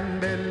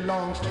land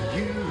belongs to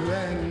you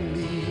and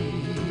me.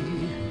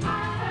 I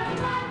heard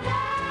my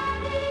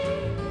daddy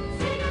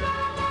sing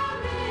about the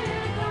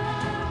river,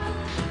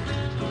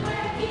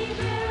 where he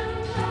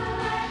built a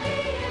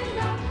levee in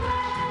the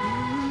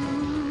ground.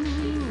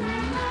 He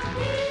sang the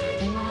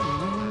people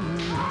on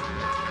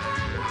the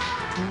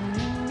ground.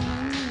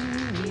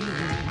 He sang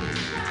the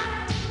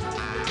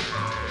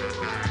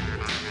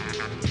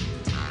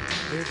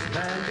This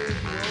land is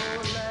your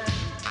land,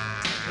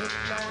 this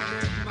land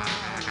is my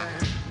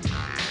land.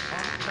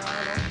 From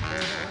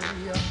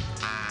California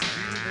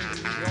to the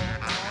New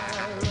York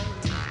Island,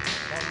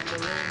 from the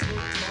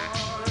redwood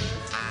forest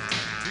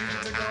to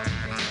the Gulf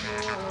Stream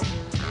waters.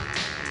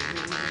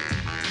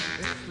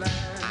 This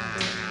land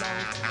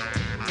belongs to you and me. This land belongs to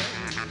you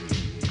and me.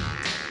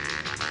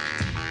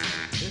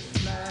 This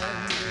land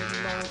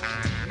belongs to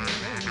you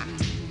and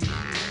me.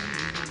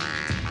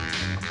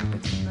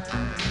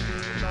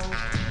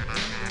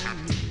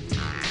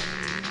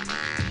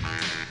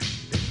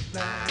 This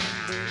land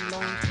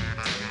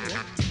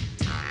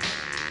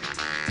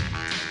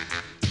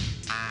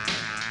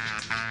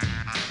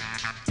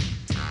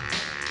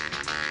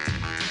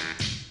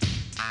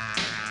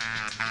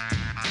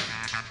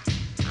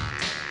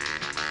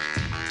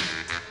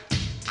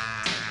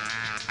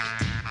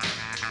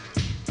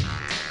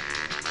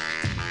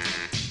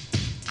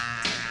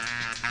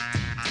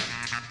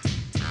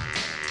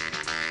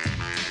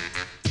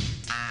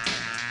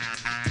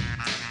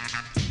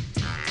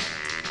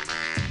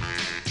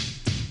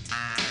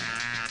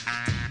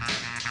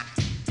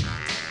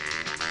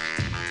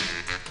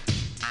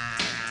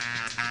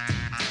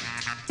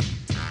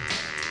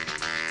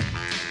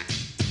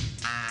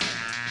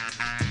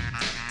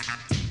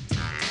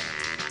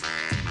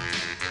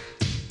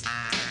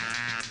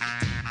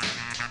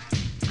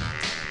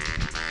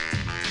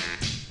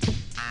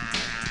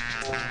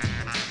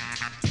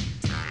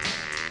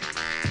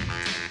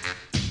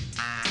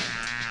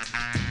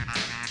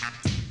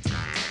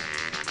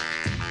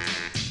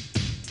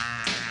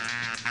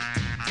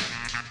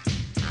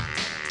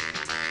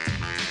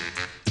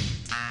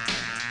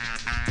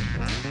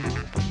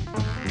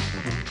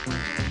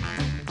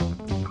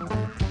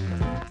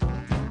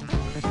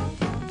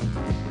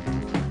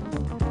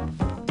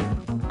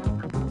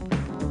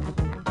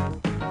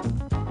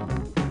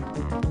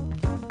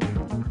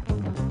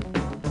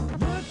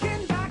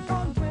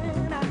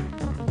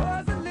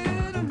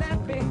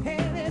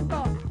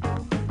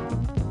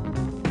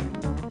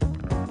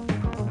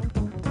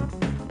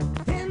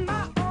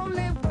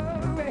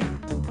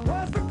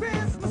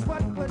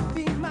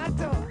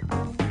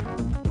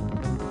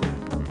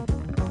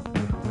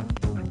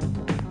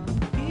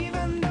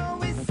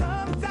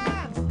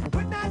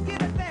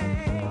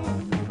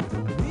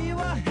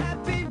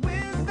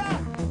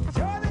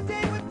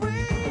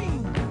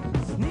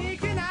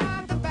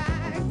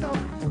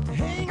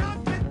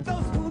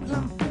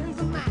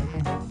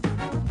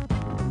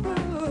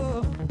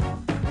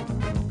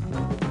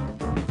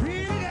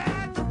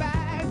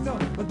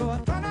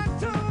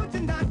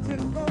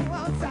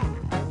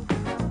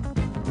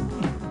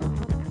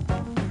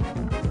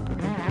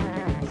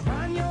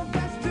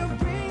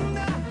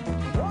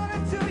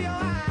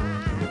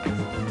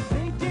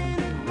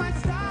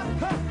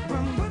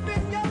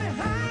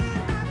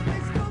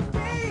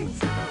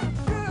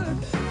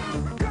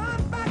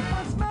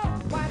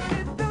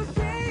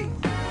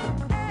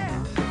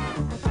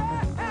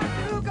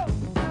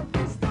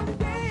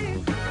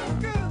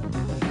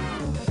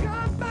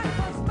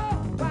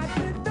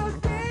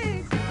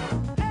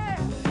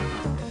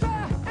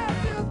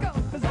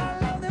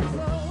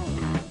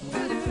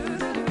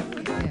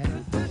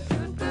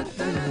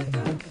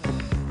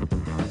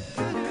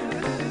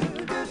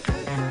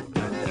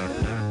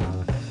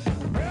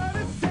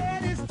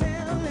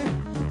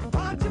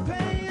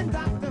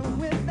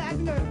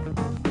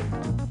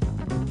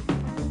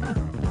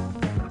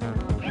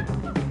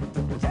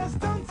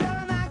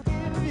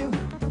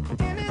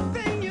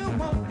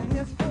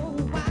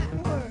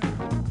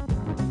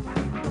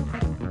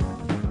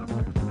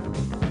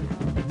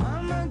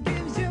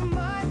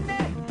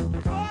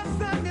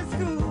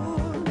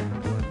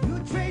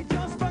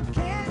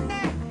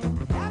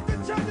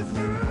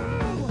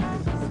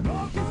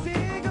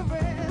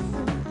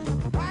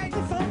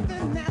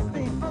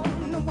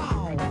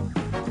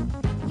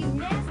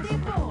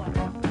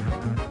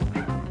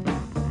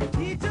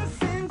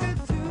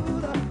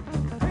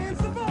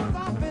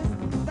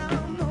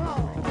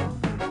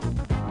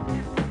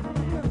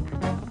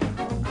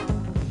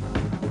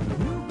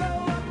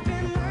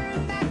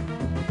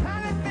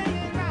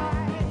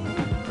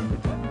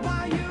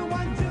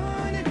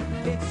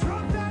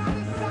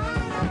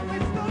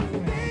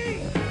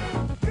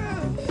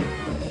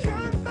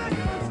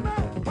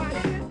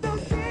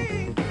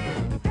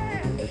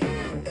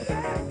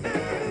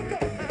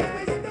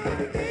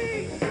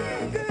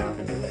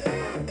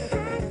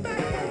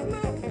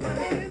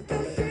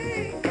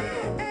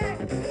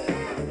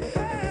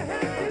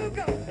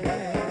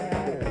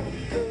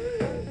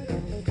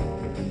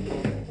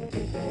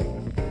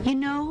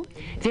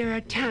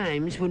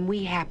times when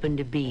we happen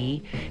to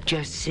be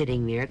just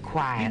sitting there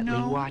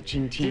quietly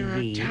watching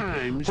TV.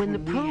 When the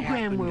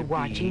program we're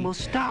watching will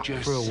stop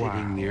for a while.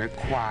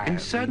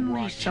 And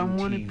suddenly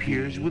someone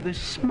appears with a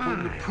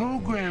smile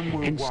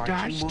and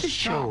starts to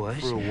show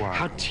us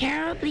how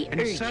terribly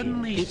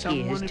urgent it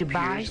is to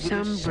buy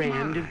some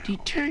brand of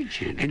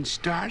detergent. And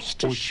starts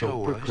to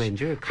show us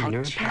cleanser, or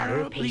cleaner,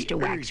 powder, or paste, or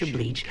wax, or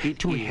bleach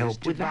to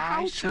help with the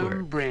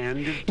housework.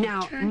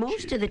 Now,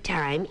 most of the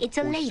time, it's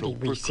a lady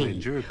we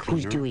see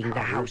who's doing the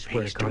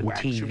housework on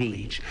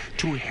TV.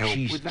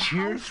 She's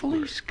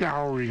cheerfully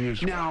scouring.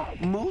 Now,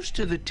 most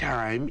of the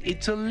time,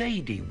 it's a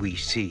lady we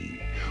see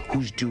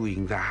who's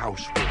doing the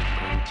housework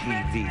on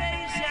TV.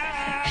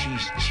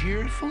 She's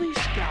cheerfully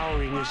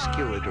scouring a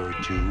skillet or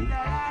two,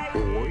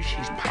 or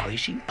she's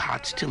polishing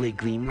pots till they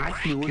gleam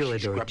like new, or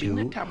she's scrubbing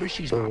the tub, or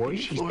she's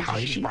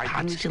polishing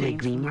pots till they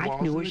gleam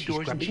like new, or she's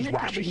scrubbing the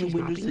washing the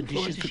windows, the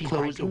dishes, the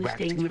clothes, or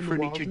waxing the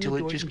furniture till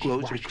it just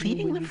glows, or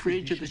cleaning the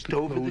fridge or the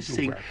stove or the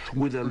sink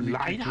with a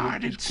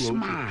light-hearted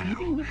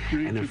smile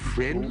and a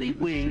friendly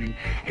wink,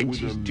 and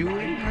she's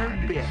doing her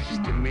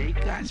best to make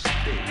us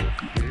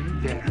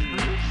think that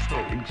her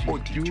soap or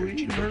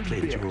detergent or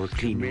cleanser or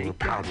cleaner or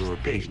powder or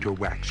paste or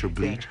wax or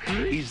bleach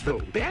is the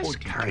best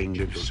kind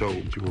of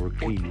soap or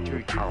cleaner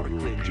or powder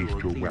or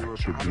paste or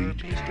wax or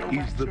bleach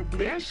is the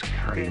best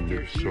kind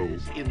of soap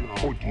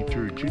or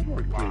detergent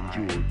or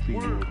cleanser or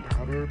cleaner or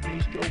powder or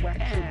paste or wax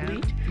or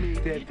bleach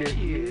that there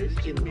is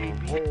in the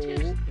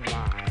whole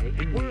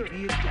wide world.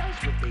 Maybe it does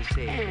what they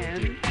say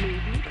it will do.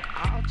 But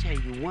I'll tell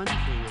you one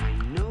thing I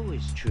know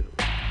is true.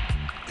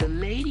 The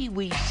lady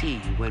we see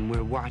when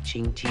we're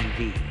watching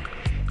TV,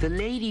 the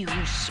lady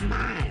who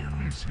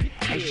smiles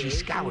as she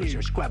scours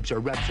or scrubs or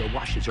rubs or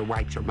washes or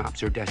wipes or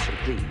mops or dusts or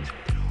cleans,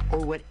 or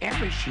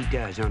whatever she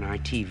does on our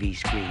TV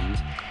screens,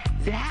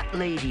 that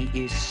lady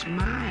is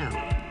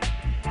smiling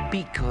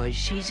because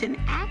she's an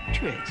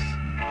actress.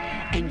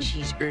 And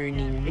she's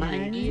earning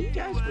money,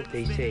 does what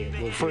they say it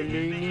will, for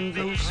learning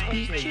those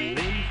speeches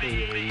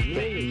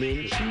that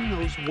mention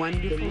those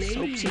wonderful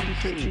soaps and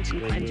detergents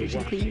and cleansers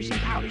and cleaners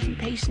and powders and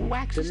pastes and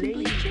waxes and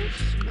bleaches.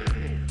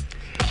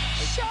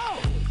 So,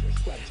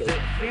 the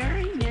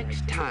very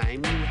next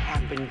time you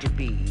happen to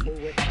be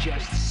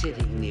just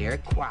sitting there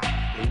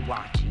quietly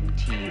watching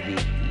TV,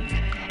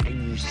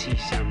 and you see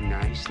some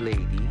nice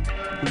lady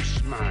who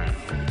smiles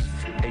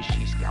as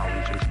she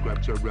scours or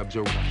scrubs or rubs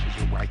or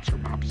washes or wipes or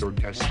mops or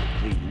dusts or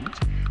cleans,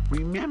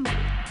 remember,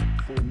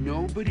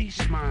 nobody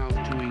smiles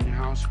doing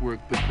housework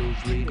but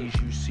those ladies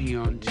you see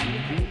on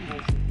TV.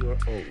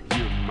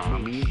 Your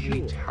mommy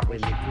hates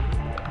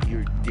housework.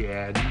 Your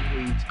daddy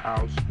hates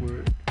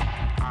housework.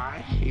 I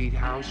hate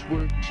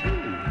housework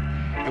too.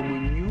 And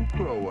when you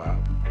grow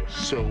up,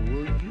 so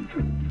will you.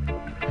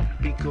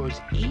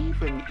 Because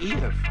even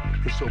if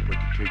the soap or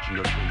detergent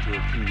or cleanser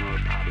or cleaner or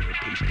powder or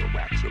paste or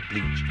wax or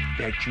bleach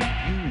that you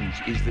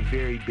use is the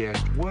very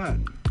best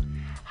one,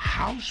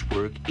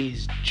 housework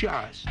is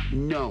just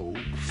no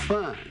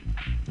fun.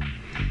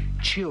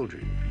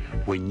 Children,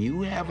 when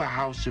you have a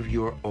house of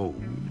your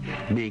own,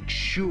 make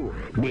sure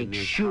when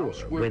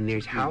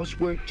there's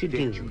housework to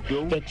do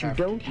that you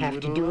don't have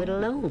to do it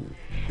alone.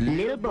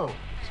 Little boys,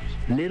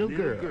 little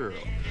girls,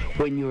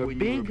 when you're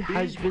big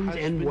husbands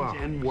and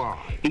wives,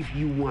 if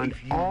you want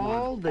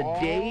all the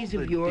days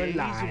of your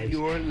lives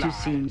to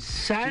seem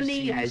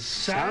sunny as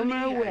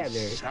summer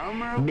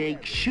weather,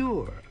 make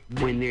sure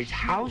when there's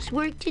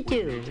housework to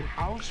do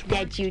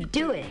that you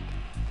do it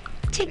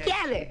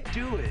together.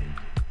 Do it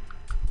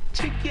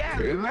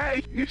together.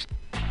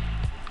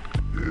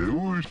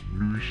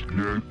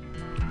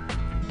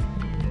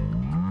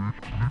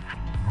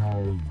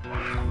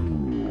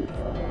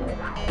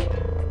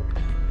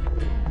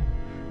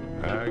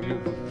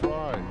 Agatha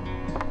Fry,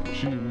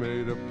 she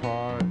made a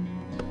pie,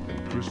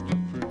 and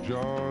Christopher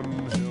John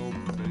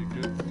helped make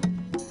it.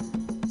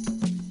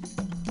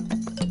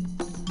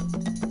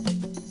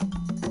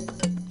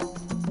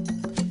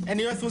 And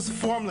the earth was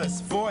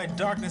formless, void,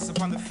 darkness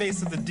upon the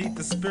face of the deep.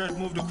 The Spirit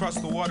moved across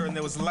the water, and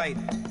there was light.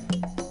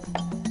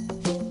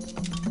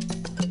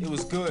 It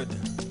was good.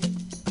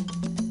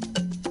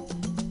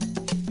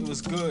 It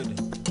was good.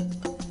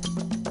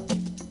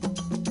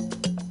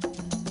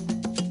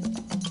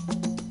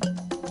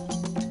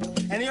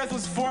 And the earth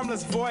was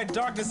formless, void,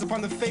 darkness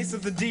upon the face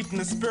of the deep, and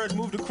the Spirit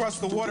moved across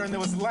the water, and there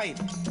was light.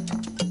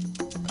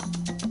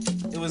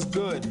 It was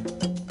good.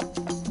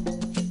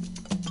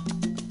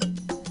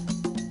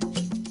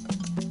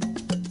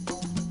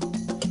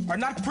 Are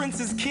not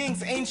princes,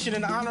 kings, ancient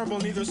and honorable,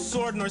 neither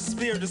sword nor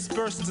spear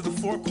dispersed into the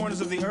four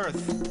corners of the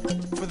earth?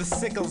 For the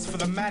sickles, for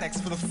the mattocks,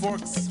 for the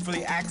forks, for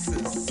the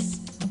axes.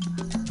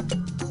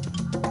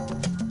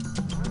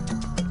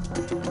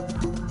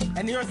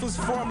 And the earth was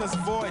formless,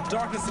 void,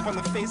 darkness upon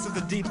the face of the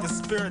deep. The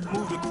Spirit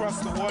moved across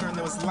the water, and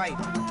there was light.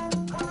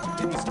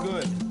 It was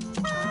good.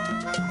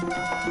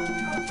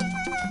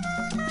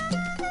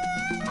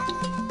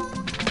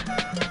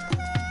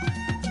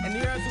 And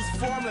the earth was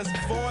formless,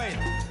 void,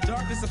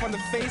 darkness upon the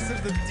face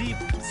of the deep.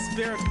 The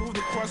Spirit moved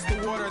across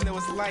the water, and there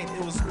was light.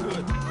 It was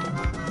good.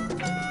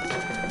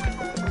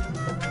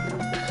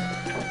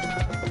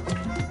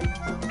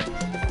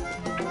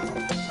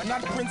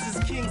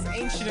 princes, kings,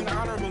 ancient and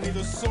honorable,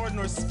 neither sword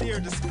nor spear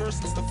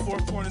dispersed into the four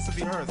corners of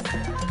the earth.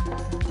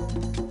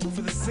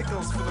 For the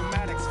sickles, for the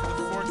mattocks, for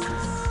the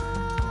forces,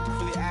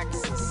 for the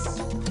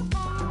axes.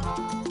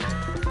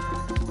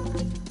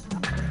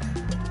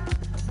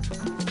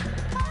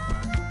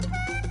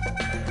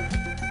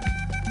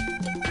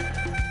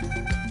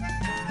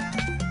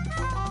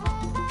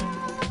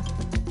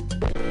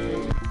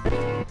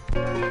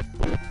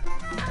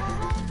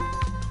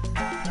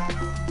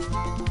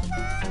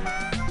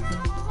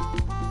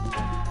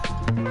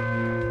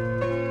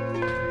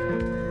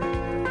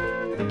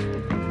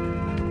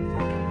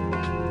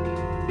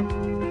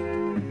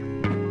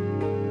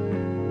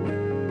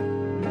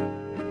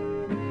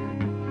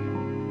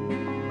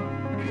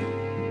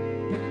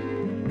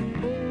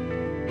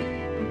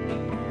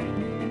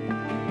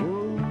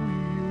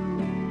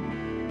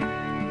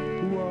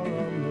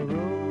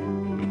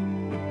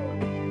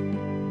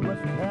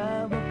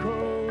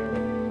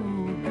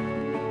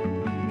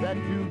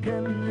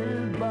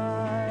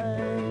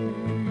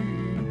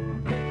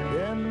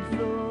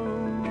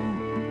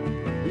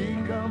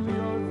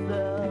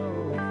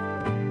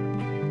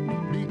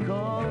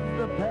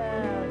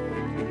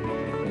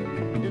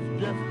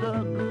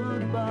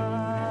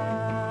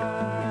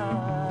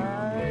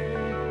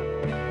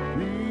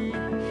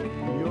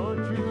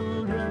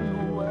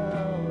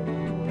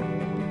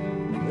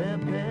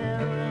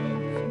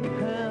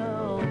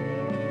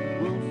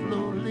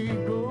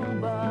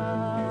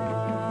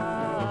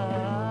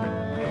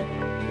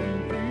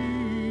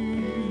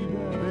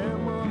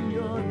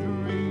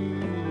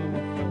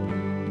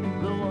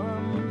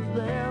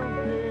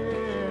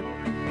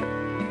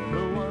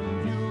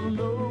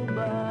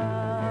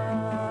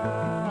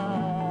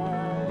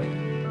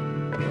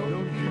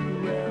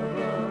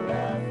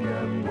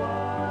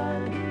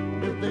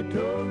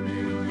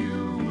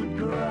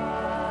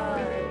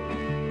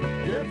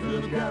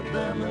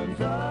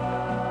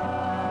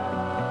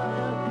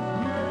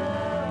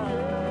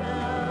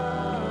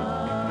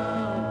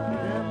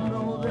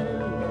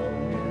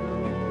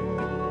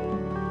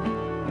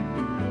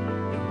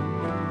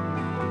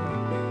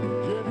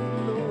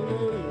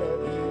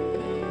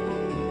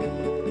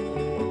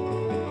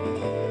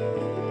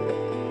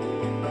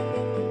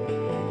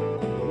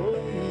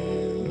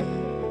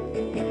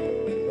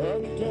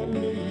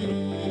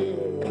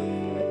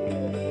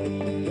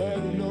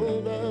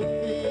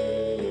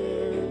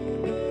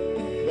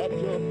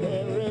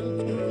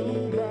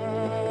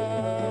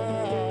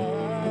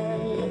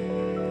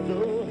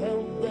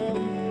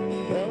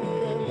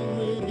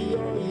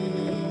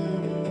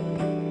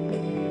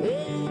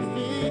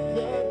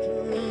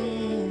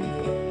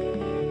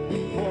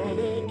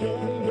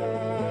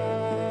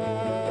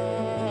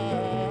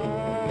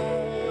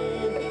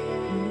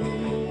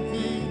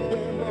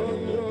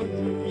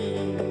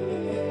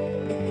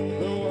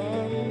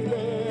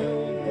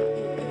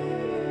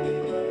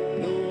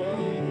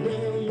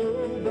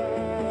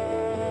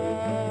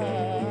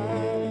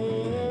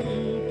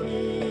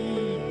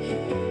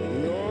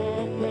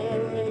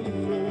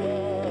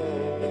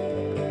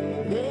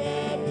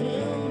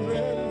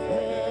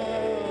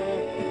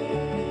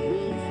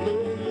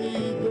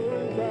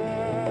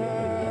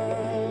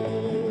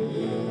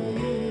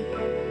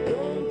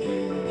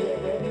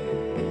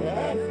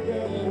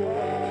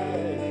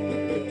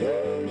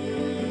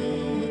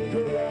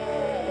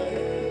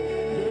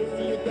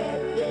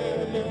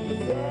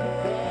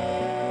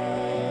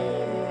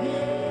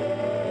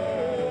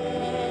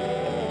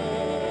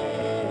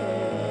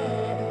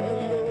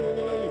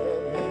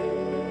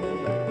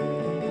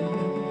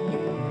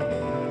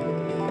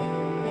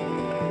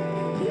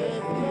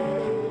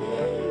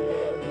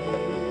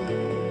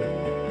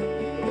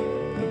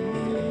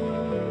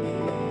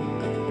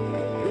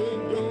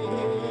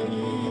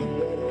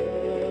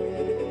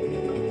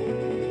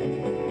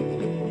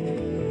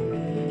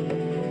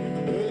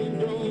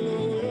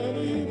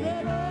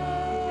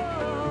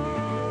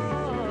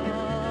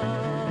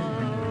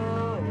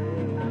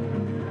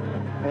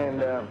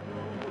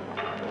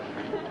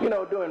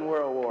 During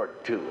World War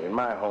II, in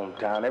my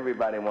hometown,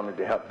 everybody wanted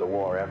to help the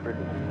war effort.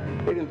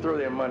 They didn't throw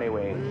their money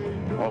away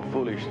on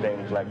foolish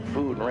things like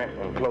food, rent,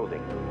 and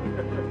clothing.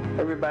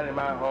 Everybody in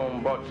my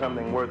home bought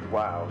something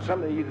worthwhile,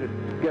 something you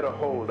could get a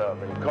hold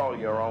of and call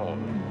your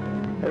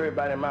own.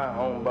 Everybody in my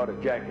home bought a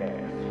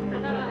jackass.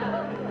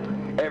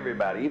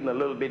 Everybody, even the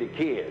little bitty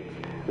kids,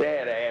 they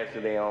had an ass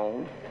of their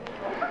own.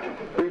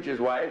 Preacher's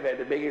wife had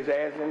the biggest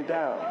ass in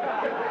town.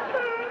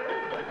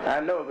 I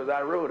know because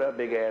I rode her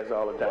big ass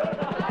all the time.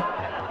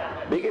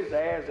 Biggest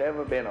ass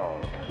ever been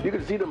on. You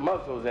could see the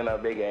muscles in her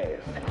big ass.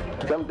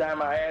 Sometimes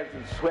my ass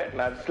would sweat and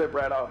I'd slip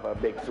right off her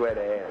big sweaty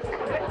ass.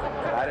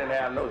 I didn't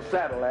have no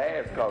saddle, her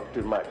ass cost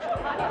too much.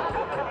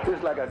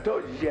 Just like I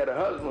told you, she had a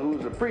husband who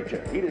was a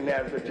preacher. He didn't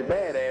have such a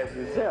bad ass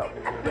himself.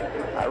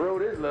 I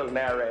rode his little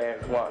narrow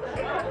ass once.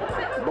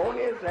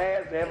 Boniest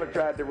ass I ever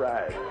tried to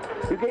ride.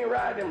 You can't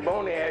ride them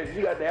bony ass,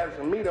 you got to have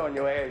some meat on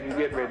your ass you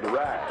get ready to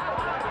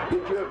ride.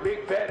 Get you a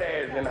big fat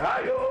ass and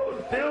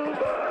hi-yo,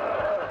 silver!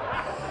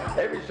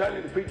 Every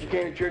Sunday the preacher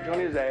came to church on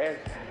his ass,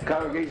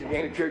 Congregation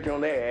came to church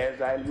on their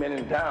ass. I hadn't been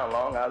in town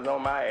long. I was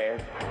on my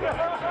ass.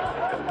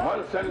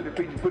 One Sunday, the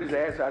preacher put his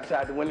ass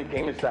outside the window,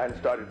 came inside and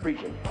started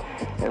preaching.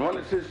 And one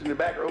of the sisters in the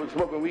back row was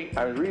smoking weed.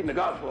 I was reading the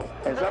gospel,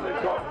 and something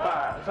caught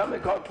fire.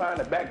 Something caught fire in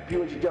the back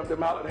pew, and she jumped up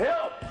and hollered,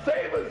 "Help!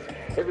 Save us!"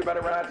 Everybody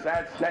ran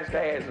outside, snatched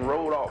their ass, and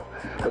rolled off.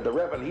 But the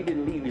reverend, he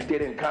didn't leave. He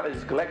stayed in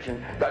his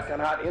collection. Got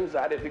kind of hot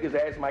inside. They figured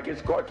his ass might get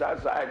scorched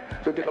outside.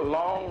 So he took a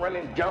long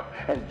running jump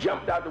and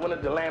jumped out the window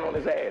to land on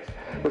his ass.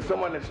 But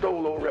someone had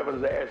stole old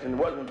Reverend's ass and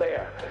wasn't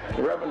there.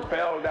 The Reverend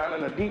fell down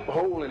in a deep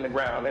hole in the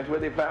ground. That's where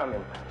they found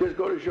him. Just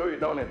go to show you,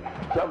 don't it?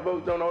 Some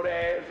folks don't know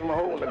their ass from a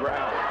hole in the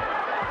ground.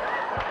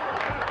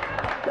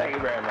 Thank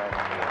you very much.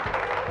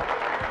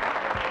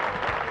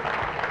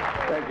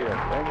 Thank you.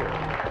 Thank you.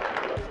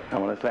 I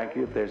want to thank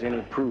you. If there's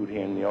any prude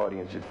here in the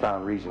audience that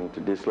found reason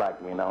to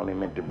dislike me, and I only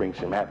meant to bring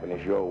some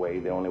happiness your way,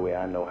 the only way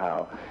I know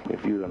how,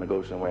 if you're going to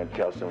go somewhere and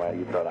tell somebody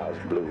you thought I was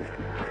blue,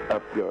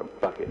 up your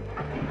bucket.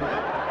 And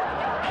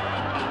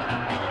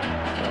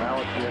I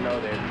want you to know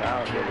that I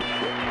don't give a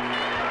shit.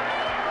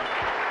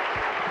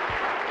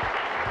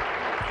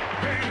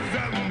 Raise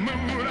that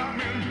mood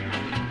I'm in.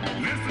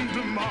 Listen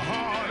to my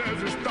heart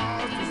as it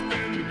starts to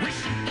spin.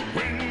 Wish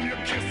when you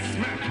kiss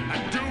me, I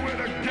do it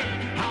again.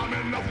 I'm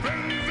in the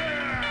frenzy.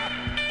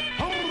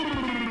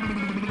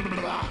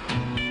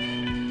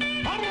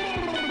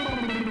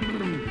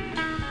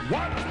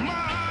 Watch my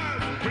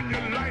eyes when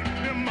you light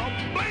them up.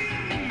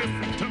 Bling,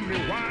 listen to me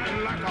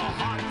whine like a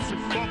hot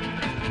cigar.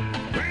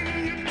 When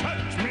you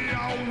touch me, I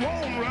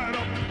warm right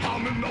up.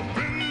 I'm in the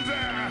frenzy.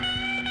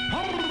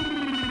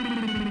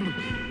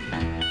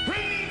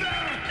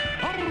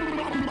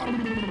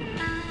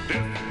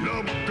 This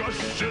love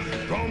gushes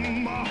from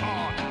my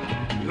heart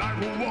like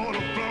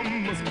water from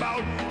a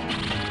spout.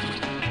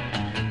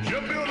 You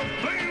build a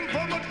flame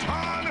from a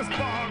tiny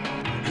spark.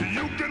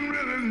 You can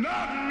really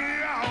knock me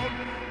out.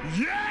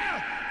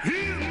 Yeah,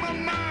 he's my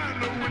mind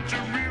with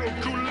your real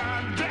cool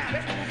line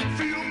daddy.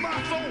 Feel my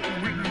soul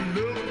with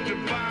love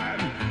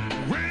divine.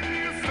 When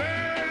you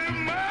say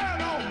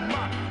man, oh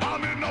my,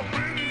 I'm in a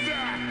frenzy.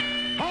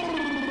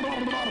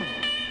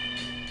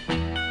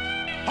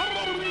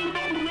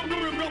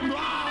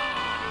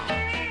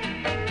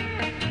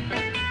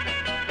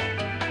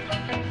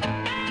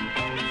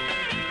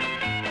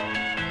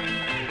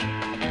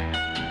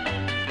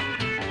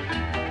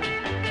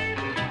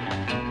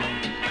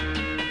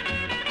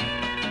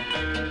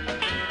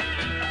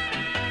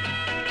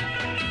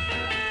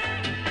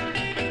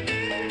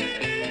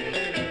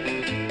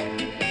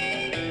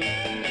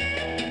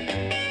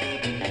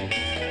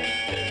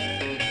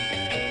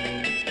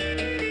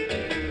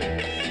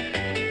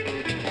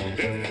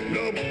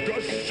 Love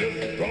gushes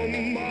from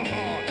my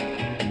heart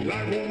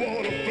like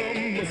water from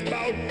a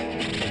spout.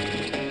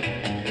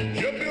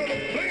 You build a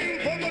flame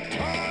from a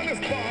tiny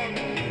spark.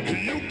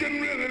 You can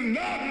really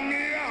knock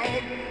me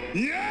out.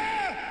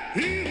 Yeah,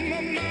 he's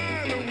my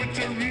mind with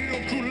your real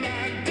cool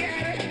line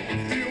daddy.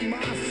 Feel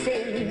my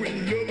soul with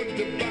love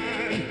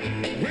divine.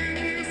 When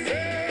you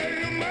say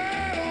you're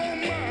mine, oh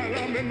mine,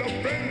 I'm in the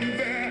frenzy.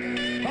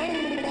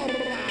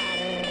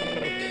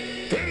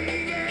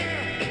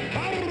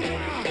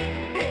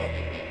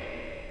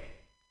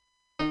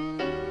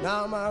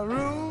 Now my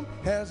room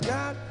has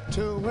got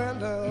 2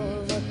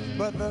 windows,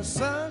 but the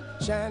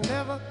sunshine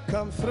never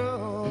come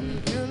through.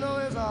 You know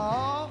it's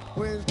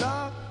always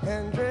dark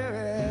and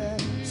dreary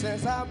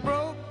since I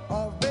broke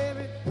off,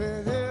 baby,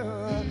 with you.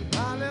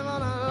 I live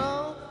on a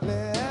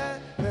lonely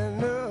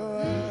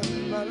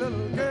avenue. My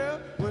little girl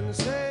wouldn't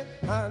say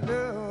I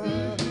do,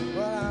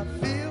 but I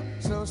feel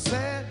so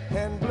sad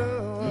and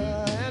blue,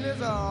 and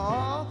it's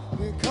all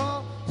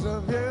because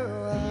of you.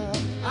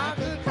 I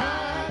could cry.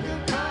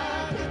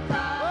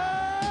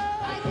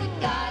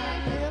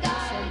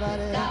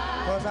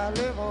 I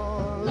live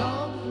on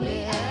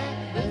Lonely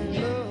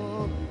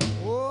Avenue.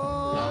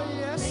 Oh,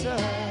 yes, sir.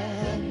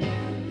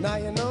 Now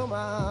you know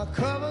my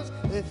covers,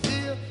 they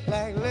feel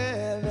like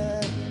lead,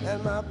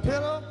 and my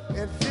pillow,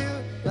 it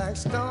feels like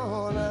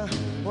stone.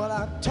 Well,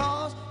 I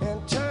toss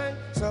and turn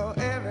so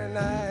every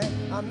night.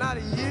 I'm not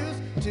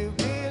used to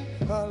being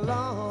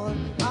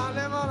alone. I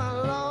live on a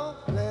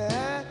lonely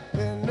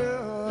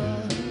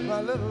avenue.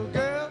 My little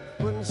girl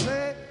wouldn't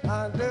say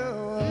I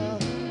do,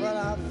 but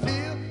I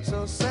feel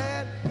so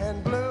sad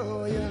and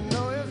blue. You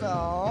know it's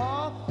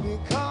all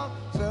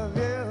because of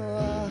you.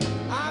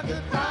 I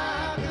could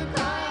cry, I could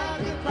cry, I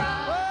could cry.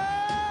 Oh,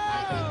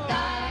 I could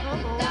die, I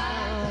could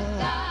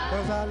die.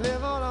 'Cause I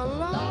live on a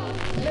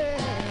lonely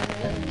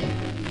avenue.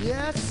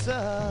 Yes,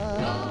 sir.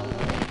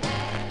 Lonely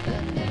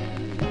avenue.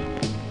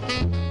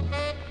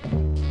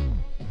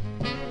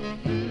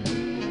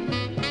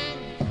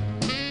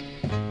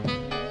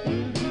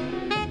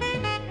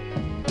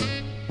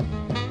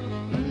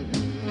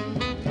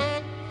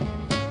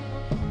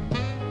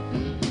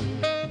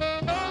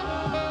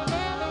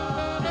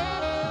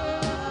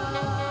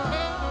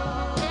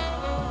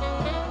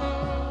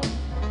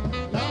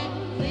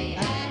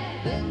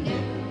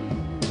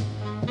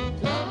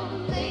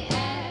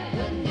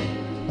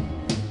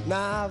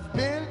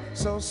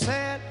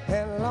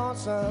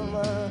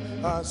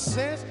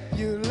 since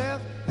you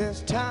left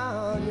this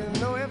town. You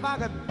know, if I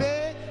could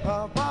beg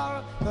or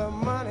borrow the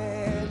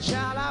money,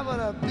 child, I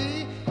would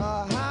be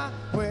a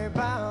highway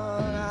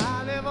bound.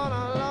 I live on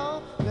a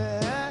lonely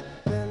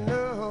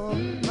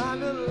avenue. My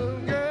little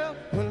girl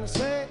wouldn't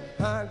say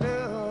I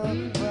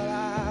do, but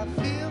I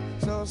feel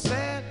so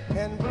sad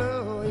and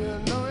blue. You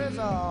know, it's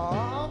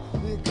all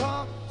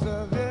because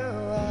of you.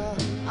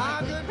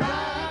 I could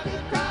cry, I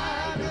could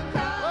cry, I could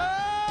cry.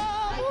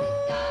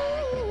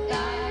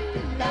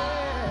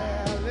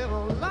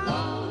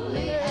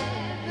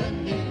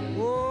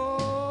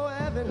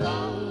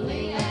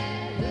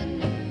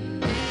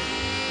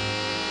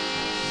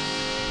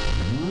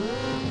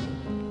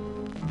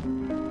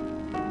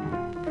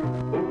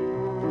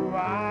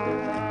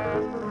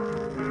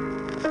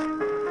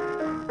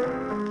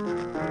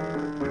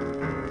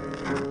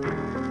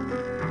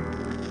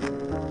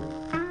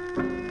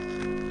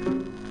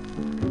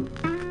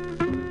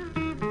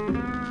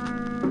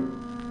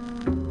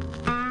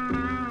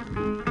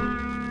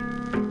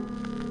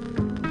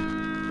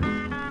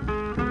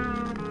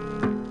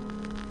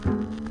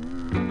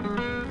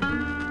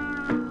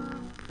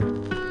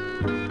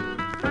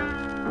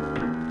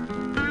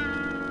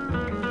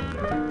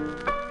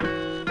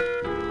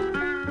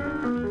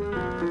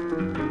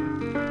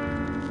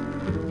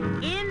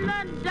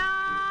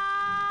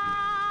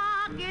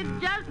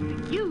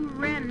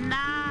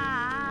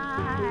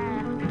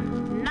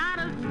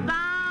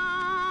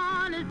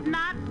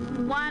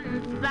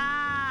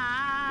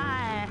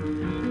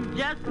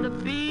 Just the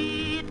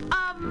beat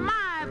of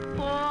my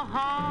poor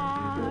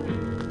heart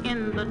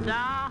in the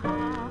dark.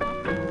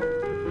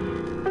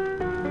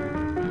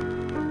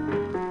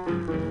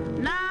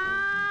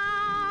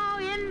 Now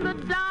in the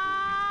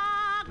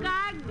dark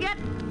I get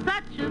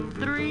such a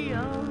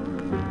thrill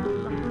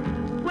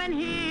when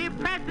he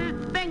presses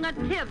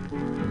fingertips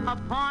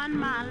upon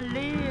my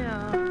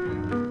lips,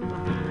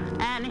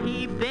 and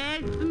he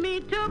begs me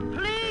to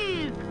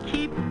please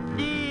keep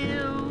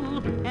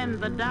still in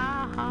the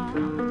dark.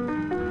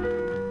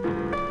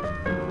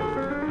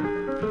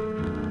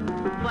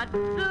 But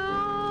soon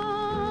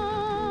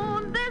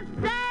this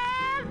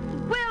dance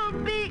will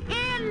be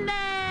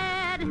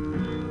ended,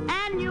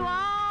 and you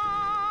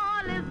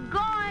all is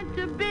going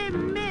to be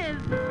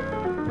missed.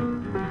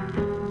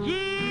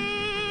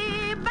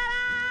 Gee, but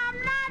I'm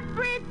not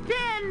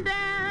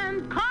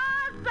pretending,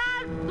 'cause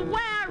I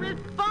swear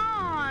it's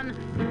fun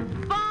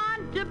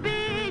to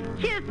be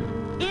kissed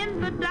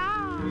in the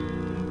dark.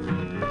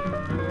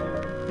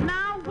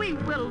 Now we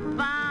will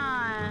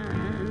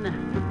find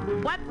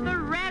what the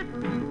rest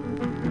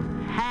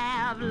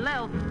have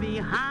left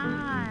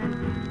behind.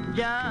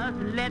 Just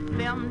let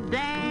them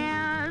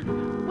dance.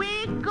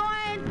 We're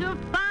going to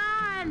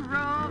find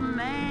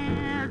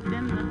romance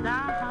in the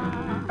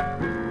dark.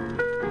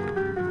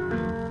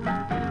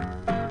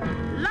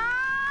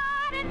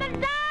 Lord, in the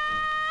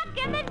dark,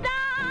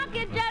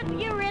 it's just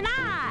you and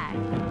I.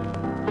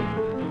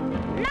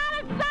 Not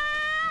a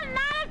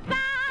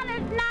sound,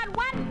 it's not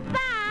one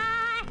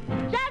sigh.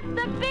 Just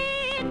the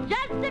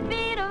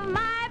beat of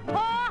my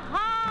poor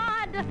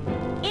heart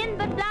in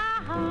the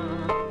dark.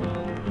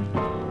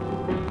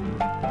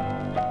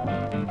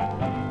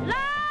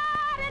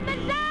 Lord, in the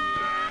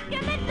dark,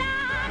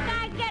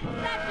 I get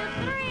such a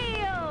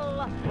thrill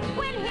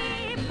when he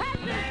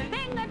presses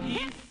fingertips.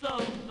 He's so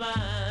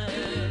fine.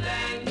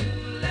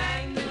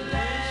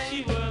 She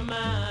were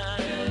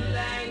mine.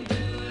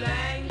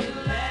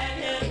 That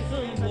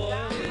handsome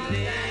boy was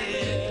there.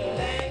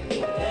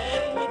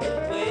 And with the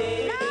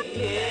way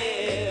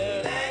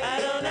I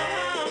don't know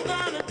how I'm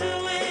gonna do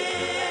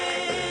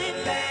it,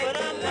 but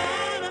I'm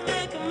gonna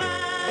make a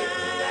mind.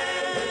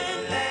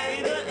 Be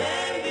the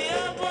envy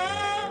of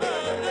all the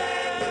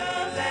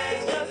girls.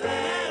 It's just a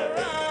matter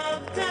of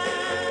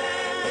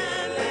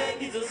time.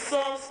 He's a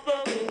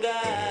soft-spoken guy,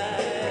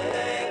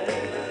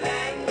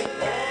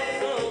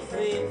 also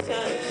seems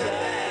kind of shy.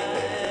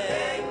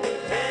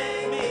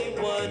 Makes me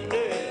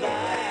wonder if I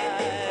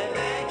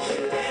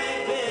should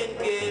even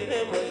give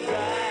him a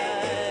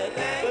try.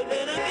 But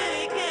then again,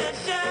 he can't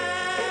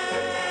shine.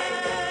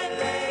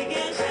 He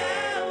can't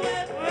shine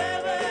away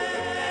forever.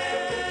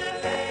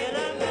 And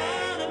I'm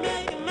gonna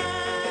make him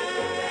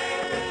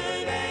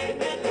mine. If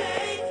it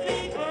takes me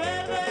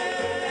forever.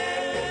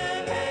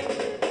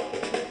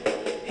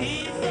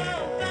 He's so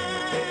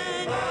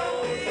fine. Oh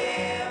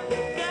yeah.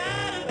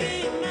 Gotta be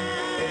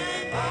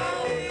mine.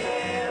 Oh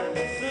yeah.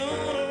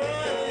 Sooner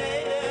or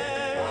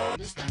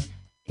later.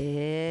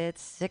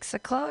 It's 6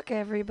 o'clock,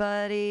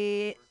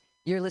 everybody.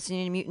 You're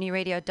listening to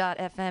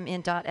MutinyRadio.fm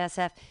in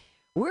 .sf.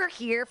 We're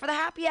here for the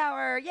happy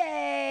hour.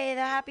 Yay!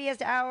 The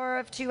happiest hour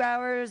of 2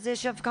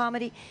 hours-ish of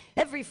comedy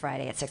every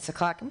Friday at 6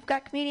 o'clock. And we've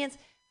got comedians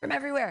from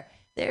everywhere.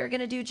 They're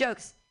going to do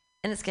jokes,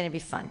 and it's going to be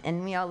fun.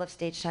 And we all love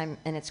stage time,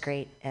 and it's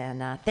great.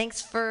 And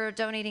thanks for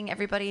donating,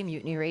 everybody.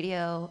 Mutiny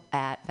Radio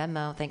at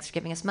Venmo. Thanks for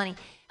giving us money,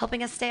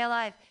 helping us stay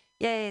alive.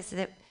 Yay, so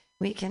that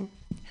we can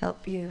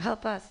help you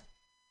help us.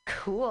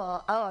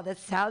 Cool. Oh, the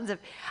sounds of,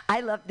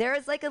 I love, there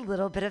is like a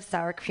little bit of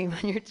sour cream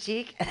on your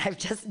cheek, and I've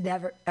just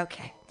never,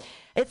 okay.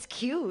 It's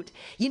cute.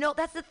 You know,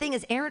 that's the thing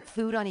is errant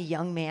food on a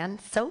young man,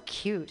 so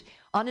cute.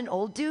 On an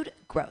old dude,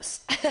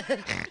 gross.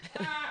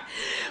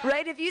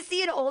 Right? If you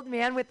see an old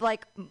man with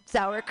like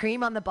sour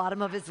cream on the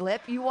bottom of his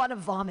lip, you want to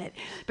vomit.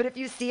 But if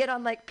you see it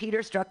on like Peter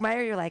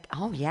Struckmeyer, you're like,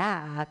 oh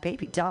yeah,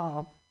 baby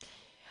doll.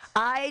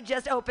 I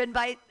just opened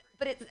but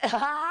it's,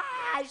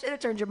 I should have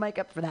turned your mic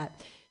up for that.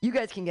 You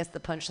guys can guess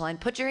the punchline.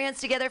 Put your hands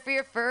together for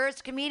your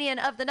first comedian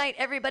of the night,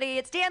 everybody.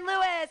 It's Dan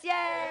Lewis.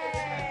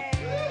 Yay!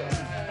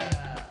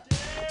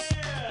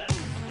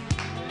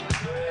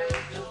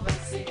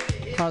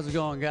 How's it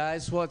going,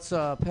 guys? What's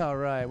up? All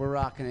right, we're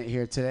rocking it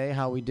here today.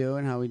 How we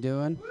doing? How we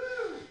doing?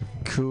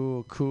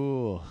 Cool,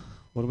 cool.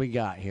 What do we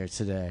got here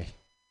today?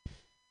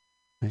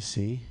 I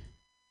see.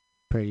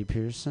 Brady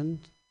Pearson,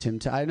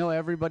 I know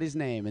everybody's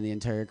name in the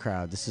entire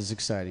crowd. This is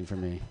exciting for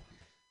me.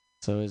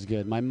 So it's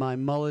good. My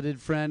mulleted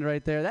friend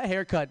right there. That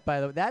haircut, by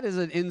the way, that is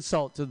an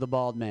insult to the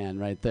bald man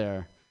right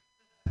there.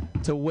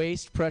 To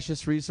waste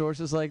precious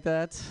resources like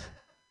that,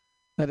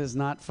 that is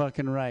not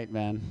fucking right,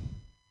 man.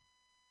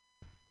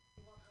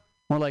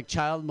 More like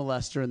child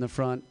molester in the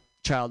front,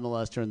 child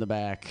molester in the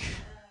back.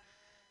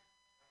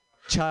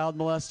 Child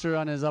molester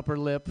on his upper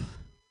lip.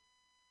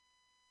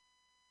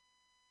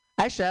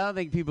 Actually, I don't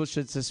think people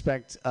should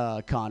suspect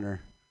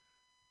Connor.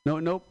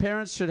 No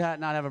parents should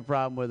not have a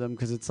problem with him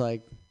because it's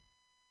like,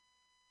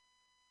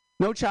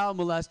 no child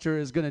molester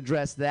is going to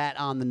dress that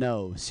on the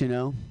nose, you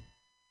know?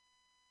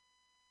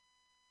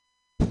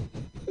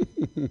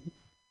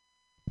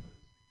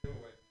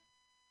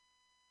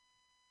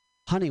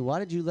 Honey, why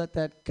did you let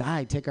that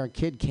guy take our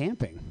kid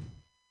camping?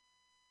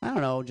 I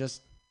don't know,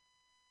 just,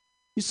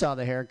 you saw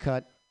the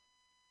haircut,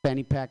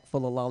 fanny pack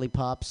full of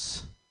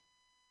lollipops.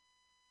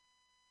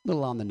 A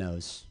little on the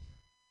nose.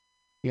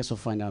 I guess we'll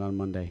find out on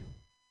Monday.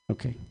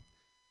 Okay.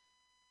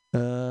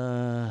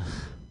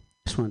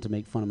 Just wanted to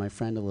make fun of my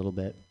friend a little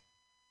bit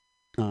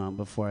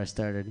before I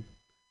started.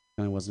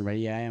 And I wasn't ready.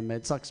 Yeah, I am.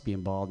 It sucks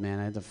being bald,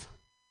 man.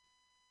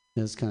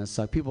 This kind of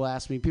sucks. People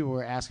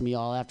were asking me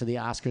all after the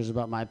Oscars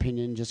about my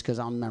opinion just because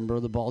I'm a member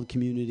of the bald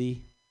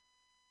community.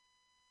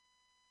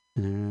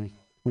 And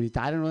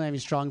I don't really have any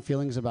strong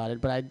feelings about it,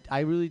 but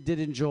I really did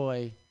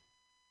enjoy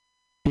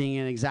being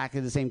in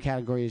exactly the same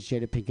category as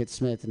Jada Pinkett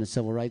Smith in the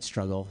civil rights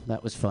struggle.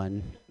 That was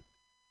fun.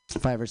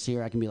 If I ever see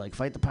her, I can be like,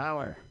 fight the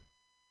power.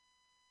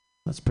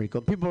 That's pretty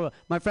cool.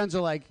 My friends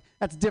are like,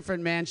 that's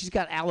different, man. She's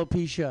got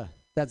alopecia.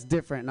 That's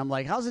different. And I'm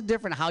like, how's it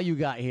different how you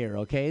got here,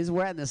 okay?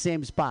 We're at the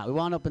same spot. We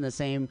wound up in the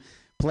same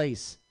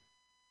place.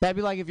 That'd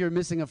be like if you're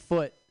missing a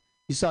foot.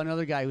 You saw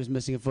another guy who's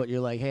missing a foot.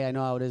 You're like, hey, I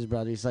know how it is,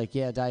 brother. He's like,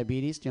 yeah,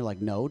 diabetes. And you're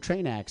like, no,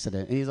 train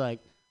accident. And he's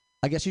like,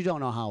 I guess you don't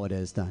know how it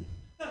is then.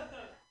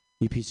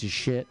 You piece of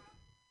shit.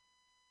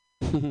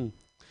 You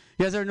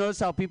guys ever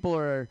notice how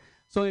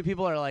so many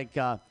people are like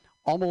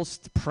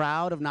almost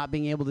proud of not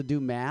being able to do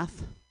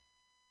math?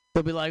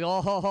 They'll be like,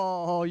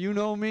 oh, you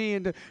know me,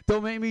 and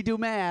don't make me do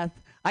math.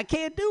 I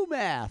can't do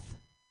math.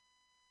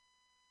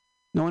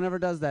 No one ever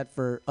does that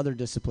for other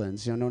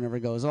disciplines. You know, no one ever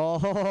goes,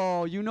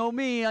 oh, you know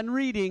me on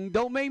reading.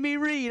 Don't make me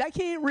read. I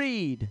can't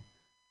read.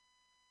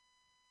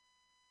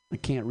 I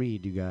can't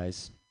read, you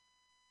guys.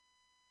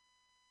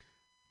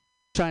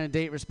 Trying to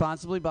date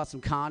responsibly. Bought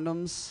some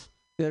condoms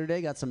the other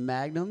day. Got some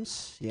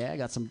magnums.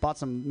 Yeah, bought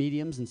some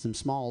mediums and some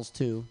smalls,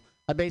 too.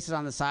 I base it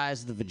on the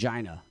size of the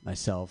vagina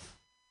myself.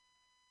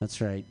 That's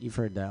right. You've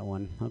heard that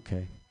one.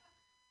 Okay.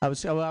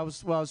 What I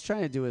was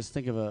trying to do is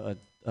think of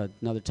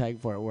another tag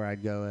for it where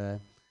I'd go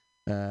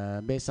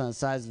based on the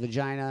size of the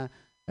vagina.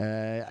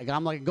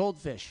 I'm like a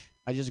goldfish.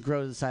 I just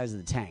grow to the size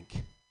of the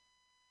tank.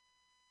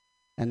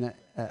 And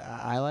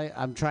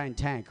I'm trying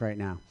tank right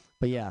now.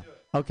 But yeah.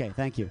 Okay.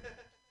 Thank you.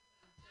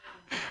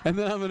 And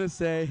then I'm was gonna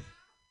say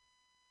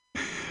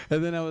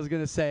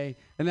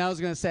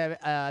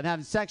I'm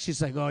having sex.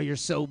 She's like, oh, you're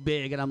so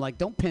big, and I'm like,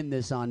 don't pin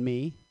this on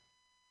me.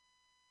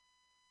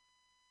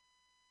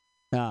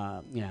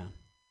 Yeah.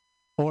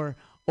 Or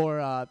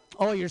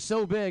oh, you're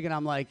so big, and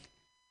I'm like,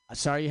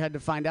 sorry you had to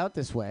find out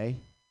this way.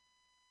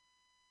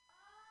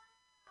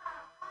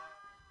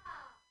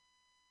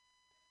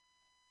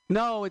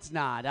 No, it's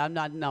not. I'm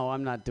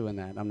not doing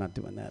that. I'm not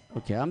doing that.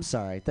 Okay, I'm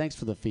sorry. Thanks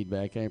for the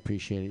feedback. I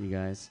appreciate it, you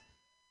guys.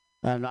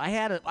 I don't know.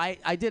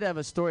 I did have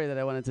a story that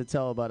I wanted to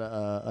tell about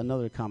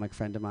another comic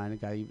friend of mine, a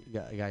guy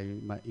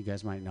you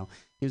guys might know.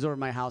 He was over at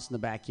my house in the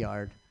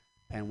backyard,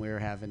 and we were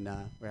having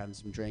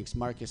some drinks.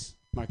 Marcus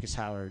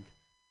Howard.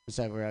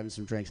 We were having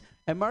some drinks.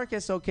 And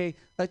Marcus, okay,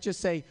 let's just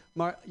say,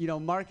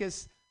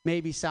 Marcus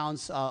maybe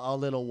sounds a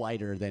little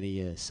whiter than he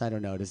is. I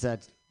don't know. Does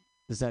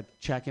that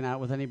checking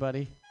out with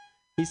anybody?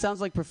 He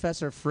sounds like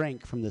Professor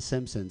Frank from The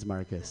Simpsons,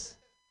 Marcus.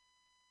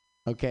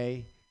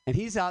 Okay? And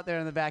he's out there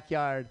in the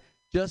backyard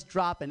just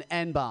dropping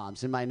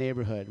N-bombs in my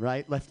neighborhood,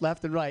 right?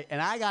 Left and right. And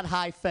I got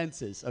high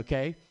fences,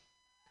 okay?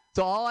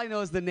 So all I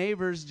know is the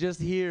neighbors just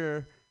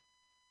hear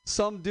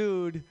some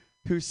dude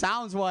who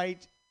sounds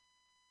white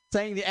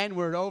saying the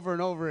N-word over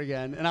and over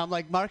again. And I'm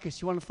like,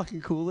 Marcus, you want to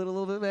fucking cool it a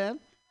little bit, man?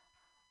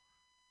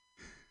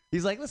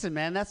 He's like, listen,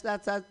 man,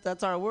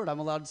 that's our word. I'm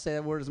allowed to say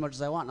that word as much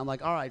as I want. And I'm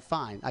like, all right,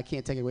 fine. I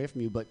can't take it away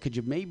from you, but could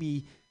you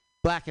maybe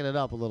blacken it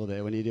up a little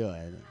bit when you do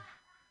it.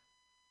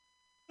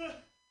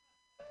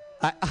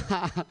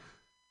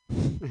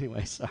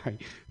 Anyway, sorry.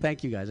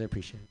 Thank you guys. I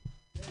appreciate it.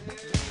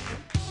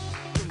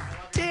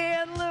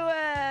 Dan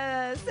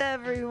Lewis,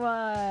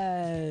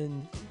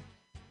 everyone.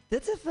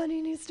 That's a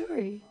funny new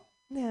story.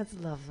 That's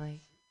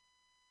lovely.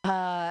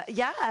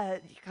 Yeah,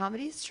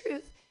 comedy is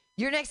truth.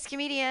 Your next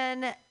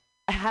comedian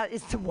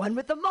is the one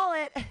with the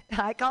mullet.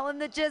 I call him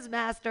the Jizz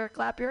Master.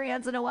 Clap your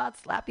hands in a wild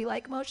slappy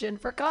like motion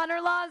for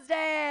Connor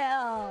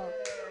Lonsdale.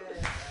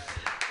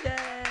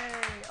 Yay.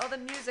 Oh, the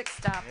music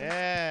stopped.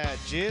 Yeah,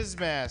 Jizz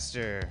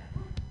Master.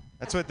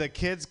 That's what the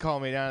kids call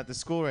me down at the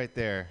school right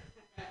there.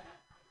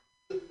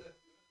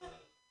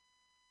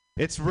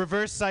 It's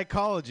reverse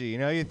psychology, you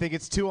know? You think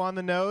it's too on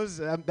the nose?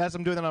 I'm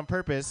doing that on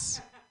purpose.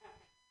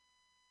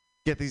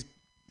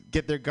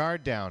 Get their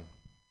guard down.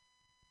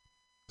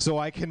 So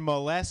I can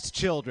molest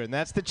children.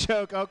 That's the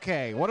joke.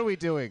 Okay, what are we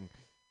doing?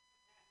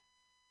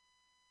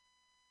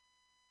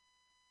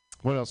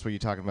 What else were you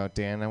talking about,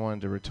 Dan? I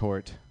wanted to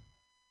retort.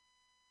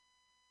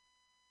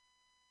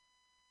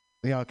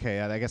 Yeah, okay,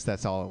 I guess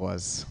that's all it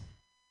was.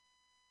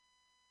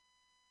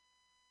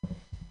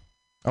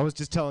 I was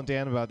just telling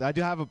Dan about that. I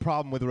do have a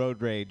problem with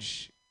road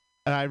rage.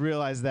 And I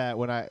realized that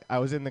when I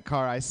was in the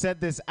car. I said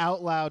this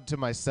out loud to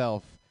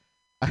myself.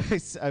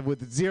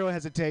 With zero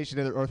hesitation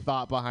or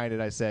thought behind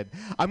it, I said,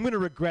 I'm going to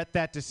regret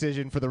that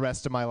decision for the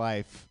rest of my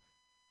life.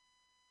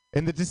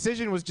 And the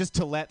decision was just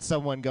to let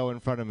someone go in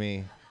front of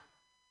me.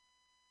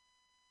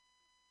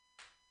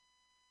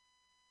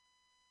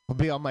 I'll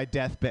be on my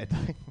deathbed.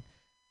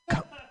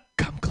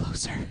 Come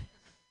closer.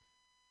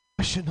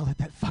 I shouldn't have let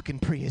that fucking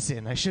Prius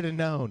in. I should have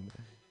known.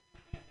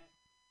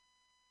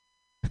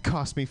 It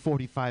cost me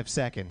 45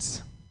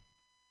 seconds.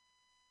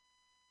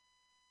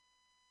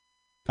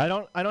 I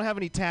don't have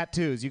any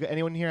tattoos.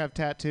 Anyone here have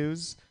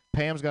tattoos?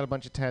 Pam's got a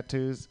bunch of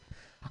tattoos.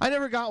 I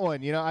never got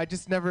one. You know, I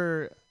just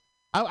never.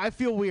 I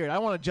feel weird. I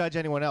don't want to judge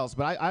anyone else,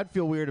 but I'd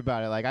feel weird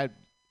about it. Like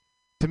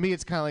to me,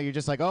 it's kind of like you're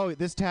just like, oh,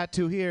 this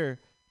tattoo here,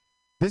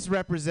 this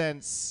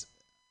represents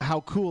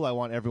how cool I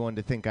want everyone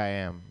to think I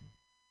am.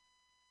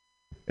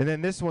 And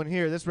then this one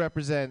here, this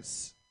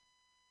represents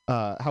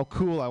how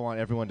cool I want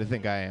everyone to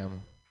think I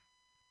am.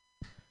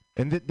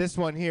 And this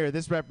one here,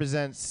 this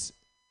represents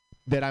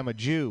that I'm a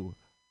Jew.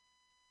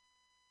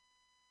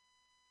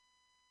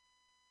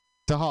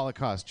 It's a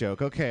Holocaust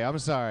joke. Okay, I'm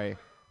sorry.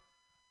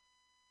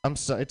 I'm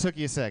sorry. It took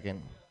you a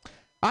second.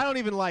 I don't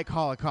even like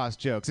Holocaust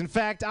jokes. In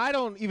fact, I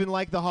don't even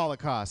like the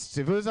Holocaust.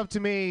 If it was up to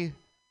me,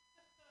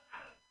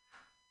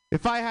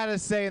 if I had a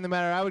say in the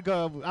matter,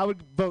 I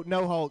would vote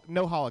no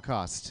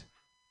Holocaust.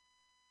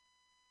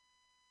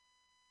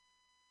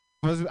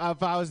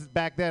 If I was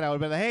back then, I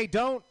would have been like, hey,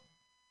 don't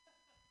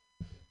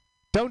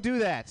do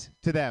that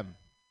to them.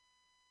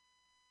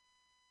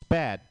 It's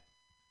bad.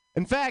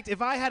 In fact,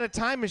 if I had a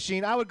time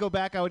machine, I would go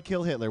back, I would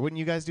kill Hitler. Wouldn't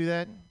you guys do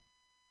that?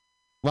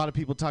 A lot of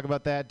people talk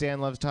about that. Dan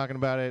loves talking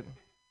about it.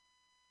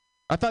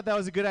 I thought that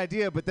was a good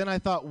idea, but then I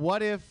thought,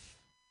 what if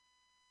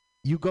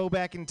you go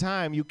back in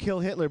time, you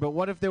kill Hitler, but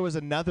what if there was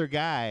another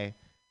guy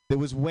that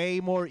was way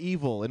more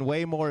evil and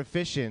way more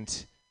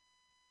efficient?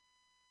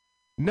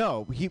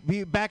 No, he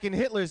back in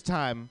Hitler's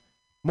time,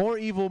 more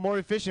evil, more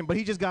efficient, but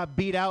he just got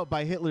beat out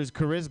by Hitler's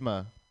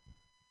charisma.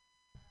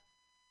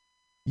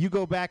 You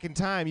go back in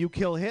time, you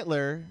kill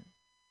Hitler,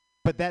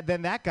 but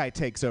then that guy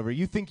takes over.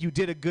 You think you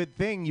did a good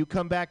thing, you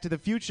come back to the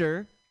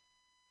future,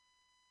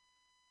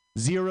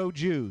 0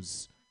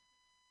 Jews.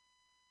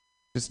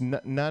 Just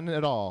none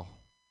at all.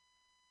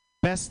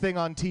 Best thing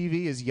on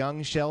TV is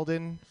Young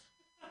Sheldon.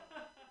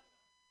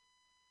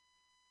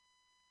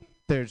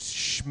 There's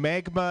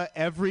schmegma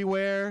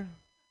everywhere.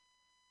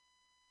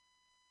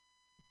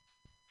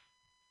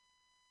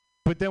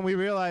 But then we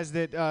realized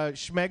that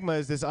schmegma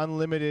is this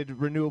unlimited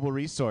renewable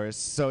resource.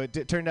 So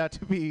it turned out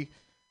to be,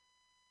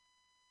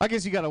 I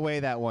guess you got to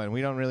weigh that one.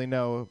 We don't really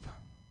know.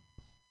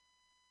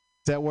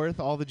 Is that worth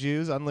all the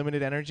Jews?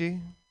 Unlimited energy?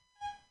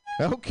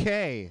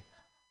 Okay.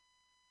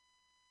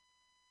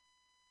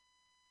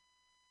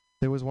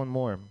 There was one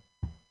more.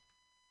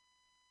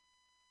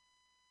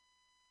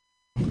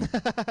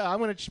 I'm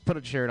going to put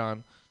a shirt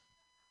on.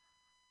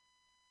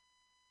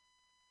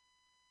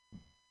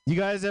 You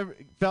guys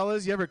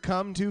fellas, you ever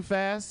come too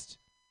fast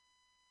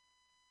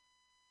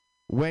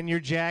when you're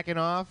jacking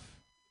off?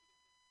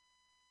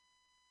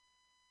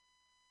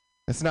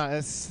 That's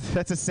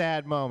a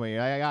sad moment.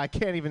 I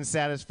can't even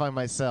satisfy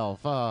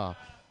myself. Oh. All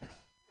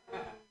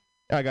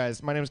right,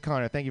 guys, my name is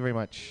Connor. Thank you very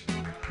much.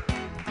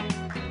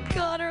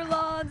 Connor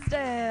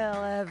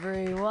Lonsdale,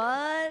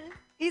 everyone.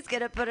 He's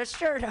going to put a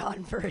shirt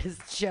on for his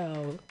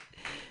show.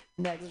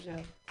 Next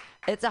show.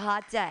 It's a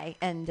hot day,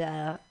 and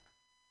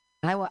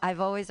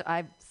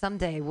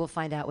someday we'll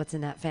find out what's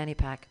in that fanny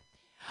pack.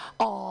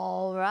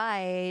 All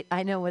right.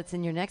 I know what's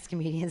in your next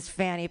comedian's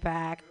fanny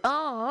pack.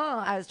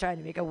 Oh, I was trying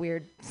to make a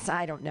weird,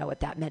 I don't know what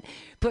that meant.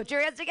 Put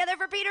your hands together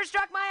for Peter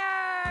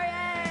Struckmeyer.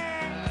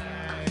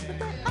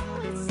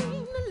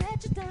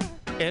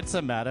 Yay! It's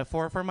a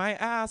metaphor for my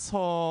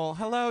asshole.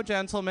 Hello,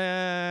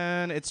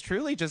 gentlemen. It's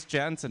truly just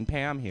Gents and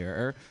Pam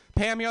here.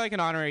 Pam, you're like an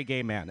honorary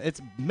gay man. It's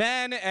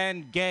men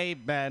and gay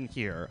men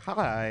here.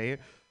 Hi.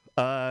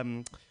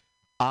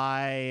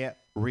 I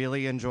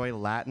really enjoy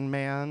Latin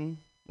man.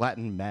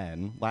 Latin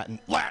man.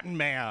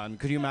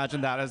 Could you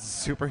imagine that as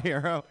a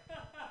superhero?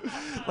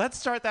 Let's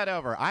start that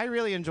over. I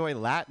really enjoy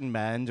Latin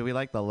men. Do we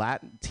like the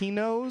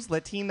Latinos,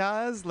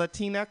 Latinas,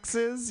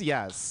 Latinxes?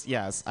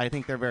 Yes. I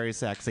think they're very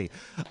sexy.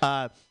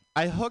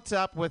 I hooked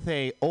up with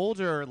a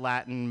older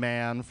Latin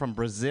man from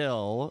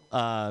Brazil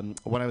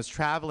when I was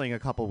traveling a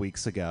couple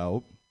weeks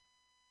ago.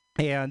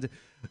 And,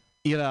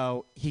 you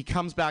know, he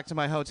comes back to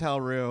my hotel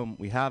room.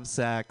 We have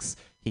sex.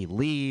 He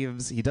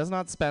leaves. He does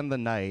not spend the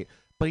night.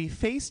 But he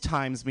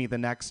FaceTimes me the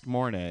next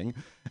morning.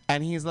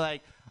 And he's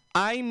like,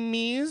 I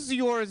miss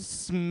your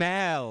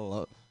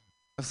smell.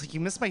 I was like, you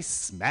miss my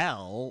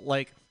smell?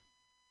 Like,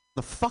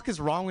 the fuck is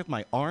wrong with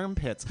my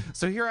armpits?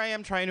 So here I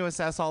am trying to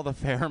assess all the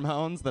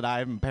pheromones that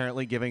I'm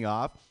apparently giving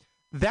off.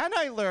 Then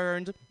I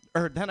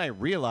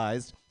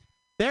realized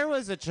there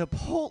was a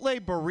Chipotle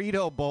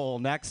burrito bowl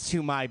next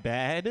to my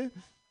bed.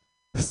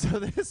 So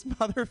this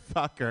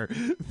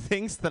motherfucker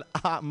thinks that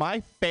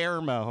my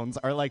pheromones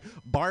are like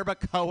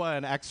barbacoa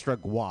and extra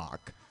guac.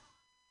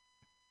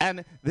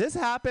 And this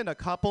happened a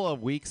couple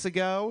of weeks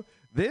ago.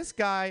 This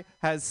guy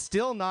has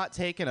still not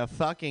taken a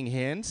fucking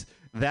hint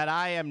that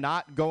I am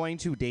not going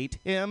to date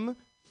him.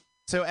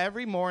 So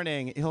every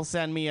morning he'll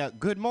send me a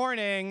good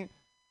morning,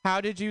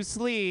 how did you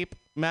sleep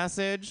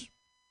message.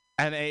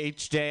 And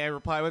each day I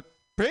reply with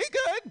pretty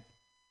good.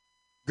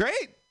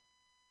 Great.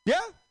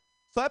 Yeah.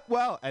 Slept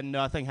well. And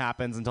nothing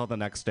happens until the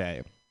next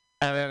day.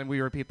 And then we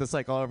repeat the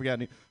cycle over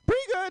again.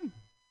 Pretty good.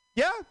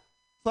 Yeah.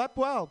 Slept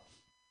well.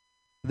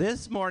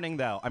 This morning,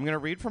 though, I'm going to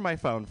read from my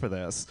phone for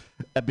this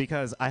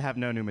because I have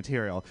no new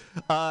material.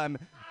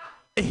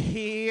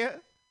 He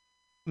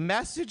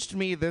messaged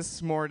me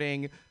this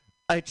morning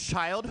a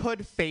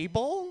childhood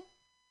fable.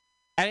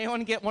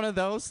 Anyone get one of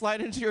those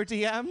slide into your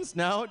DMs?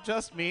 No,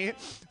 just me.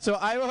 So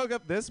I woke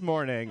up this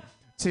morning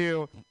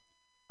to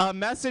a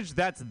message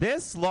that's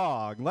this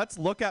long. Let's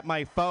look at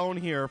my phone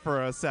here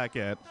for a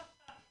second.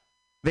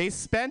 They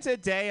spent a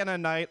day and a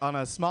night on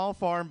a small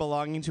farm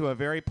belonging to a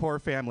very poor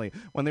family.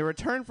 When they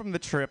returned from the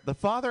trip, the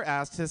father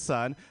asked his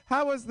son,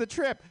 how was the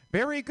trip?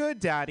 Very good,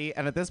 Daddy.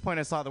 And at this point,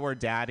 I saw the word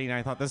daddy, and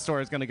I thought this story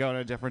was going to go in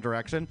a different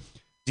direction.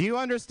 Do you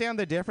understand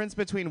the difference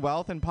between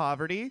wealth and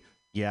poverty?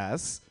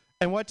 Yes.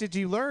 And what did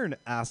you learn?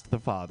 Asked the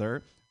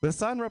father. The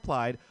son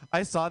replied,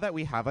 I saw that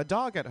we have a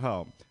dog at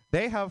home.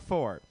 They have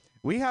 4.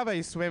 We have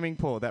a swimming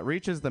pool that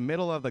reaches the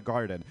middle of the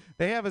garden.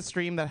 They have a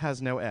stream that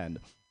has no end.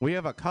 We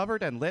have a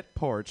covered and lit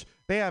porch.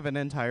 They have an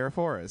entire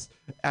forest.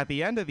 At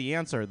the end of the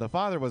answer, the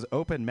father was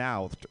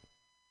open-mouthed.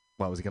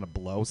 What, was he going to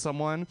blow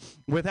someone?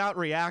 Without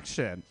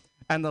reaction.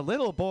 And the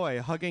little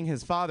boy, hugging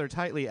his father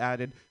tightly,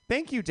 added,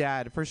 thank you,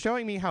 Dad, for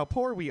showing me how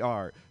poor we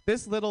are.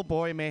 This little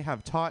boy may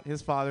have taught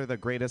his father the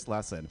greatest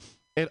lesson.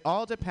 It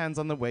all depends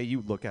on the way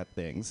you look at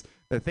things.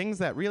 The things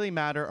that really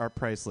matter are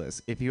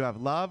priceless. If you have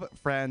love,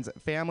 friends,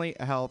 family,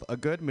 health, a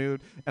good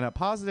mood, and a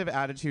positive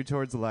attitude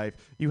towards life,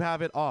 you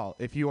have it all.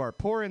 If you are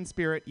poor in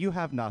spirit, you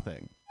have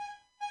nothing.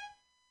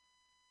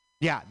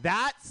 Yeah,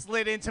 that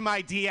slid into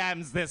my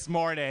DMs this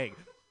morning.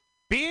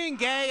 Being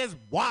gay is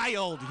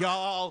wild,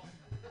 y'all.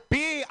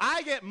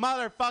 I get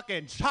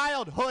motherfucking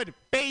childhood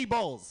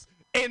fables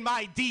in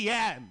my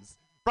DMs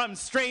from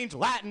strange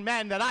Latin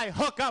men that I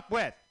hook up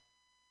with.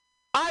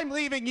 I'm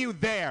leaving you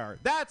there.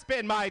 That's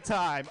been my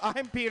time.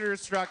 I'm Peter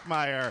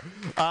Struckmeyer.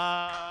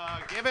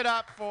 Give it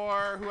up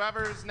for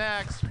whoever's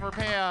next, for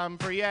Pam,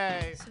 for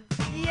Yay.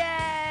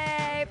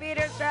 Yay,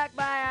 Peter Struckmeyer.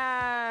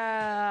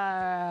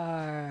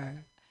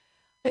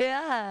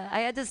 Yeah, I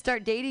had to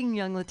start dating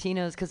young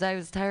Latinos because I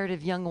was tired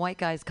of young white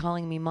guys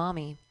calling me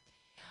mommy.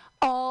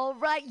 All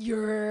right,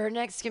 your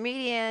next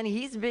comedian.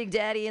 He's Big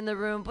Daddy in the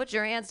room. Put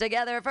your hands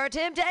together for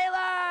Tim Taylor.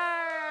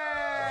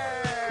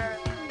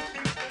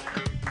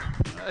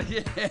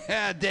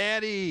 Yeah,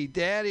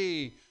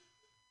 Daddy.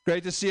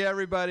 Great to see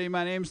everybody.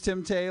 My name's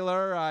Tim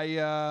Taylor.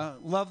 I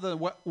love the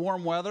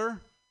warm weather.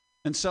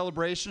 In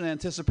celebration and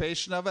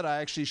anticipation of it,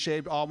 I actually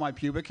shaved all my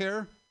pubic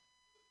hair.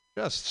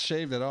 Just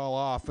shaved it all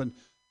off. And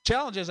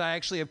challenge is I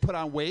actually have put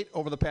on weight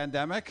over the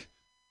pandemic.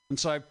 And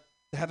so I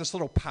have this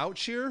little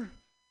pouch here.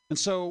 And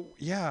so,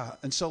 yeah.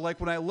 And so, like,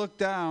 when I look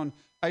down,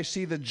 I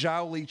see the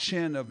jowly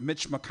chin of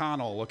Mitch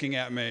McConnell looking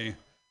at me.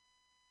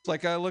 It's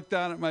like I look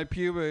down at my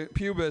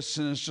pubis,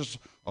 and it's just,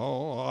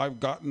 oh, I've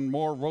gotten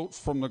more votes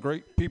from the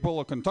great people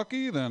of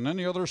Kentucky than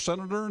any other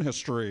senator in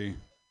history.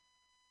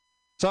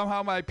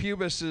 Somehow my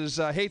pubis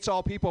hates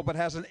all people but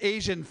has an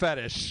Asian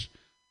fetish.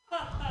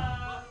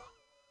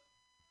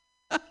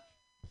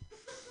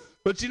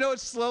 But you know,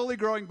 it's slowly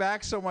growing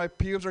back, so my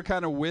pubes are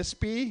kind of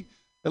wispy.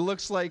 It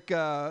looks like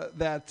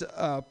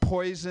that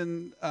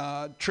poison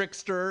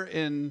trickster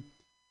in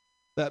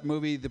that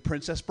movie, The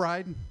Princess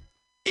Bride.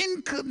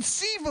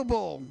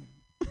 Inconceivable.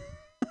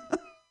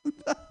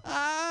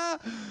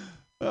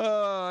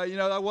 You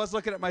know, I was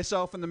looking at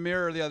myself in the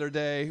mirror the other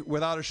day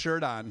without a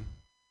shirt on.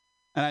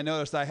 And I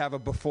noticed I have a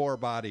before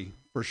body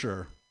for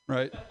sure,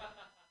 right?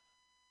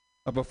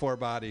 A before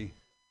body.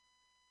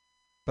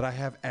 But I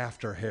have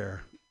after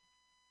hair.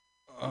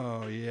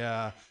 Oh,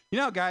 yeah. You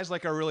know how guys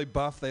like are really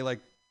buff, they like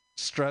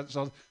stretch.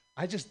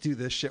 I just do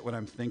this shit when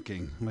I'm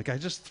thinking. Like I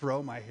just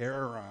throw my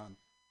hair around.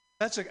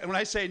 When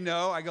I say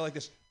no, I go like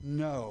this,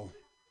 no.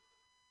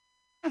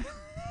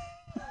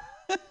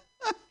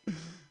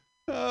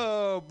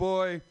 Oh,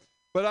 boy.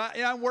 But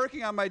I'm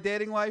working on my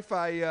dating life.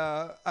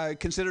 I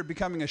considered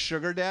becoming a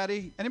sugar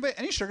daddy. Anybody?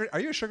 Are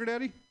you a sugar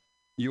daddy?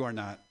 You are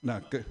not.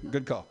 No,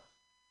 good call.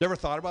 You ever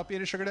thought about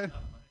being a sugar daddy?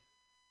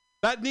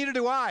 Neither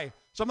do I.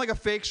 So I'm like a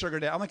fake sugar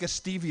daddy. I'm like a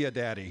stevia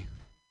daddy.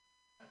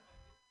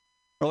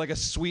 Or like a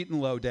sweet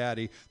and low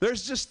daddy.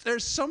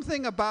 There's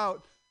something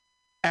about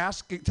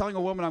telling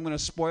a woman I'm going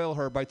to spoil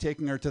her by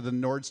taking her to the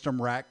Nordstrom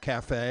Rack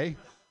Cafe.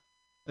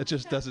 It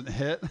just doesn't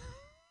hit.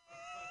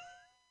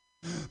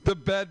 The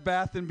Bed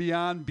Bath &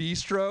 Beyond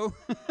Bistro.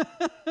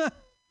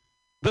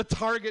 The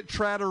Target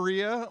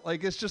Trattoria.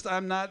 Like, it's just,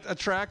 I'm not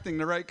attracting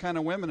the right kind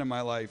of women in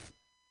my life.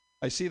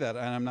 I see that,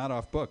 and I'm not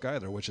off book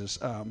either, which is,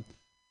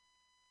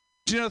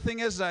 do you know the thing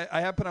is,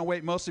 I have put on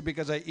weight mostly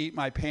because I eat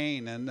my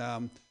pain,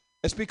 and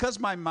it's because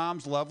my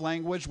mom's love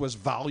language was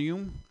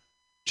volume.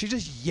 She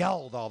just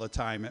yelled all the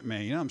time at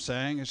me. You know what I'm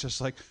saying? It's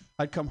just like,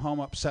 I'd come home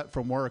upset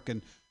from work,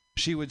 and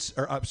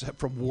upset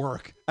from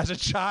work. As a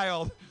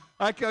child,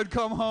 I could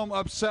come home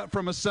upset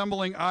from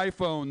assembling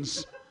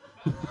iPhones.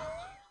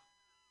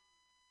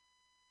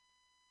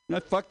 I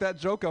fucked that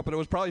joke up, but it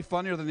was probably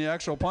funnier than the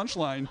actual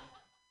punchline.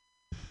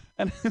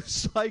 And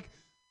it's like,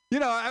 you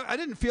know, I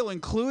didn't feel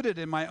included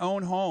in my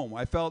own home.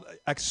 I felt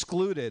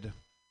excluded.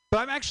 But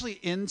I'm actually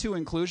into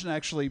inclusion.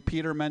 Actually,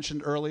 Peter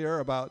mentioned earlier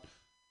about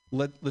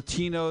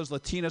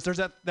Latinas. There's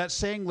that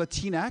saying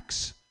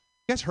Latinx.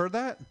 You guys heard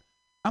that?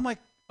 I'm like,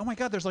 oh my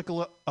God, there's like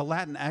a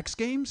Latin X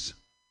Games?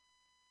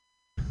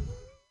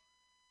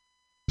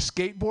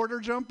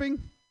 Skateboarder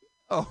jumping?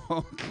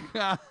 Oh,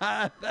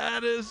 God,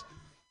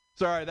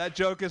 sorry, that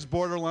joke is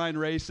borderline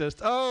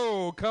racist.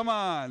 Oh, come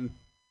on.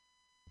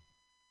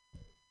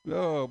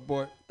 Oh,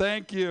 boy.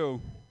 Thank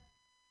you.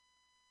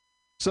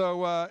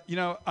 So, you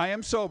know, I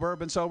am sober. I've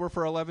been sober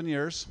for 11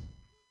 years.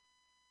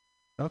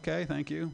 Okay, thank you.